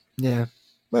good. yeah.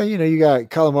 Well, you got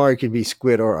calamari can be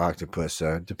squid or octopus.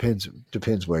 So it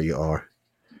depends where you are.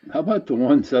 How about the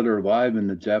ones that are alive in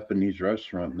the Japanese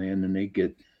restaurant, man?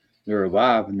 And they're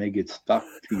alive and they get stuck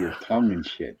to your tongue and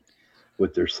shit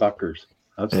with their suckers.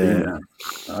 I've seen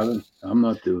that. I'm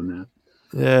not doing that.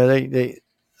 Yeah, they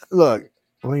look.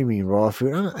 What do you mean raw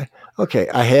food? Okay,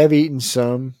 I have eaten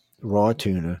some raw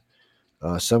tuna,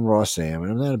 some raw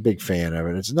salmon. I'm not a big fan of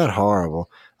it. It's not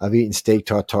horrible. I've eaten steak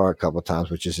tartare a couple of times,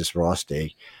 which is just raw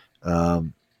steak.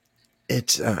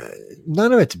 It's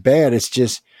none of it's bad. It's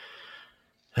just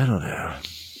I don't know.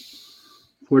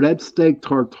 For that steak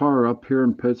tartare up here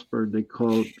in Pittsburgh, they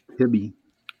call it kibbe.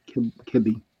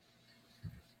 Kibbe.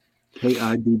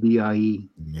 Kibbie.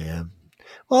 Yeah.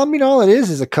 Well, I mean, all it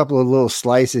is a couple of little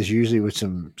slices, usually with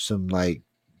some like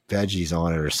veggies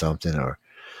on it or something, or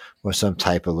some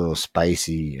type of little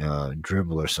spicy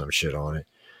dribble or some shit on it.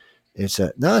 It's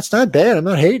not bad. I'm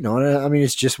not hating on it. I mean,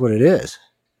 it's just what it is.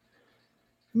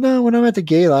 No, when I'm at the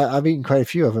gala, I've eaten quite a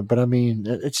few of them, but I mean,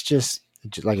 it's just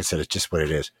like I said, it's just what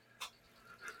it is.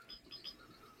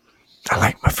 I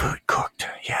like my food cooked.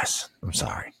 Yes, I'm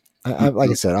sorry. Like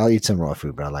I said, I'll eat some raw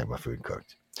food, but I like my food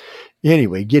cooked.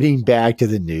 Anyway, getting back to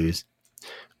the news.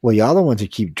 Well, y'all the ones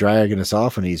that keep dragging us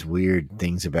off on these weird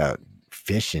things about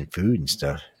fish and food and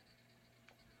stuff.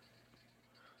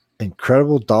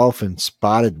 Incredible dolphin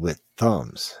spotted with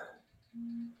thumbs.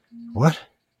 What?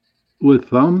 With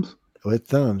thumbs? With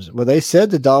thumbs. Well, they said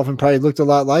the dolphin probably looked a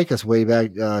lot like us way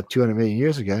back 200 million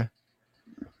years ago.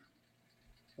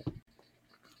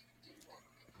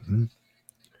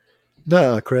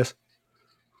 No, Chris.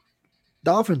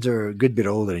 Dolphins are a good bit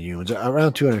older than humans,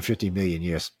 around 250 million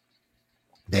years.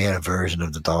 They had a version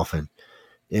of the dolphin.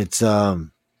 It's they're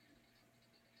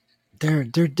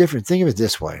different. Think of it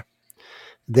this way.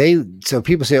 So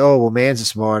people say, "Oh, well, man's the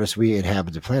smartest. We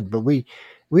inhabit the planet," but we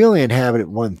only inhabit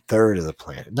 1/3 of the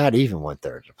planet, not even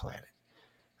 1/3 of the planet,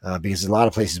 because there's a lot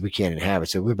of places we can't inhabit.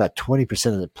 So we're about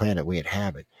 20% of the planet we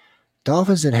inhabit.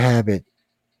 Dolphins inhabit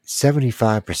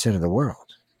 75% of the world.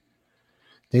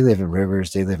 They live in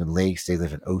rivers, they live in lakes, they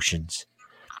live in oceans.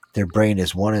 Their brain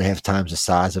is 1.5 times the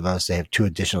size of us. They have 2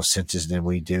 additional senses than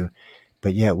we do.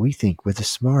 But yet we think we're the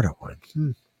smarter one.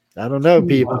 I don't know,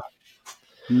 people.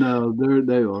 No,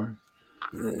 they are.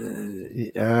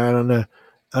 I don't know.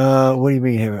 What do you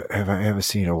mean? Have I ever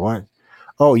seen a what?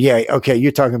 Oh, yeah. Okay,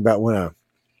 you're talking about when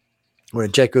a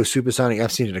jet goes supersonic.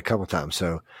 I've seen it a couple times.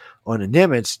 So on the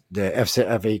Nimitz, the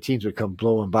F-18s would come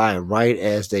blowing by, and right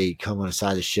as they come on the side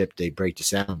of the ship, they break the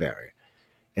sound barrier.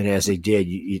 And as they did,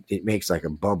 it makes like a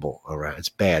bubble around. It's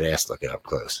badass looking up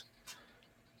close.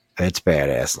 It's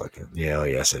badass looking. Yeah, oh,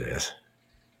 yes, it is.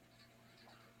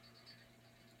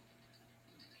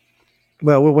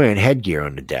 Well, we're wearing headgear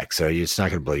on the deck, so it's not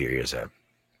going to blow your ears out.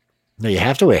 No, you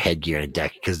have to wear headgear on the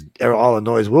deck because all the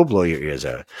noise will blow your ears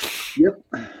out. Yep.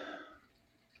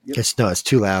 It's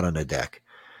too loud on the deck.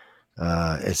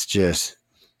 It's just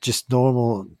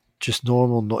normal.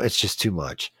 It's just too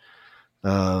much.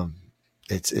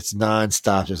 It's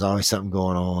nonstop. There's always something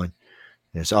going on.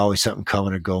 There's always something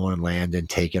coming or going, landing,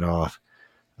 taking off.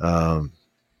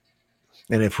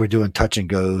 And if we're doing touch and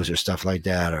goes or stuff like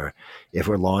that, or if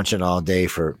we're launching all day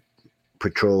for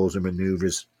patrols or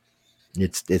maneuvers,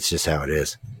 it's just how it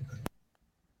is.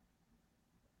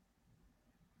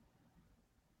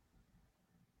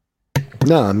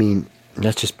 No, I mean,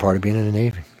 that's just part of being in the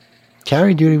Navy.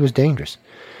 Carry duty was dangerous.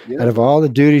 Yeah. Out of all the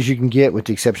duties you can get, with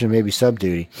the exception of maybe sub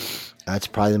duty, that's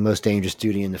probably the most dangerous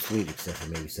duty in the fleet, except for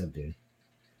maybe sub duty.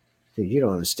 Dude, you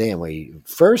don't understand.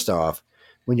 First off,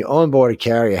 when you're on board a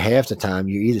carrier, half the time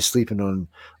you're either sleeping on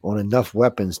enough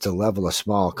weapons to level a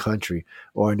small country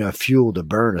or enough fuel to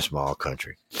burn a small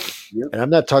country. Yep. And I'm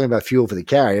not talking about fuel for the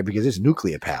carrier because it's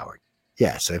nuclear powered.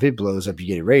 Yeah, so if it blows up, you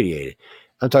get irradiated.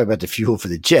 I'm talking about the fuel for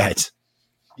the jets.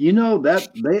 You know that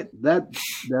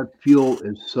fuel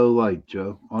is so light,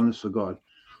 Joe. Honest to God.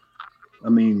 I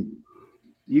mean,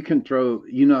 you can throw.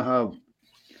 You know how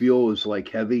fuel is like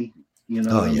heavy. You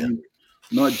know Oh, what I yeah. mean?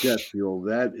 Not jet fuel.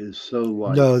 That is so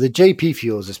light. No, the JP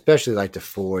fuels, especially like the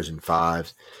 4s and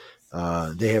 5s,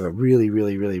 they have a really,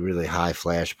 really, really, really high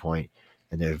flash point,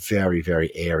 and they're very,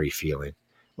 very airy feeling.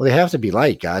 Well, they have to be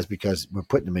light, guys, because we're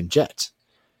putting them in jets.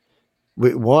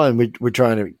 We're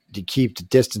trying to keep the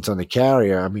distance on the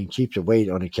carrier. I mean, keep the weight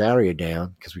on the carrier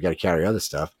down because we got to carry other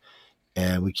stuff,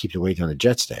 and we keep the weight on the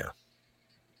jets down.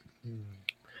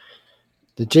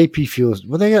 The JP fuels,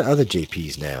 well, they got other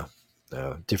JPs now,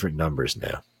 different numbers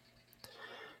now,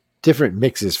 different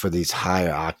mixes for these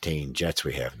higher octane jets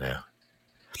we have now.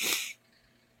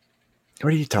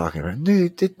 What are you talking about?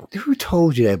 Dude, who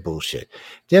told you that bullshit?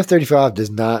 The F-35 does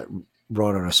not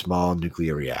run on a small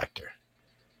nuclear reactor.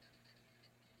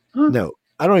 Huh? No,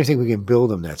 I don't even think we can build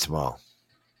them that small.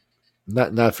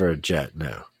 Not for a jet,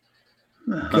 no.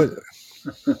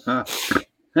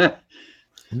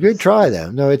 Good try,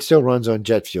 though. No, it still runs on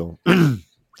jet fuel. Really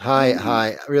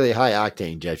high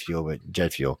octane jet fuel, but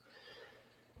jet fuel.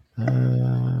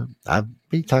 I've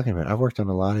been talking about it. I've worked on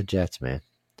a lot of jets, man.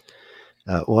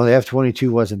 Well, the F-22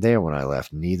 wasn't there when I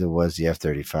left. Neither was the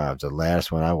F-35. The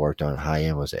last one I worked on high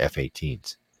end was the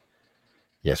F-18s.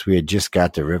 Yes, we had just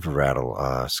got the River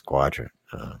Rattle squadron,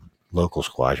 local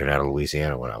squadron out of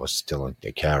Louisiana when I was still in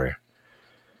the carrier.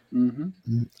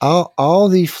 Mm-hmm. All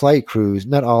the flight crews,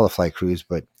 not all the flight crews,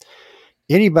 but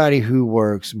anybody who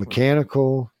works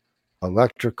mechanical,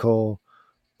 electrical,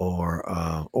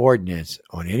 or ordnance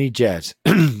on any jets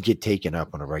get taken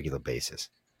up on a regular basis.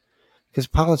 Because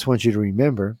pilots want you to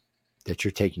remember that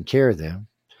you're taking care of them.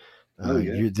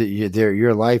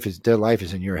 Their life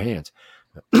is in your hands.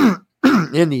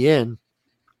 In the end,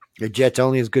 your jet's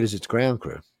only as good as its ground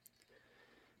crew.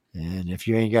 And if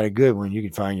you ain't got a good one, you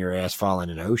can find your ass falling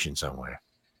in the ocean somewhere,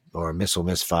 or a missile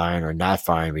misfiring, or not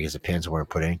firing because the pins weren't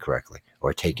put in correctly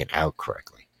or taken out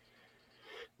correctly.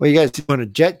 Well, you guys, when a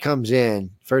jet comes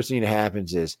in, first thing that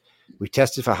happens is we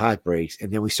test it for hot breaks,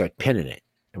 and then we start pinning it.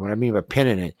 And what I mean by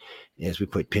pinning it is we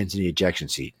put pins in the ejection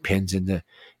seat, pins in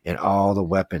all the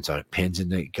weapons on it, pins in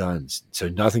the guns, so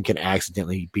nothing can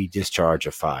accidentally be discharged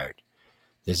or fired.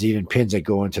 There's even pins that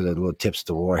go into the little tips of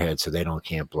the warhead so they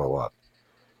can't blow up.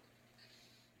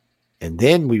 And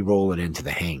then we roll it into the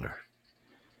hangar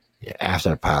after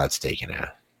the pilot's taken out.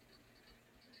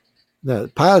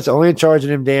 The pilot's only in charge of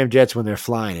them damn jets when they're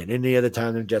flying it. Any other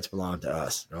time, them jets belong to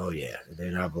us. Oh, yeah. They're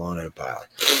not belong to the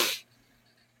pilot.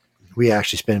 We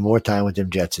actually spend more time with them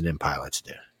jets than them pilots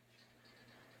do.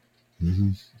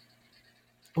 Mm-hmm.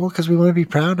 Well, because we want to be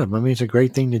proud of them. I mean, it's a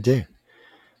great thing to do.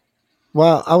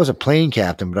 Well, I was a plane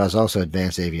captain, but I was also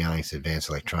advanced avionics, advanced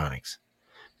electronics.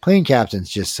 Plane captain's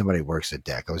just somebody who works the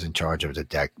deck. I was in charge of the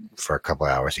deck for a couple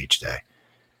of hours each day.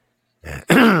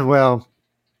 Well,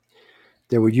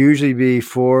 there would usually be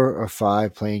 4 or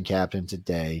 5 plane captains a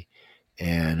day,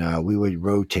 and we would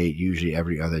rotate usually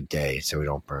every other day so we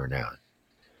don't burn out.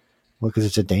 Well, because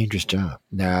it's a dangerous job.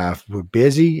 Now, if we're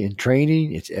busy in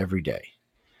training, it's every day.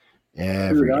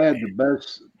 Every Dude, day. I had the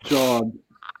best job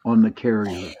on the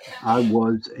carrier. I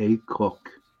was a cook.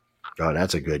 Oh,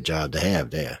 that's a good job to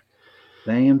have there.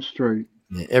 Damn straight.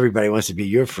 Everybody wants to be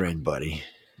your friend, buddy.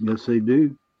 Yes, they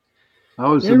do. I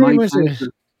was the Everybody night wants to-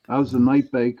 baker. I was the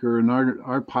night baker, and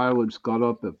our pilots got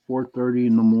up at 4:30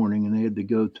 in the morning, and they had to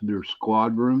go to their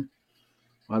squad room.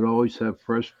 I'd always have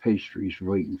fresh pastries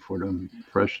waiting for them,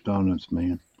 fresh donuts,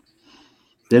 man.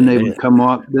 Then they would come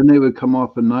off. Then they would come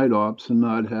off of night ops, and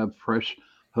I'd have fresh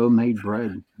homemade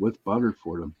bread with butter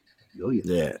for them. Oh,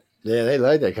 yeah. Yeah, they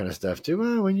like that kind of stuff too.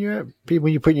 Well, when you're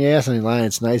putting your ass on the line,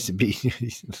 it's nice to be.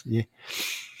 Yeah.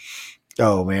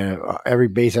 Oh man, every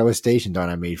base I was stationed on,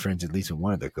 I made friends at least with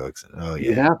one of the cooks. Oh yeah,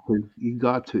 You have to. You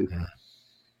got to. Yeah.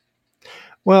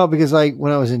 Well, because like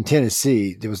when I was in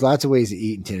Tennessee, there was lots of ways to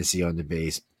eat in Tennessee on the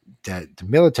base that the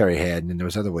military had, and then there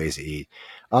was other ways to eat.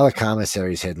 All the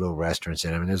commissaries had little restaurants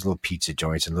in them, and there's little pizza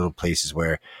joints and little places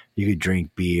where you could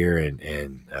drink beer and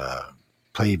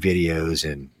play videos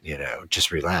and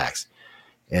just relax.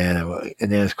 And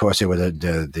then of course there were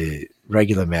the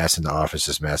regular mess and the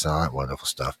officers mess and all that wonderful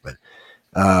stuff. But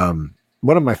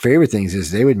one of my favorite things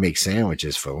is they would make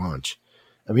sandwiches for lunch.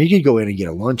 I mean, you could go in and get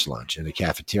a lunch in the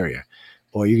cafeteria,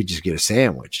 or you could just get a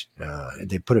sandwich.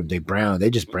 They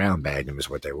just brown bagged them is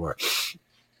what they were.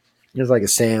 It was like a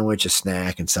sandwich, a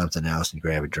snack, and something else, and you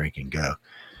grab a drink and go.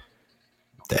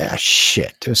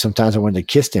 Shit. Sometimes I wanted to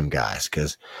kiss them guys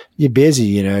because you're busy,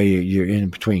 you're in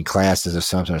between classes or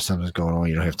something's going on.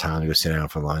 You don't have time to go sit down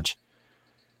for lunch.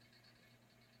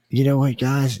 You know what,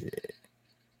 guys?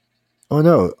 Oh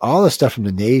no, all the stuff from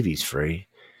the Navy's free.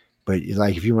 But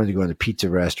like if you wanted to go to the pizza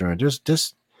restaurant,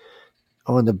 there's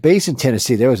on the base in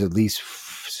Tennessee, there was at least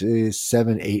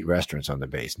 7, 8 restaurants on the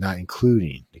base, not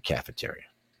including the cafeteria.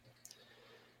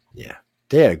 Yeah.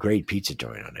 They had a great pizza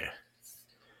joint on there.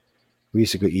 We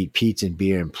used to go eat pizza and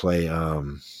beer and play. I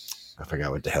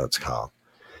forgot what the hell it's called.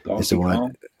 It's the one.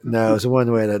 Kong? No, it's the one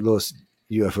where that little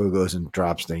UFO goes and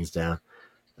drops things down.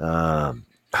 I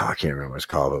can't remember what it's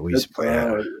called, but we used to play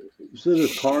that. Is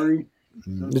it Atari?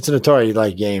 It's an Atari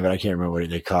like game, but I can't remember what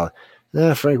they call it.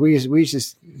 No, Frank, we used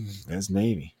to. That's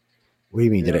Navy. What do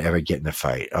you mean? Did I ever get in a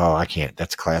fight? Oh, I can't.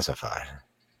 That's classified.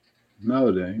 No,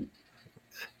 it ain't.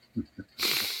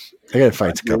 I got in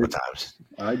fights a couple of times.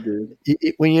 I did.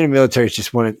 When you're in the military, it's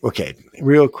just one. Okay,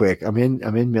 real quick. I'm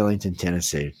in Millington,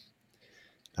 Tennessee.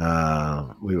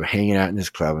 We were hanging out in this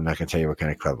club. I'm not going to tell you what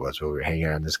kind of club it was, but we were hanging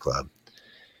out in this club,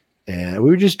 and we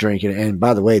were just drinking. And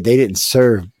by the way, they didn't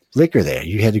serve liquor there.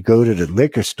 You had to go to the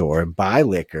liquor store and buy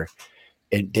liquor,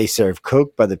 and they serve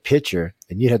Coke by the pitcher,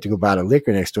 and you'd have to go buy the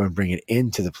liquor next door and bring it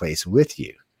into the place with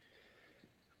you.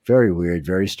 Very weird,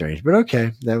 very strange, but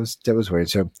okay, that was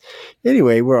weird. So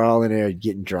anyway, we're all in there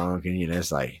getting drunk, and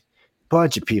it's like a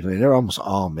bunch of people, and they're almost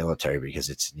all military because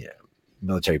it's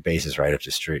military bases right up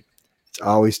the street. It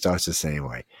always starts the same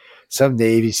way. Some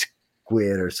Navy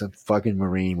squid or some fucking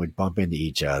Marine would bump into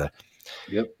each other.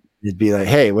 Yep. It'd be like,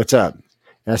 "Hey, what's up?"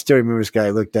 And I still remember this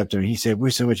guy looked up to me. He said, "We're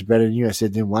so much better than you." I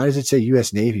said, "Then why does it say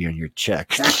U.S. Navy on your check?"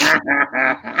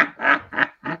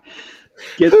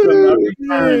 Get some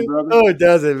return, brother. Oh, it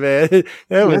doesn't, man.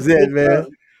 That was it, man.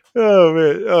 Oh,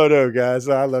 man. Oh, no, guys.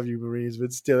 I love you, Marines,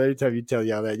 but still, every time you tell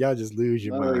y'all that, y'all just lose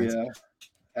your minds. Yeah,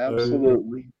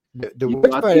 absolutely. The You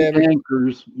worst got part them ever,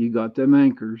 anchors. You got them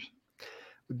anchors.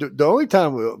 the only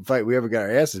time we ever got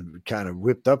our asses kind of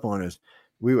whipped up on us,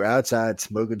 we were outside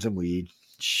smoking some weed.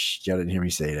 Shh, y'all didn't hear me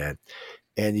say that.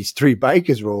 And these 3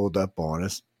 bikers rolled up on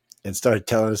us and started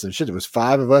telling us some shit. There was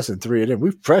 5 of us and 3 of them.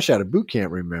 We fresh out of boot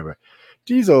camp, remember.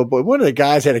 These old boy. One of the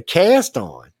guys had a cast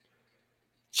on.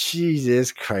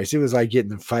 Jesus Christ. It was like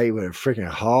getting in a fight with a freaking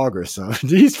hog or something.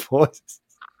 These boys.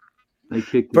 They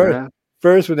kicked your ass.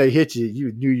 First, when they hit you,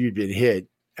 you knew you'd been hit.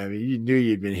 I mean, you knew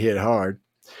you'd been hit hard.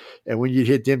 And when you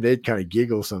hit them, they'd kind of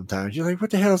giggle sometimes. You're like,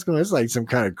 what the hell's going on? It's like some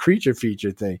kind of creature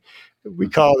feature thing. We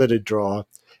called it a draw.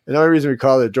 And the only reason we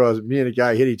called it a draw is me and a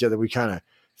guy hit each other. We kind of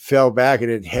fell back and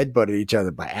then headbutted each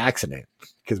other by accident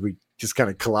because we just kind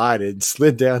of collided and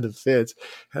slid down the fence.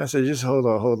 And I said, just hold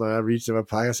on. I reached in my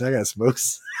pocket. I said, I got to smoke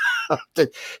something.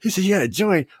 He said, you got a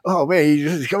joint. Oh,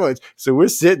 man, come on. So we're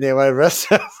sitting there while the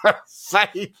rest of our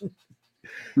fighting.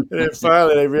 And then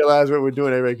finally they realized what we're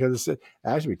doing. Everybody comes and said,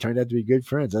 actually, we turned out to be good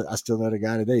friends. I still know the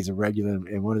guy today. He's a regular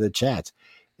in one of the chats.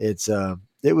 It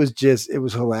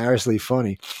was hilariously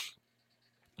funny.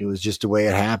 It was just the way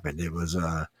it happened. It was,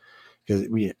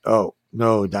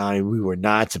 no, Donnie, we were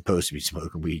not supposed to be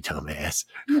smoking weed, dumbass.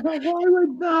 Why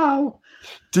would no?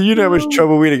 Do you know how much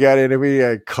trouble we'd have got in if we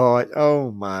got caught?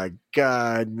 Oh my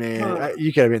God, man.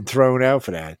 You could have been thrown out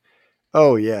for that.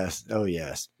 Oh yes.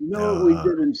 No, we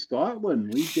did in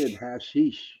Scotland. We did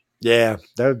hashish. Yeah,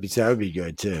 that would be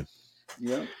good too.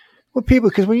 Yeah. Well,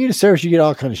 because when you're in the service, you get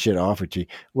all kind of shit offered to you.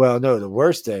 Well, no, the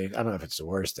worst thing, I don't know if it's the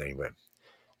worst thing, but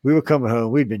we were coming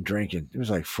home. We'd been drinking. It was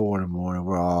like 4 a.m. It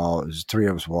was 3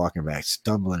 of us walking back,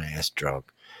 stumbling ass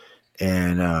drunk.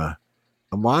 And I'm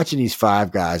watching these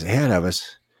 5 guys ahead of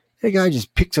us. The guy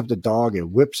just picks up the dog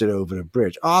and whips it over the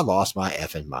bridge. Oh, I lost my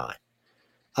effing mind.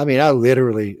 I mean, I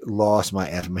literally lost my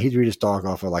effing mind. He threw this dog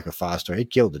off of like a 5-star. He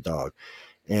killed the dog.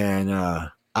 And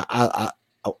I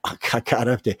got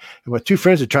up there. And my 2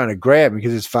 friends are trying to grab me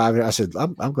because it's 5. I said,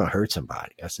 I'm going to hurt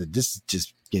somebody. I said, this is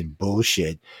just getting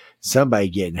bullshit. Somebody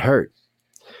getting hurt.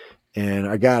 And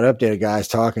I got up there, the guy's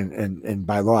talking, and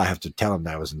by law, I have to tell him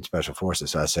that I was in special forces.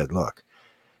 So I said, look,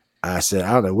 I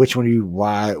don't know which one of you,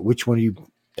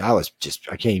 I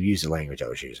can't even use the language I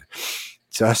was using.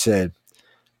 So I said,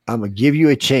 I'm going to give you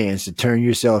a chance to turn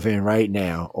yourself in right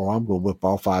now, or I'm going to whip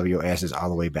all 5 of your asses all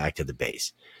the way back to the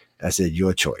base. I said,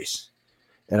 your choice.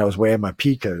 And I was wearing my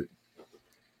pea coat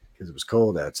because it was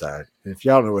cold outside. And if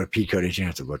y'all don't know what a pea coat is, you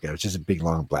have to look at it. It's just a big,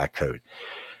 long black coat.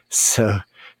 So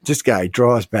this guy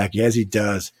draws back. As he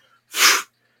does,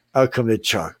 out come the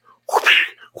Chuck.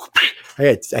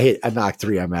 I knocked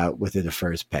 3 of them out within the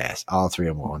first pass. All 3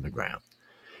 of them were on the ground.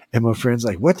 And my friend's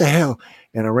like, what the hell?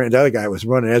 And I ran. The other guy was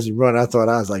running. As he run, I thought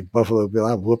I was like Buffalo Bill.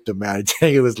 I whooped him out. He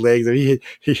tangled his legs. And he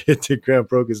hit the ground,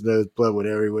 broke his nose, blood went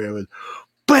everywhere. It was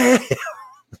bam.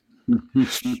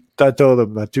 I told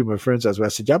him to my friends, I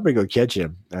said, y'all better go catch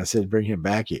him. I said, bring him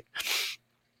back here.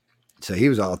 So he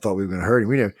was all thought we were going to hurt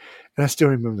him. And I still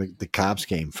remember the cops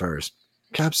came first.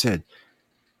 Cops said,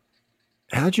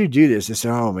 how'd you do this? I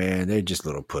said, oh man, they're just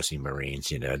little pussy Marines,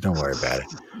 don't worry about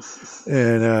it.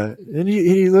 And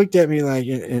he looked at me like,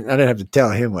 and I didn't have to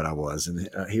tell him what I was. And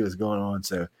he was going on.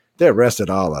 So they arrested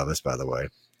all of us, by the way.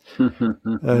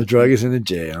 Drug us into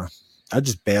jail. I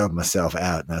just bailed myself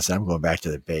out, and I said, I'm going back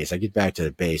to the base. I get back to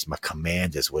the base. My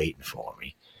commander's waiting for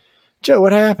me. Joe,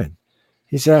 what happened?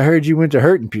 He said, I heard you went to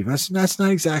hurting people. I said, that's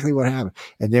not exactly what happened.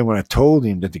 And then when I told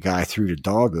him that the guy threw the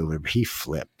dog over him, he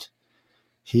flipped.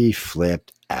 He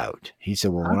flipped out. He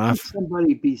said, well, How can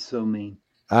somebody be so mean?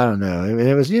 I don't know.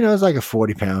 It was, it was like a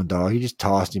 40-pound dog. He just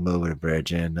tossed him over the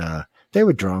bridge, and they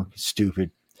were drunk, stupid.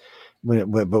 But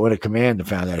when the commander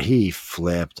found out, he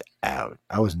flipped out.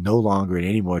 I was no longer in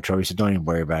any more trouble. He said, don't even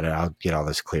worry about it. I'll get all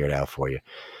this cleared out for you.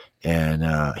 And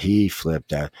he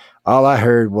flipped out. All I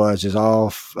heard was all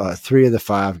 3 of the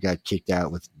 5 got kicked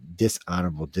out with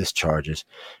dishonorable discharges,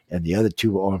 and the other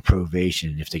 2 were on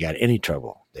probation. If they got any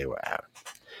trouble, they were out.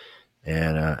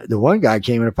 And the one guy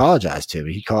came and apologized to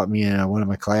me. He caught me in one of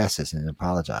my classes and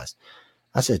apologized.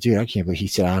 I said, dude, I can't believe. He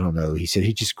said, I don't know. He said,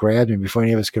 he just grabbed me before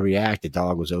any of us could react. The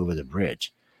dog was over the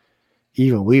bridge.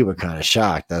 Even we were kind of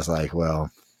shocked. I was like,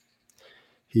 well,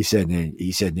 he said, then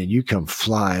you come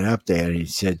flying up there. And he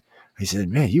said,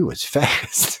 man, you was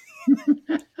fast.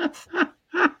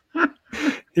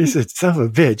 He said, son of a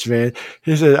bitch, man.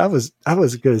 He said, I was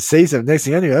going to say something. Next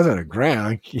thing I knew, I was on the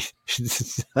ground.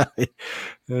 I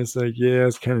was like, yeah,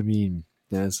 it's kind of mean.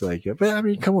 And it's like, but I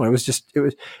mean, come on. It was,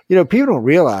 people don't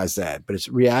realize that, but it's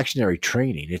reactionary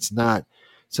training. It's not,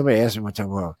 somebody asked me one time,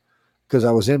 well, because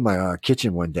I was in my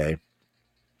kitchen one day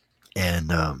and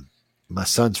my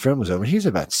son's friend was over. He was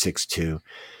about 6'2",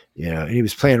 and he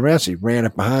was playing around. So he ran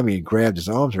up behind me and grabbed his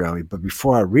arms around me. But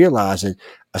before I realized it,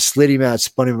 I slid him out,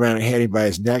 spun him around and had him by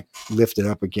his neck, lifted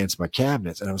up against my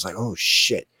cabinets. And I was like, oh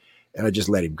shit. And I just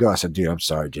let him go. I said, dude, I'm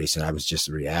sorry, Jason. I was just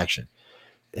a reaction.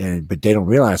 But they don't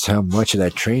realize how much of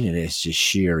that training is just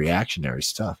sheer reactionary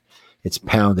stuff. It's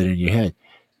pounded in your head.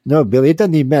 No, Billy, it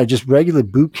doesn't even matter. Just regular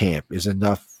boot camp is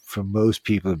enough for most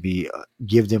people to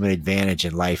give them an advantage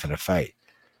in life in a fight.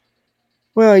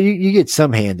 Well, you get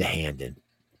some hand-to-hand in.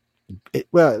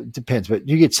 It depends, but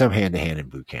you get some hand-to-hand in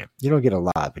boot camp. You don't get a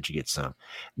lot, but you get some.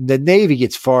 The Navy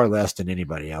gets far less than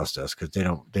anybody else does because they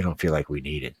don't feel like we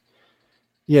need it.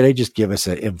 Yeah, they just give us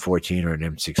an M14 or an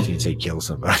M16, say kill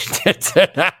somebody.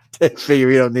 They figure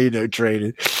we don't need no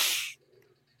training.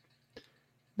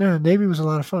 No, Navy was a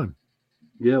lot of fun.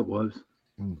 Yeah, it was.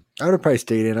 I would have probably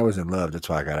stayed in. I was in love. That's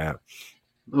why I got out.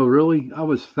 Oh, really? I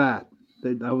was fat.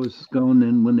 I was going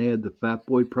in when they had the Fat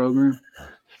Boy program.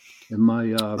 And my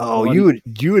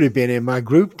you would have been in my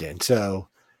group then. So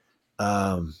when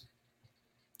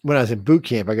I was in boot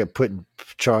camp, I got put in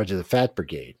charge of the Fat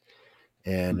Brigade.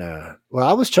 And I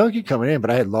was chunky coming in, but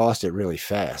I had lost it really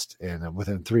fast. And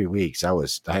within 3 weeks, I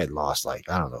had lost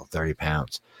 30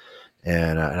 pounds.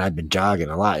 And I'd been jogging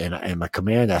a lot. And my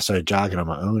commander, I started jogging on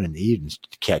my own in the evenings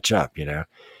to catch up,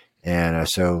 And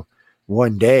so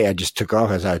one day I just took off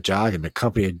as I was jogging. The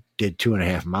company did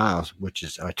 2.5 miles, which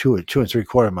is 2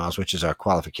 3/4 miles, which is our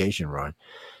qualification run.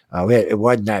 It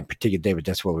wasn't that particular day, but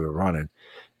that's what we were running.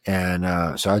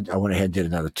 And so I went ahead and did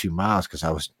another 2 miles because I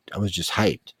was just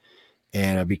hyped.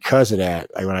 And because of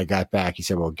that, when I got back, he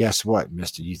said, well, guess what,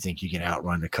 mister? You think you can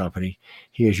outrun the company?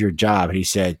 Here's your job. And he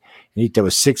said, there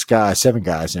was 7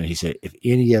 guys. And he said, if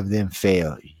any of them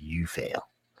fail, you fail.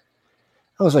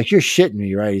 I was like, you're shitting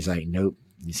me, right? He's like, nope.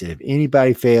 He said, if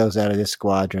anybody fails out of this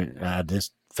squadron, out of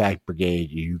this Fat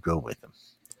Brigade, you go with them.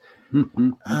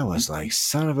 I was like,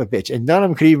 son of a bitch. And none of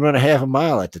them could even run a half a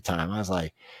mile at the time. I was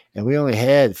like, and we only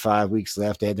had 5 weeks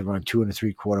left. They had to run 2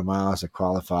 3/4 miles to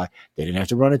qualify. They didn't have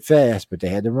to run it fast, but they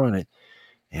had to run it.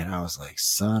 And I was like,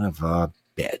 son of a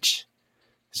bitch.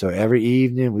 So every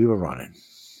evening we were running.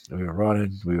 We were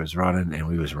running, we was running, and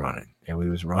we was running. And we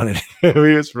was running, and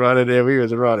we was running, and we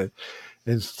was running.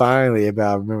 And finally, it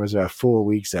was about 4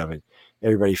 weeks of it,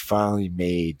 everybody finally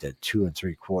made the 2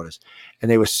 3/4.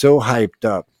 And they were so hyped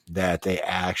up that they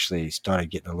actually started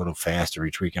getting a little faster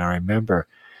each week. And I remember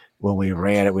when we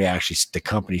ran it, the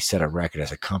company set a record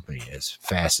as a company as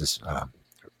fast as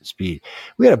speed.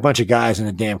 We had a bunch of guys in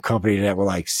the damn company that were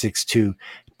like 6'2",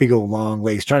 big old long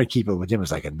legs. Trying to keep up with them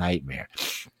was like a nightmare.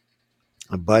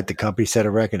 But the company set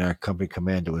a record, and our company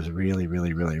commander was really,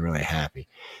 really, really, really happy.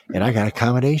 And I got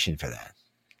accommodation for that.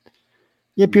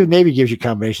 Yeah, people Navy gives you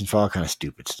combinations for all kind of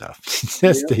stupid stuff.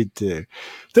 Yes, Yeah. they do.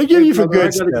 They give you for brother, I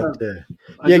good gotta stuff go. too.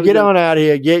 I Yeah, gotta get go. on out of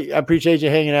here. I appreciate you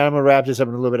hanging out. I'm gonna wrap this up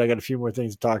in a little bit. I got a few more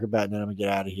things to talk about, and then I'm gonna get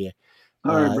out of here.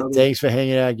 All right, brother. Thanks for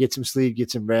hanging out. Get some sleep.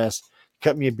 Get some rest.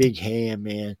 Cut me a big ham,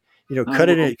 man. I Cut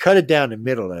will. it down the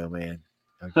middle, though, man.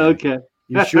 Okay.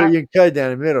 You sure you can cut it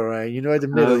down the middle, right? You know what the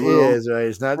middle will. is, right?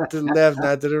 It's not to the left,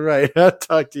 not to the right. I'll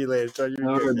talk to you later. Talk to you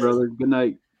All again, right, man. brother. Good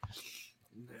night.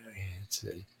 Let's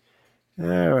see.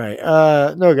 All right.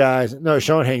 No, guys. No,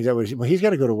 Sean hangs out with. Well, he's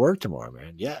got to go to work tomorrow,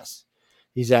 man. Yes,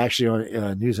 he's actually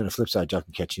on News on the Flipside. Y'all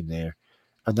can catch him there.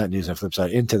 Not News on the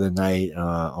Flipside. Into the Night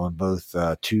on both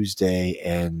Tuesday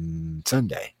and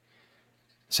Sunday.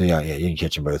 So yeah, you can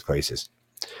catch him both places.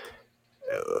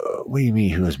 What do you mean?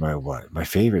 Who is my what? My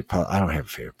favorite? I don't have a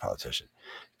favorite politician.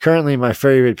 Currently, my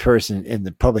favorite person in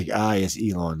the public eye is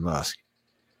Elon Musk.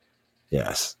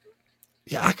 Yes.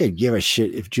 Yeah, I could give a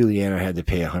shit if Juliana had to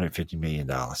pay $150 million.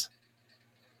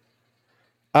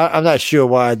 I'm not sure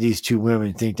why these two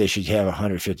women think they should have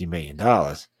 $150 million.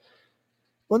 Well,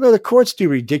 no, the courts do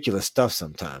ridiculous stuff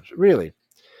sometimes, really.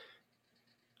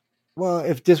 Well,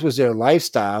 if this was their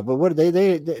lifestyle, but what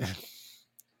they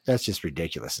that's just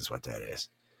ridiculous is what that is.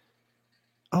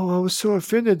 Oh, I was so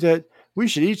offended that we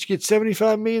should each get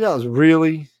 $75 million.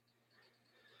 Really?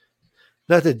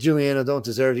 Not that Juliana don't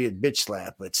deserve to get bitch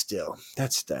slapped, but still,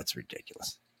 that's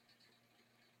ridiculous.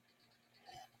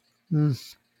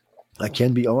 I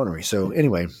can be ornery. So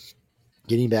anyway,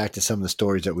 getting back to some of the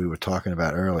stories that we were talking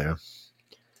about earlier.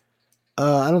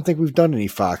 I don't think we've done any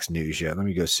Fox News yet. Let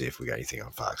me go see if we got anything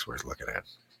on Fox worth looking at.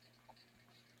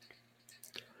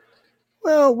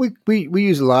 Well, we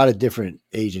use a lot of different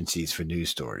agencies for news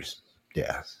stories.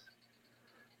 Yeah.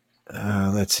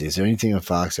 Let's see. Is there anything on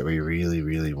Fox that we really,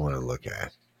 really want to look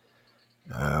at?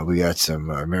 We got some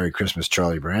Merry Christmas,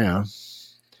 Charlie Brown.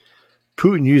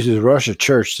 Putin uses Russia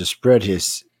church to spread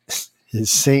his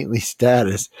saintly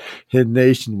status in a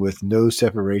nation with no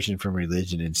separation from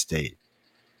religion and state.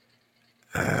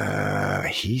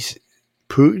 He's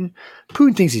Putin.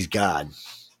 Putin thinks he's God.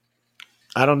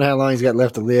 I don't know how long he's got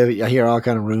left to live. I hear all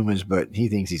kind of rumors, but he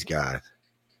thinks he's God.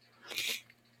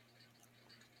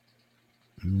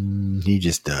 He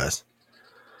just does.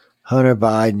 Hunter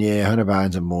Biden, yeah, Hunter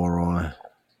Biden's a moron.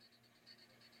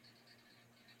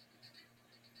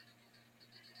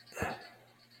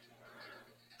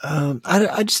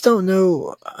 I just don't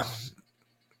know.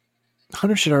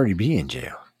 Hunter should already be in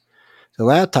jail. The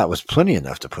laptop was plenty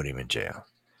enough to put him in jail.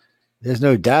 There's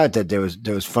no doubt that there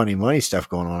was funny money stuff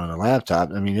going on the laptop.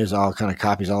 I mean, there's all kind of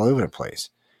copies all over the place.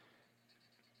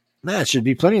 That should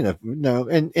be plenty enough. No,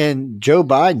 and Joe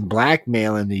Biden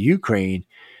blackmailing the Ukraine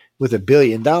with $1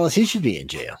 billion. He should be in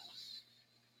jail.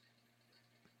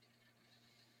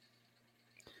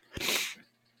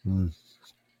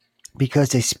 Because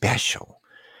they're special.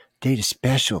 They're the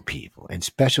special people, and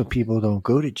special people don't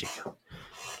go to jail.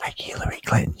 Like Hillary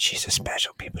Clinton, she's a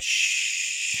special people.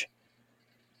 Shh.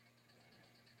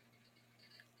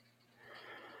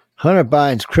 Hunter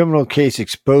Biden's criminal case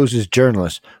exposes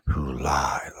journalists who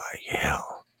lie like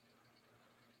hell.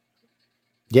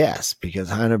 Yes,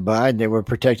 because Hunter Biden, they were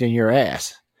protecting your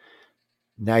ass.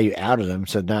 Now you outed them,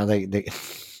 so now they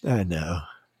I know.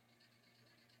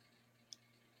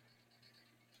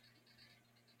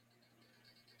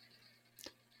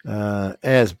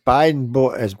 As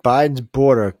Biden's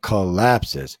border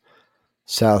collapses,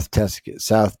 South Texas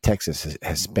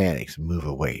Hispanics move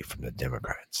away from the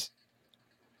Democrats.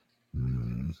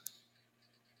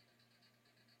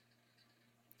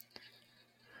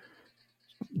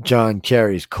 John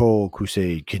Kerry's coal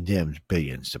crusade condemns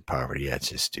billions to poverty. That's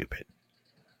just stupid.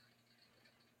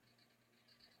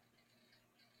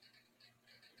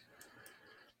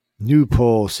 New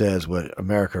poll says what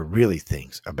America really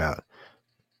thinks about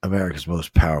America's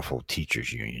most powerful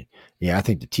teachers union. Yeah, I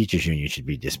think the teachers union should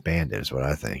be disbanded is what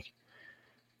I think.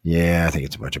 Yeah, I think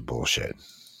it's a bunch of bullshit.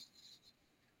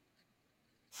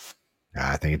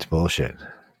 I think it's bullshit.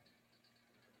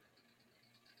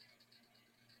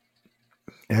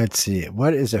 Let's see.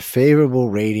 What is a favorable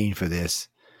rating for this?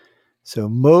 So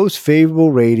most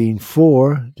favorable rating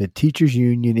for the teachers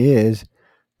union is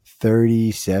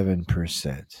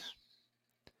 37%.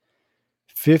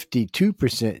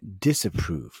 52%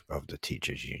 disapprove of the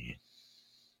teachers union.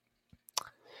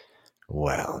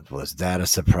 Well, was that a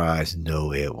surprise?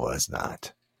 No, it was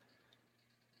not.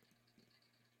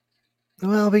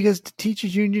 Well, because the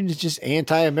teachers union is just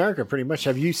anti-America pretty much.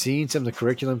 Have you seen some of the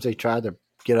curriculums they tried to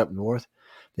get up north?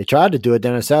 They tried to do it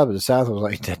down in the South, but the South was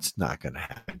like, that's not going to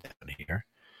happen down here.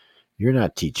 You're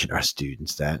not teaching our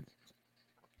students that.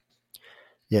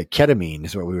 Yeah, ketamine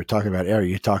is what we were talking about earlier.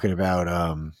 You're talking about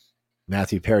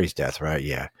Matthew Perry's death, right?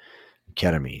 Yeah.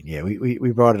 Ketamine. Yeah,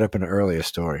 we brought it up in an earlier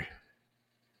story.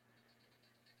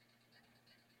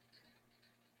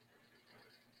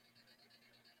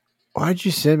 Why'd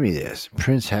you send me this?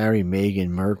 Prince Harry, Meghan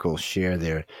Markle share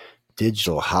their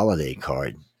digital holiday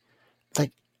card.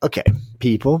 Like, okay,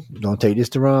 people, don't take this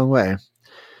the wrong way,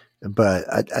 but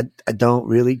I don't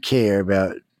really care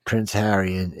about Prince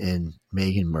Harry and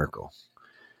Meghan Markle.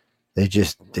 They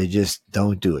just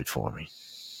don't do it for me.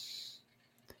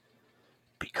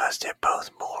 Because they're both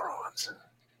morons.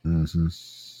 Mm-hmm.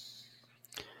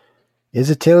 Is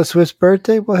it Taylor Swift's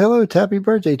birthday? Well, hello, happy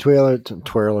birthday, Taylor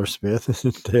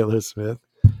Smith. Taylor Smith.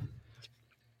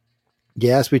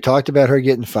 Yes, we talked about her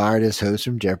getting fired as host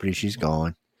from Jeopardy. She's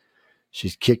gone.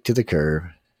 She's kicked to the curb.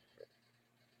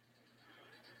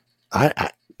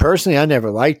 I personally, I never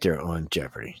liked her on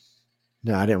Jeopardy.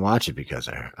 No, I didn't watch it because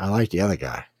of her. I liked the other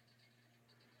guy.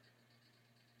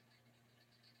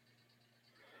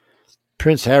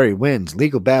 Prince Harry wins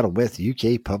legal battle with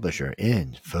UK publisher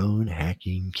in phone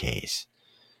hacking case.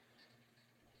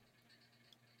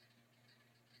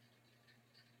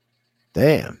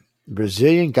 Damn.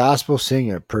 Brazilian gospel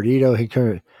singer Perdido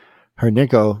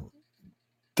Hernico,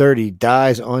 30,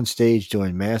 dies on stage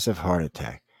during massive heart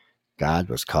attack. God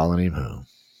was calling him home.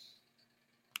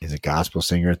 He's a gospel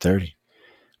singer at 30.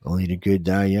 Only the good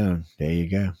die young. There you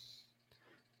go.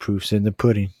 Proof's in the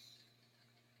pudding.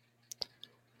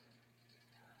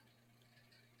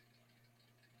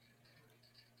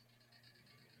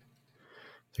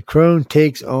 The Crown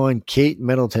takes on Kate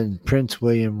Middleton, Prince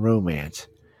William romance.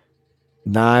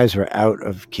 Knives were out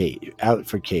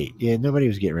for Kate. Yeah, nobody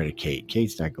was getting rid of Kate.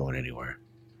 Kate's not going anywhere.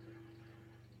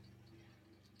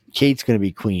 Kate's going to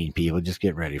be queen, people. Just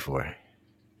get ready for it.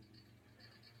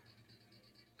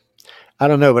 I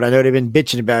don't know, but I know they've been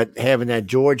bitching about having that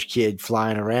George kid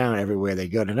flying around everywhere they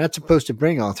go. They're not supposed to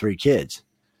bring all 3 kids.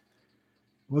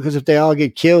 Because if they all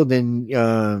get killed, then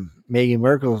Meghan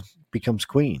Markle becomes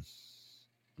queen.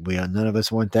 None of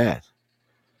us want that.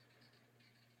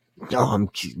 No, I'm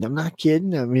not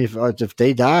kidding. I mean, if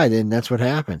they die, then that's what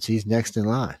happens. He's next in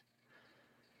line.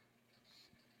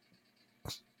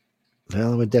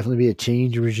 Well, it would definitely be a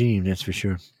change of regime, that's for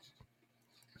sure.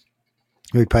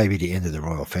 It would probably be the end of the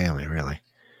royal family, really.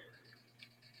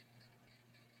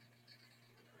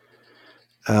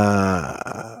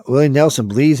 Willie Nelson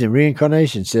believes in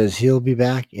reincarnation, says he'll be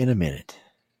back in a minute.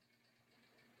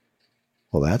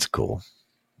 Well, that's cool.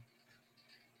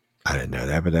 I didn't know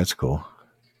that, but that's cool.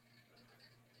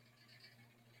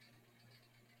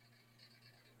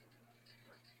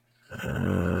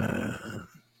 A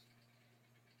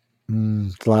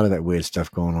lot of that weird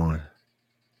stuff going on.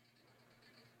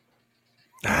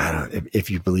 I don't.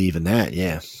 If you believe in that,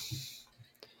 yeah.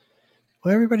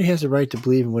 Well, everybody has the right to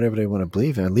believe in whatever they want to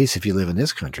believe in. At least if you live in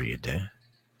this country, you do.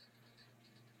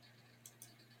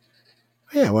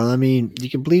 Yeah, well, I mean, you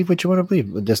can believe what you want to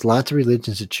believe. There's lots of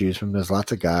religions to choose from. There's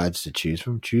lots of gods to choose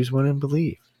from. Choose one and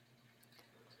believe.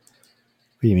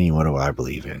 What do you mean, what do I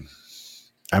believe in?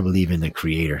 I believe in the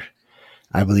Creator.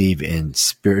 I believe in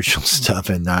spiritual stuff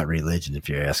and not religion, if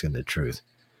you're asking the truth.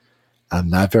 I'm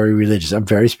not very religious. I'm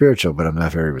very spiritual, but I'm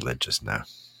not very religious now.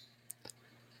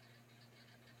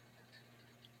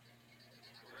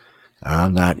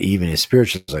 I'm not even as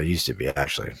spiritual as I used to be,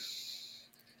 actually.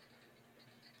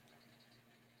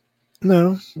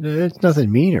 No, it's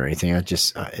nothing mean or anything.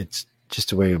 It's just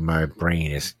the way my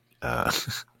brain is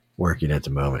working at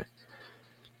the moment.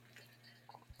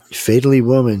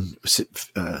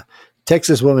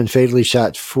 Texas woman fatally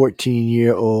shot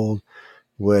 14-year-old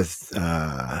with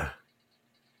a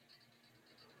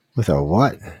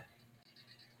what?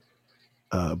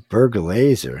 A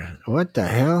burglazer. What the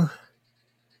hell?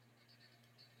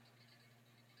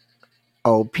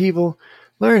 Oh, people,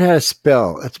 learn how to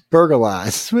spell. That's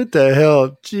burglarize. What the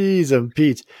hell? Jeez and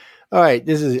Pete. All right,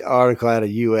 this is an article out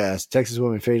of U.S. Texas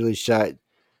woman fatally shot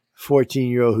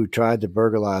 14-year-old who tried to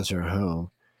burglarize her home.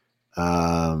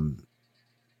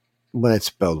 Well, it's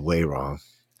spelled way wrong.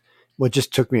 Well, it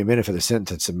just took me a minute for the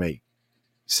sentence to make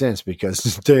sense because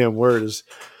this damn word is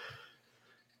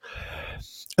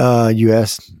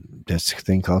U.S. There's a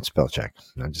thing called spell check.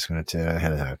 I'm just going to tell you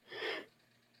ahead of time.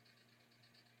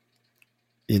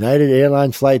 United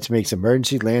Airlines flights makes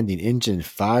emergency landing engine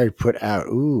fired put out.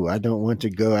 Ooh, I don't want to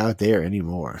go out there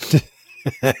anymore.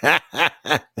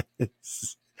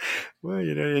 Well,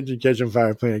 engine catch on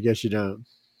fire plane. I guess you don't.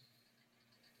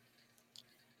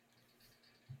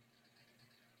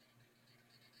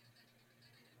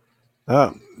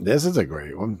 Oh, this is a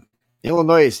great one.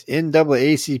 Illinois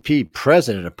NAACP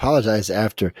president apologized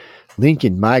after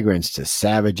linking migrants to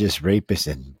savages,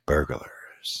 rapists, and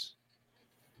burglars.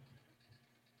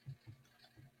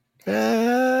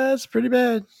 That's pretty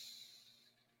bad.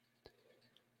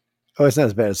 Oh, it's not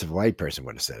as bad as if a white person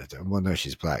would have said it, though. Well, no,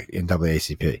 she's black.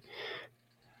 NAACP.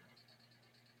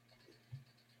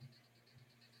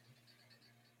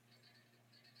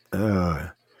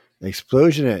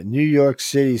 Explosion at New York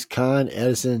City's Con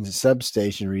Edison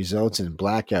substation results in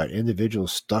blackout.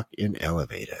 Individuals stuck in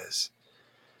elevators.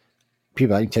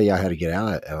 People, I can tell you how to get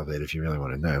out of the elevator if you really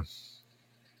want to know.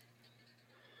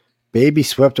 Baby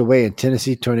swept away in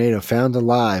Tennessee tornado, found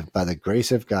alive by the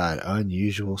grace of God.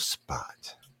 Unusual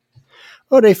spot.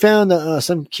 Oh, they found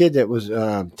some kid that was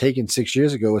taken 6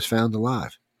 years ago was found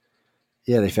alive.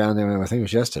 Yeah, they found him, I think it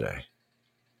was yesterday.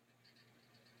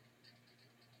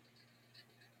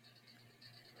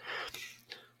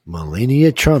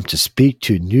 Melania Trump to speak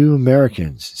to new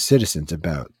Americans, citizens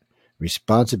about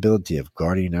responsibility of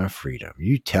guarding our freedom.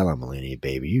 You tell them, Melania,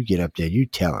 baby. You get up there, you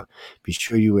tell them. Be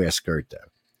sure you wear a skirt, though.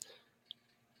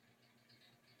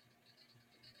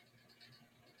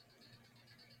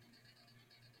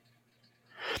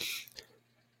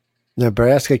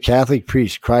 Nebraska Catholic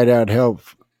priest cried out help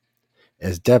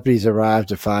as deputies arrived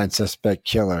to find suspect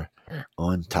killer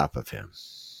on top of him.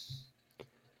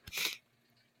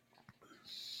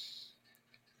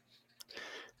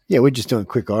 Yeah, we're just doing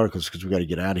quick articles because we got to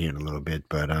get out of here in a little bit.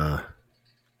 But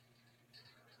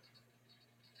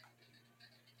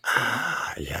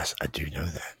yes, I do know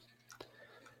that.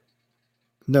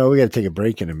 No, we got to take a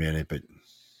break in a minute. But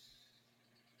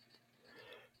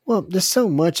well, there's so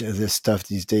much of this stuff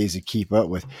these days to keep up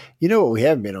with. You know what we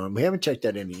haven't been on? We haven't checked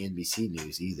out any NBC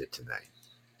news either tonight.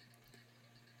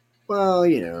 Well,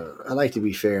 you know, I like to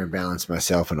be fair and balance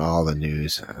myself in all the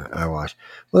news I watch.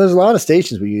 Well, there's a lot of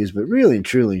stations we use, but really and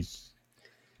truly,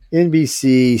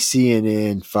 NBC,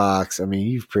 CNN, Fox, I mean,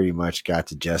 you've pretty much got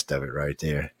the gist of it right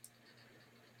there.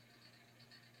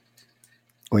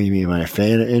 What do you mean, am I a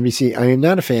fan of NBC? I am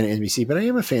not a fan of NBC, but I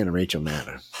am a fan of Rachel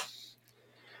Maddow.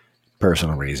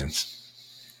 Personal reasons.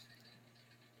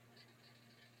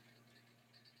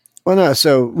 Well, no,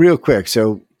 so real quick.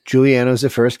 So Giuliano's the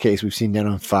first case. We've seen that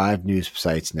on 5 news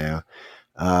sites now.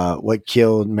 What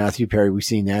killed Matthew Perry? We've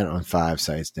seen that on 5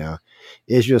 sites now.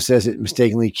 Israel says it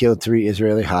mistakenly killed 3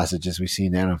 Israeli hostages. We've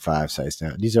seen that on 5 sites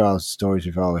now. These are all stories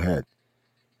we've all had.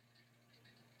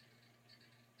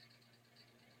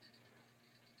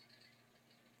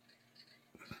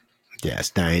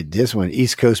 Yes, now this one,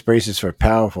 East Coast braces for a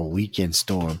powerful weekend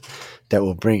storm that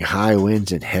will bring high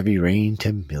winds and heavy rain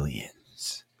to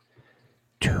millions.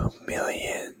 2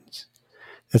 millions.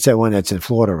 That's that one that's in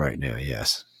Florida right now,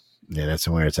 yes. Yeah, that's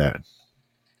where it's at.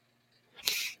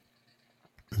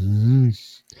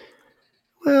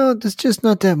 Well, there's just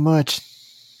not that much.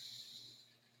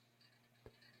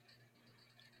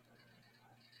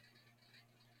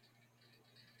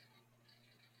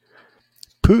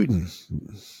 Putin.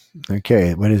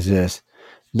 Okay, what is this?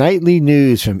 Nightly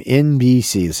news from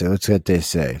NBC. So let's see what they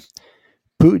say.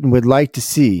 Putin would like to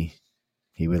see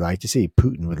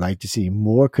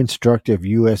more constructive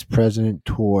U.S. president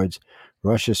towards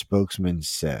Russia spokesman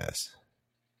says.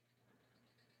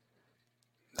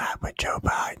 Not with Joe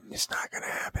Biden. It's not going to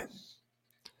happen.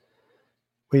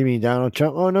 What do you mean, Donald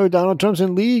Trump? Oh, no, Donald Trump's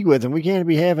in league with him. We can't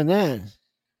be having that.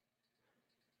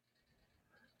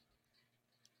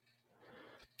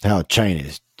 How China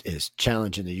is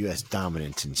challenging the U.S.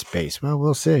 dominance in space. Well,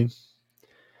 we'll see.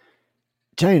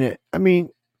 China, I mean,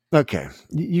 okay,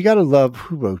 you got to love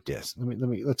who wrote this.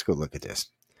 Let's go look at this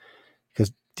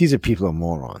because these are people who are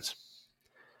morons.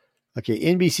 Okay,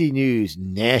 NBC News,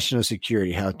 national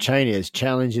security, how China is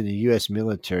challenging the U.S.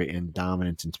 military and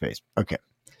dominance in space. Okay,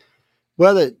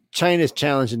 whether China's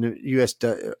challenging the U.S.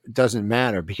 doesn't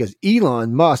matter because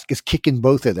Elon Musk is kicking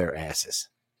both of their asses.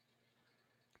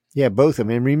 Yeah, both of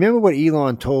them. And remember what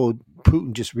Elon told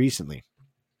Putin just recently.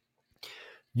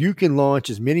 You can launch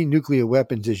as many nuclear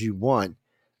weapons as you want.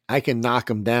 I can knock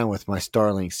them down with my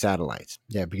Starlink satellites.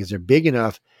 Yeah, because they're big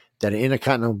enough that an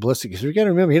intercontinental ballistic. Because we got to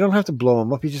remember, you don't have to blow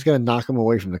them up. You just got to knock them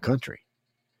away from the country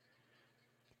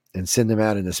and send them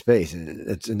out into space. And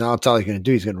that's all he's going to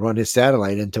do. He's going to run his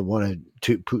satellite into one of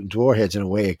Putin's warheads, and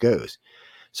away it goes.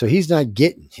 So he's not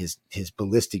getting his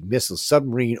ballistic missiles,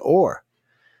 submarine or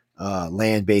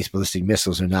land-based ballistic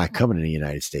missiles are not coming to the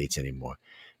United States anymore.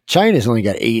 China's only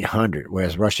got 800,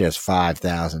 whereas Russia has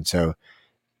 5,000. So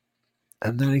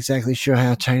I'm not exactly sure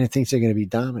how China thinks they're going to be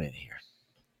dominant here.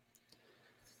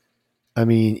 I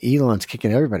mean, Elon's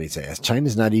kicking everybody's ass.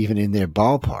 China's not even in their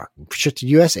ballpark. Shit, the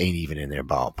U.S. ain't even in their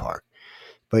ballpark.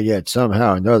 But yet,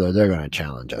 somehow or another, they're going to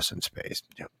challenge us in space.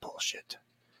 Yeah, bullshit.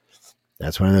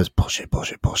 That's one of those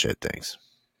bullshit things.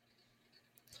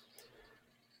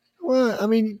 Well, I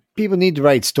mean, people need to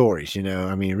write stories, you know.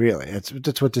 I mean, really,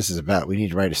 that's what this is about. We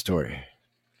need to write a story.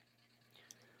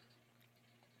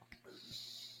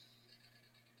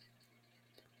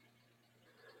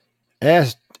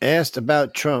 Asked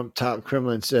about Trump, top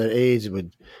Kremlin said aides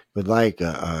would like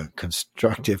a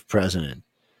constructive president.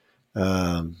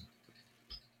 I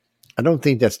don't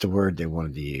think that's the word they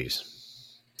wanted to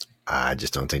use. I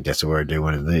just don't think that's the word they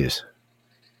wanted to use.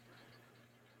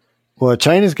 Well,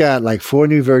 China's got like 4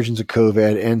 new versions of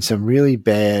COVID and some really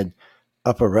bad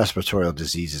upper respiratory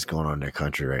diseases going on in their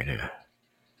country right now.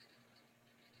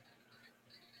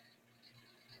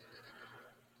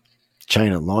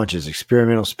 China launches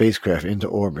experimental spacecraft into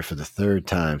orbit for the 3rd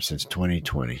time since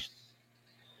 2020.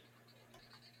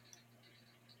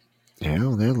 Yeah,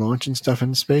 well, they're launching stuff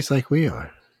into space like we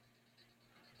are.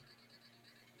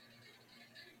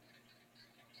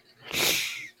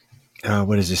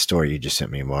 What is this story you just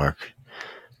sent me, Mark?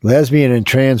 Lesbian and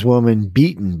trans woman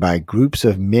beaten by group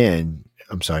of men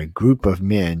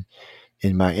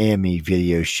in Miami,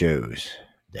 video shows.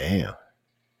 Damn.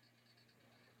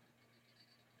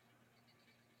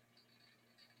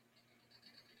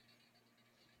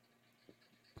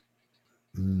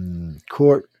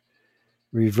 Court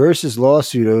reverses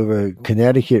lawsuit over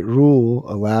Connecticut rule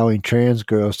allowing trans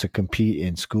girls to compete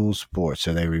in school sports.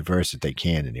 So they reverse it. They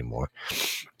can't anymore,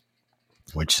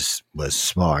 which was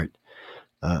smart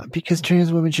because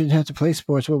trans women shouldn't have to play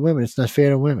sports with women. It's not fair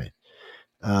to women.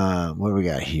 What do we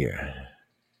got here?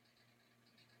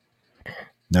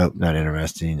 Nope, not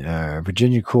interesting.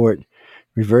 Virginia court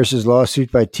reverses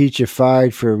lawsuit by teacher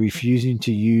fired for refusing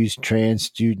to use trans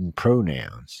student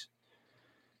pronouns.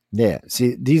 Yeah,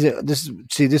 see,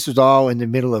 this was all in the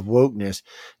middle of wokeness.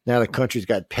 Now the country's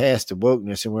got past the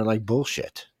wokeness, and we're like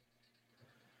bullshit.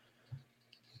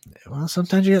 Well,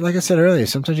 sometimes you get, like I said earlier,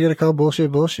 sometimes you got to call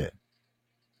bullshit bullshit.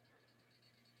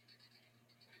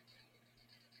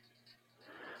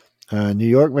 New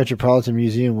York Metropolitan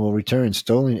Museum will return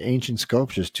stolen ancient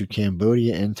sculptures to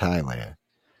Cambodia and Thailand.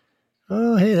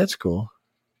 Oh, hey, that's cool.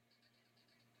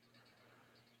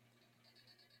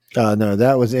 No,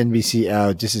 that was NBC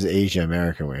out. This is Asia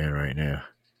America we're in right now.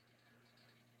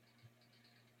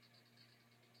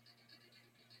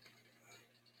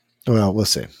 Well, we'll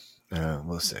see.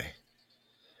 We'll see.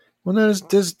 Well, no,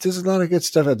 there's a lot of good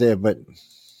stuff out there, but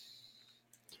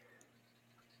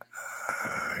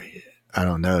I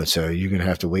don't know. So you're going to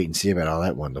have to wait and see about all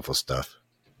that wonderful stuff.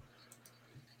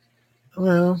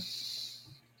 Well,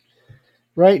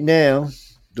 right now,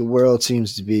 the world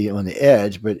seems to be on the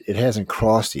edge, but it hasn't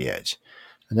crossed the edge.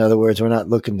 In other words, we're not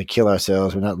looking to kill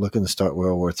ourselves. We're not looking to start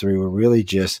World War III. We're really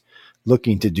just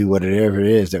looking to do whatever it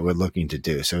is that we're looking to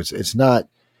do. So it's not.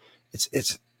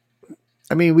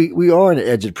 I mean, we are on the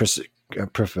edge of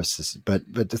prefaces, but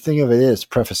the thing of it is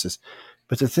prefaces.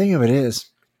 But the thing of it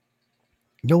is,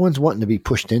 no one's wanting to be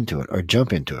pushed into it or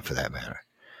jump into it for that matter.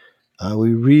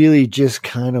 We really just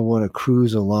kind of want to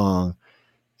cruise along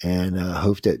and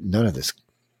hope that none of this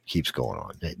keeps going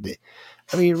on.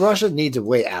 I mean, Russia needs a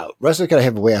way out. Russia's got to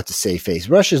have a way out to save face.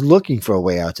 Russia's looking for a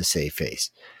way out to save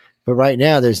face. But right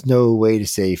now, there's no way to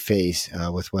save face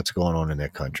with what's going on in their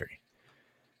country.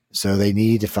 So they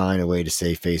need to find a way to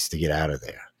save face to get out of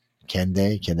there. Can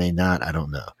they? Can they not? I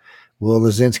don't know. Will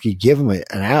Zelenskiy give them an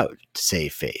out to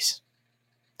save face?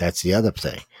 That's the other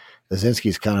thing.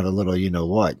 Zelenskiy's kind of a little, you know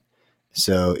what.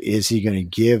 So is he going to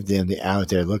give them the out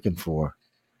they're looking for?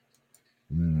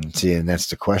 See, and that's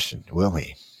the question. Will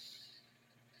he?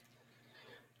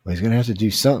 Well, he's going to have to do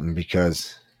something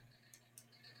because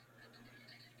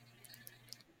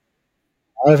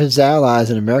a lot of his allies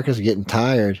in America are getting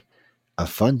tired of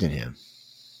funding him.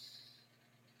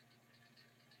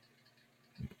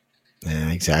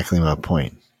 Yeah, exactly my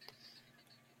point.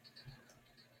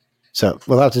 So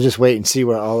we'll have to just wait and see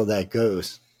where all of that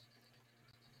goes.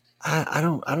 I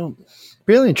don't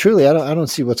really and truly, I don't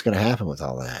see what's going to happen with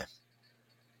all that.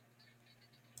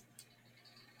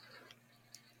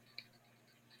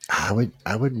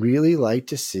 I would really like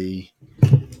to see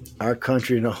our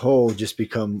country in a whole just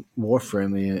become more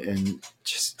friendly and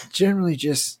just generally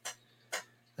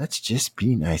let's just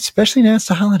be nice, especially now it's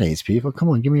the holidays, people. Come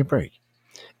on, give me a break.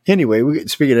 Anyway,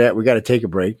 speaking of that, we got to take a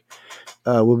break.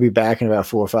 We'll be back in about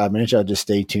 4 or 5 minutes. Y'all just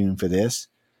stay tuned for this.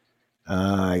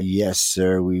 Yes,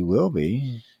 sir, we will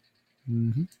be.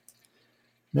 Mm-hmm.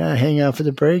 Now hang out for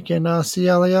the break, and I'll see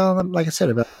all of y'all, like I said,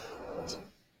 about.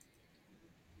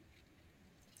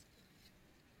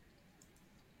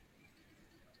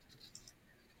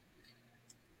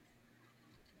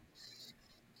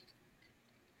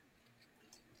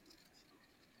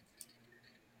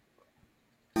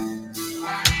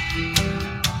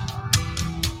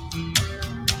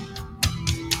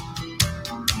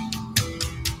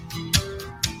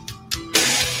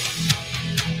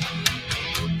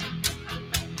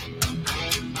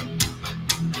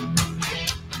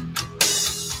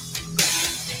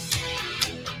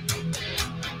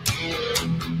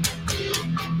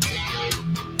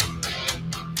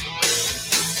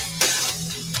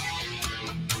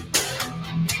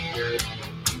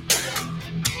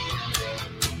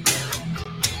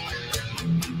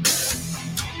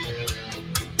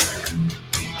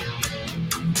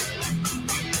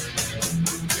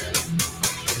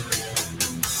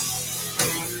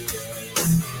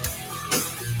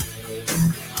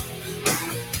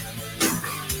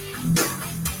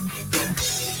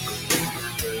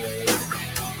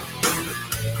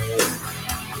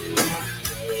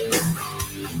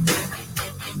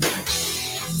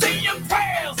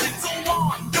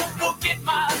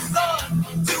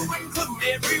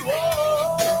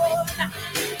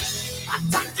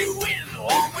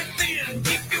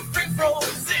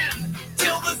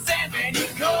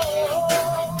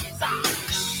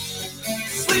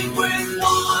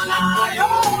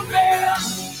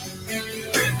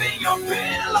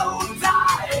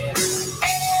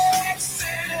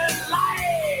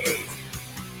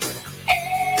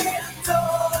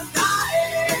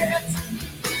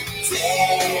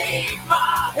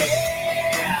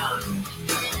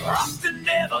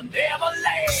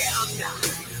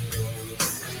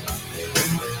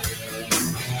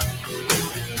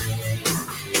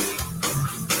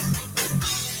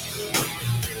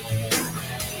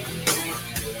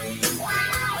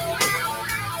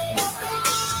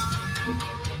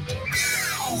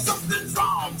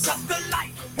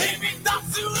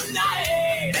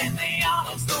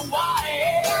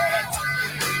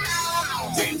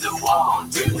 war,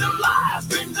 dreams of lies,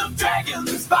 dreams of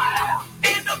dragons fire,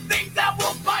 and the things that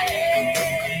will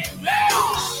bring.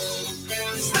 Yeah.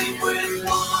 Sleep with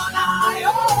one eye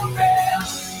open,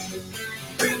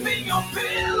 gripping your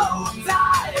pillow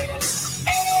tight.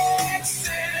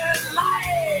 Exit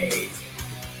light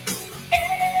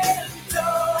into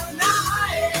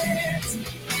night.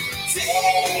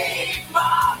 Take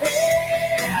my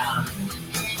hand,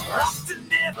 rock to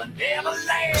never, never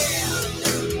land.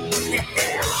 Yeah.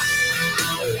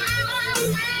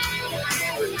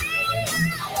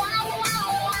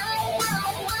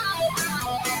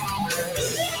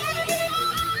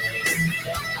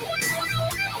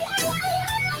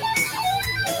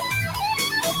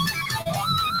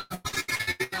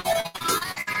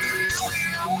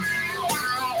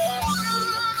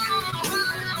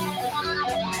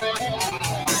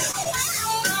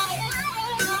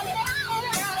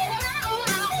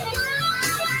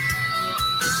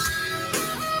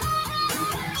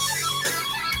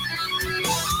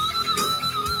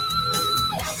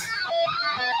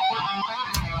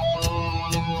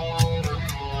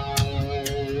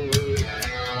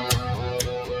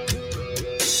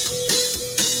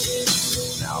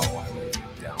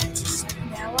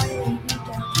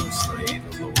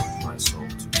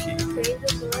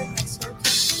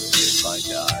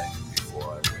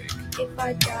 If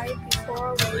I die before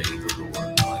I wake, pray the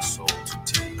Lord my soul to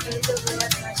take. Pray the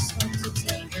Lord my soul to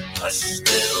take. Hush,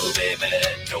 still, baby,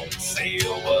 don't say a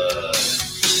word,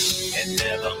 and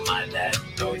never mind that,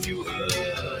 no, you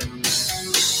heard.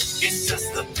 It's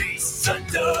just the beast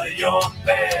under your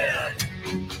bed,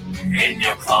 in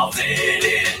your closet,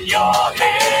 in your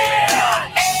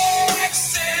head.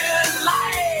 Exit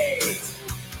light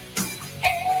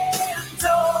into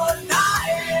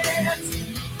night.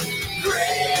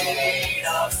 Grain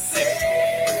of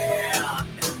sand,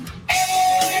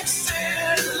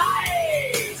 exit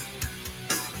light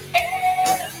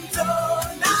into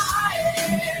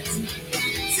night.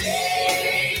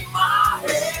 Take my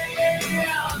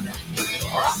hand,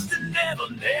 rock to never,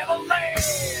 never land.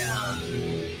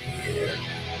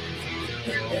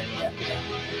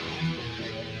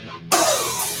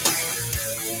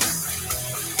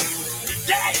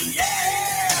 Yeah, yeah.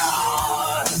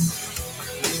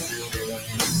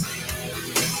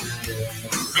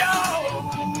 Yo!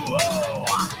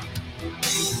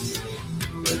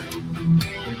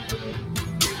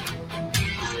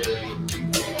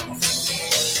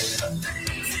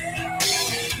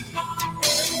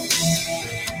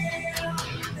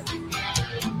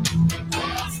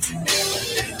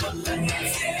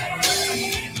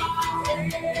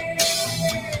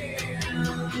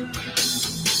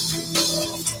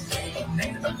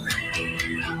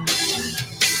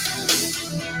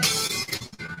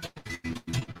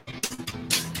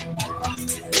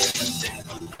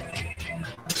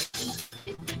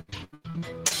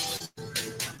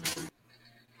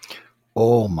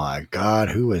 Oh my God,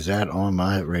 who was that on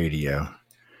my radio?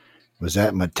 Was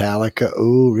that Metallica?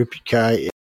 Ooh, Rip-Your-Kai.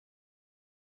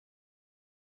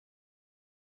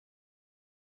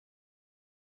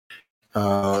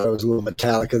 That was a little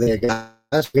Metallica there,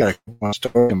 guys. We got one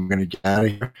story and we're going to get out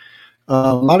of here.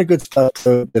 A lot of good stuff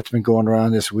that's been going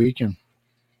around this week. And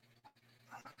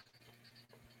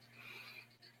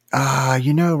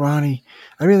Ronnie,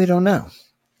 I really don't know.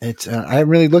 It's I haven't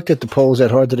really looked at the polls that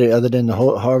hard today, other than the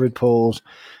Harvard polls,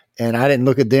 and I didn't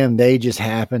look at them. They just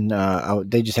happened.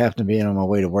 They just happened to be on my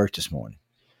way to work this morning.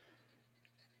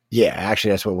 Yeah,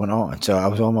 actually, that's what went on. So I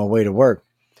was on my way to work,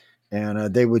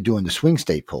 and they were doing the swing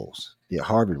state polls. Yeah,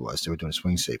 Harvard was. They were doing the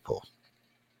swing state polls,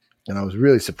 and I was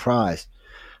really surprised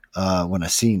when I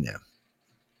seen them.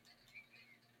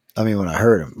 I mean, when I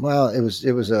heard them. Well, it was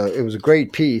a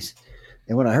great piece.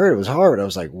 And when I heard it was Harvard, I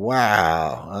was like,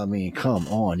 wow. I mean, come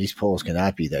on. These polls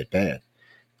cannot be that bad.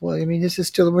 Well, I mean, we're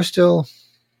still,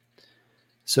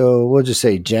 so we'll just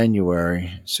say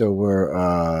January. So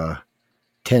we're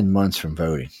 10 months from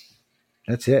voting.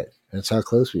 That's it. That's how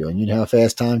close we are. And you know how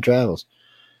fast time travels.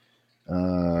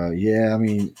 Yeah, I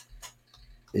mean,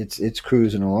 it's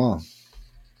cruising along.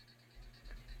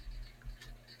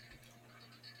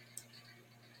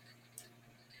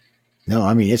 No,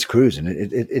 I mean, it's cruising.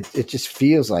 It just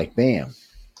feels like bam.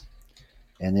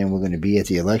 And then we're going to be at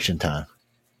the election time.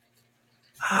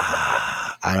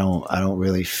 I don't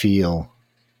really feel.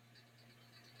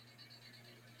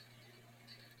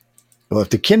 Well, if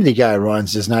the Kennedy guy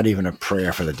runs, there's not even a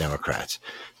prayer for the Democrats.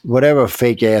 Whatever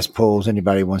fake ass polls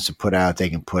anybody wants to put out, they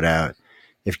can put out.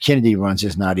 If Kennedy runs,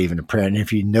 there's not even a prayer. And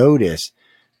if you notice,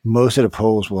 most of the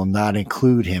polls will not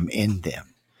include him in them.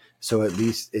 So at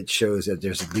least it shows that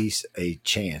there's at least a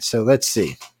chance. So let's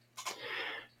see.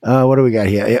 What do we got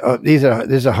here? This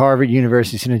is a Harvard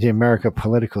University Center of America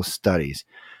Political Studies.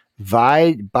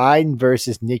 Biden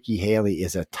versus Nikki Haley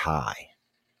is a tie.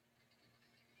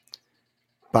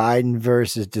 Biden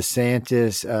versus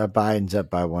DeSantis. Biden's up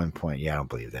by 1 point. Yeah, I don't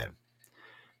believe that.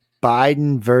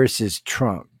 Biden versus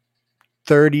Trump.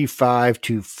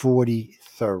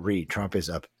 35-43. Trump is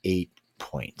up 8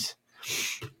 points.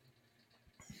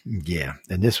 Yeah,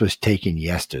 and this was taken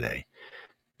yesterday.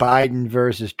 Biden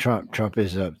versus Trump. Trump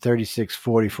is up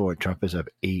 36-44. Trump is up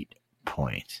 8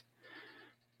 points.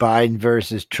 Biden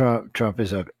versus Trump. Trump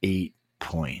is up 8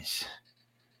 points.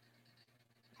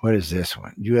 What is this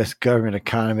one? U.S. government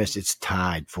economist. It's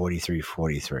tied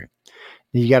 43-43.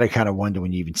 You got to kind of wonder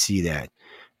when you even see that.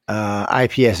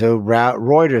 IPSO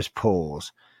Reuters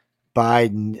polls.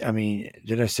 Biden. I mean,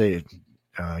 did I say?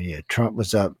 Yeah, Trump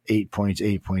was up 8 points.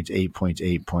 8 points. 8 points.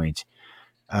 8 points.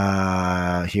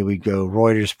 Here we go.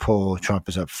 Reuters poll. Trump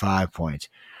is up 5 points.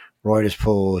 Reuters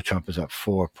poll. Trump is up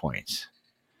 4 points.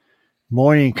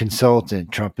 Morning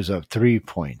Consultant. Trump is up 3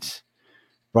 points.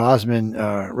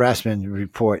 Rasmussen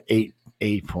report 8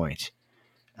 points.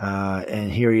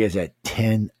 And here he is at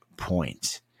 10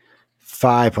 points.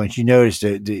 5 points. You notice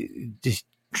this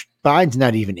Biden's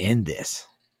not even in this.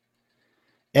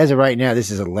 As of right now, this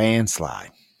is a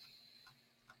landslide.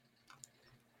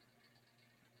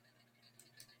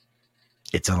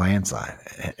 It's a landslide.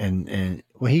 And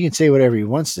well, he can say whatever he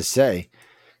wants to say,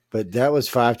 but that was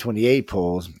 528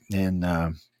 polls, and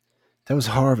that was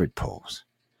Harvard polls.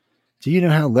 Do you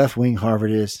know how left-wing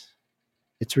Harvard is?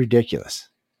 It's ridiculous.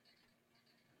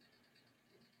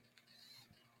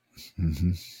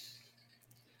 Mm-hmm.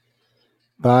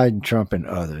 Biden, Trump, and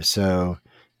others. So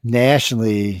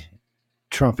nationally,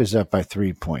 Trump is up by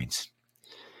 3 points.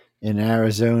 In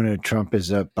Arizona, Trump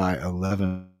is up by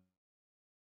 11.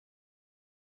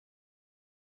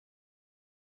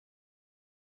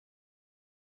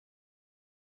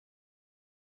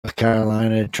 North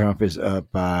Carolina, Trump is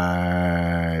up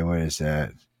by, what is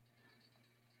that?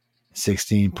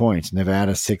 16 points.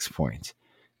 Nevada, 6 points.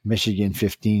 Michigan,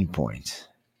 15 points.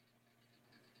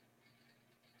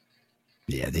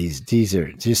 Yeah, this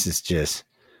is just,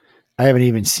 I haven't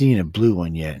even seen a blue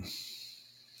one yet.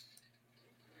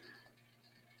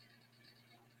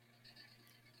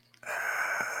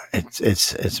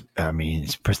 It's I mean,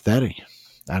 it's pathetic.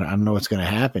 I don't know what's going to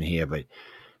happen here, but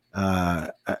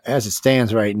as it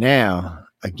stands right now,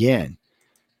 again,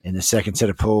 in the second set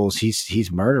of polls, he's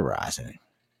murderizing it.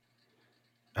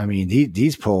 I mean,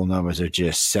 these poll numbers are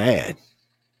just sad.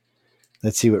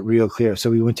 Let's see what Real Clear.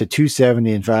 So we went to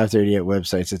 270 and 538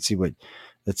 websites. Let's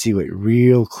see what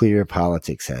Real Clear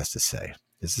Politics has to say.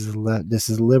 This is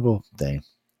a liberal thing.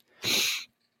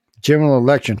 General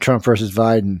election: Trump versus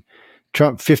Biden.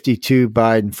 Trump 52,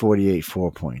 Biden 48,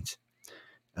 4 points.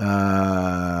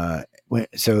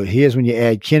 So here's when you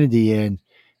add Kennedy in.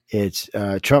 It's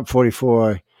Trump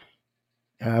 44,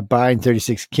 Biden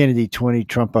 36, Kennedy 20,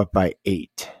 Trump up by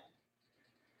 8.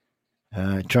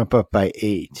 Trump up by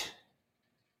 8.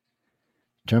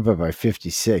 Trump up by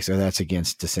 56. Oh, that's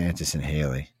against DeSantis and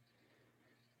Haley.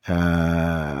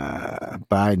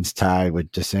 Biden's tied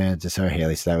with DeSantis or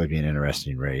Haley, so that would be an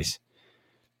interesting race.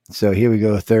 So here we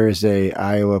go. Thursday,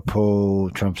 Iowa poll.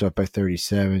 Trump's up by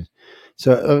 37.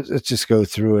 So let's just go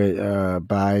through it.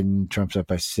 Biden, Trump's up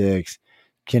by 6.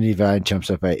 Kennedy, Biden,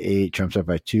 Trump's up by 8. Trump's up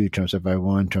by 2. Trump's up by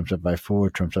 1. Trump's up by 4.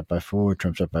 Trump's up by 4.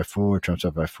 Trump's up by 4. Trump's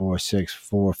up by 4. 6,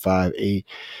 4, 5, 8.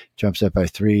 Trump's up by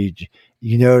 3.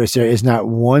 You notice there is not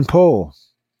one poll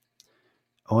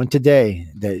on today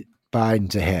that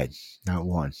Biden's ahead. Not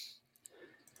one.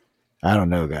 I don't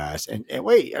know, guys. And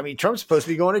wait, I mean, Trump's supposed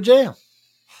to be going to jail.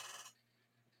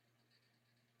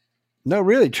 No,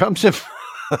 really, Trump's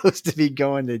supposed to be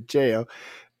going to jail,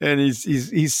 and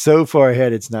he's so far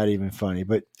ahead it's not even funny.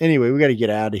 But anyway, we got to get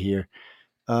out of here.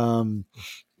 What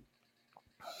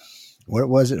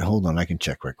was it? Hold on, I can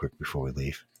check right quick before we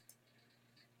leave.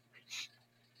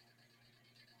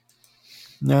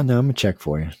 No, I'm gonna check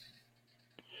for you.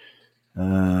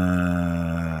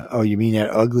 Oh, you mean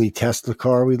that ugly Tesla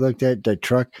car we looked at, that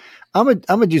truck? I'm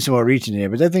gonna do some more reaching there,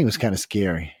 but that thing was kind of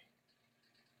scary.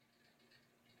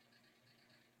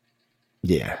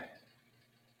 Yeah.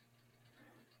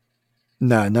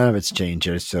 No, none of it's changed.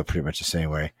 It's still pretty much the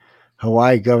same way.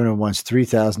 Hawaii governor wants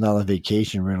 $3,000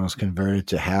 vacation rentals converted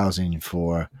to housing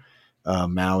for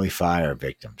Maui fire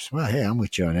victims. Well, hey, I'm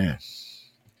with you on that.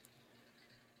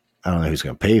 I don't know who's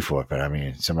going to pay for it, but I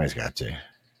mean, somebody's got to.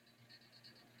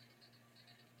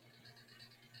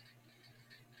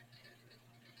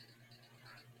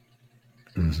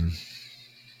 Mm-hmm.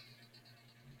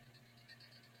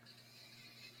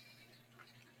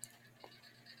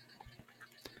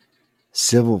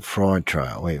 civil fraud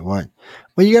trial. Wait, what?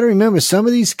 Well, you got to remember some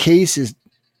of these cases.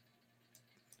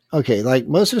 Okay, like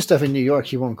most of the stuff in New York,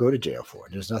 he won't go to jail for.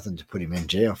 There's nothing to put him in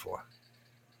jail for.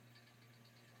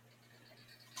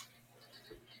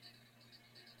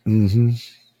 Mm-hmm.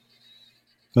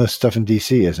 Most stuff in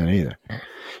D.C. isn't either.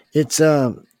 It's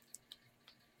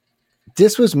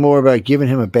this was more about giving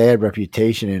him a bad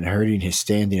reputation and hurting his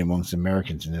standing amongst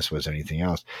Americans than this was anything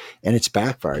else. And it's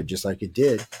backfired just like it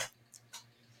did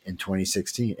in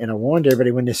 2016. And I warned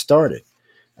everybody when this started.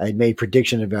 I had made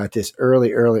prediction about this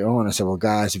early on. I said, well,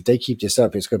 guys, if they keep this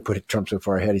up, it's going to put Trump so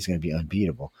far ahead, he's going to be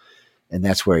unbeatable. And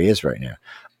that's where he is right now.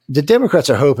 The Democrats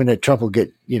are hoping that Trump will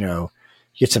get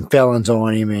some felons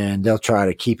on him and they'll try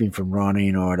to keep him from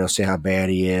running, or they'll say how bad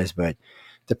he is. But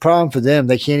the problem for them,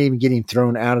 they can't even get him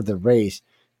thrown out of the race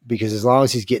because as long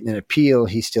as he's getting an appeal,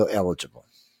 he's still eligible.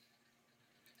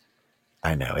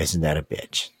 I know. Isn't that a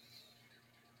bitch?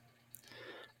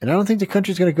 And I don't think the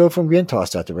country's going to go from being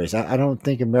tossed out the race. I don't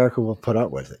think America will put up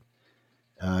with it.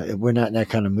 We're not in that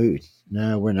kind of mood.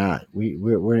 No, we're not.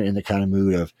 We're in the kind of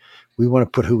mood of we want to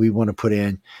put who we want to put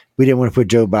in. We didn't want to put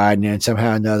Joe Biden in.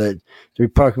 Somehow or another,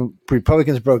 the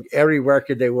Republicans broke every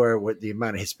record they were with the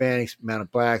amount of Hispanics, amount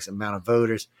of blacks, amount of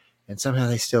voters, and somehow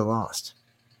they still lost.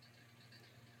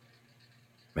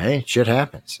 Hey, shit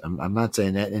happens. I'm not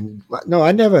saying that. And no,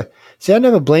 I never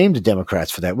blamed the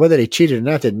Democrats for that. Whether they cheated or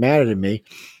not didn't matter to me.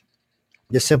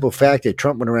 The simple fact that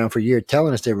Trump went around for a year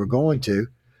telling us they were going to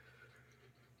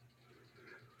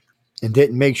and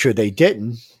didn't make sure they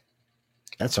didn't,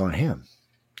 that's on him.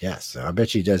 Yes, so I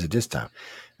bet you he does it this time.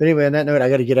 But anyway, on that note, I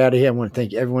got to get out of here. I want to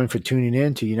thank everyone for tuning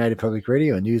in to United Public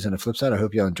Radio and News on the Flip Side. I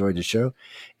hope y'all enjoyed the show.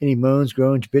 Any moans,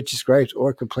 groans, bitches, gripes,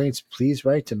 or complaints, please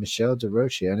write to Michelle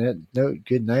DeRoche. On that note,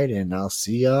 good night, and I'll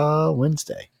see y'all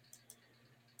Wednesday.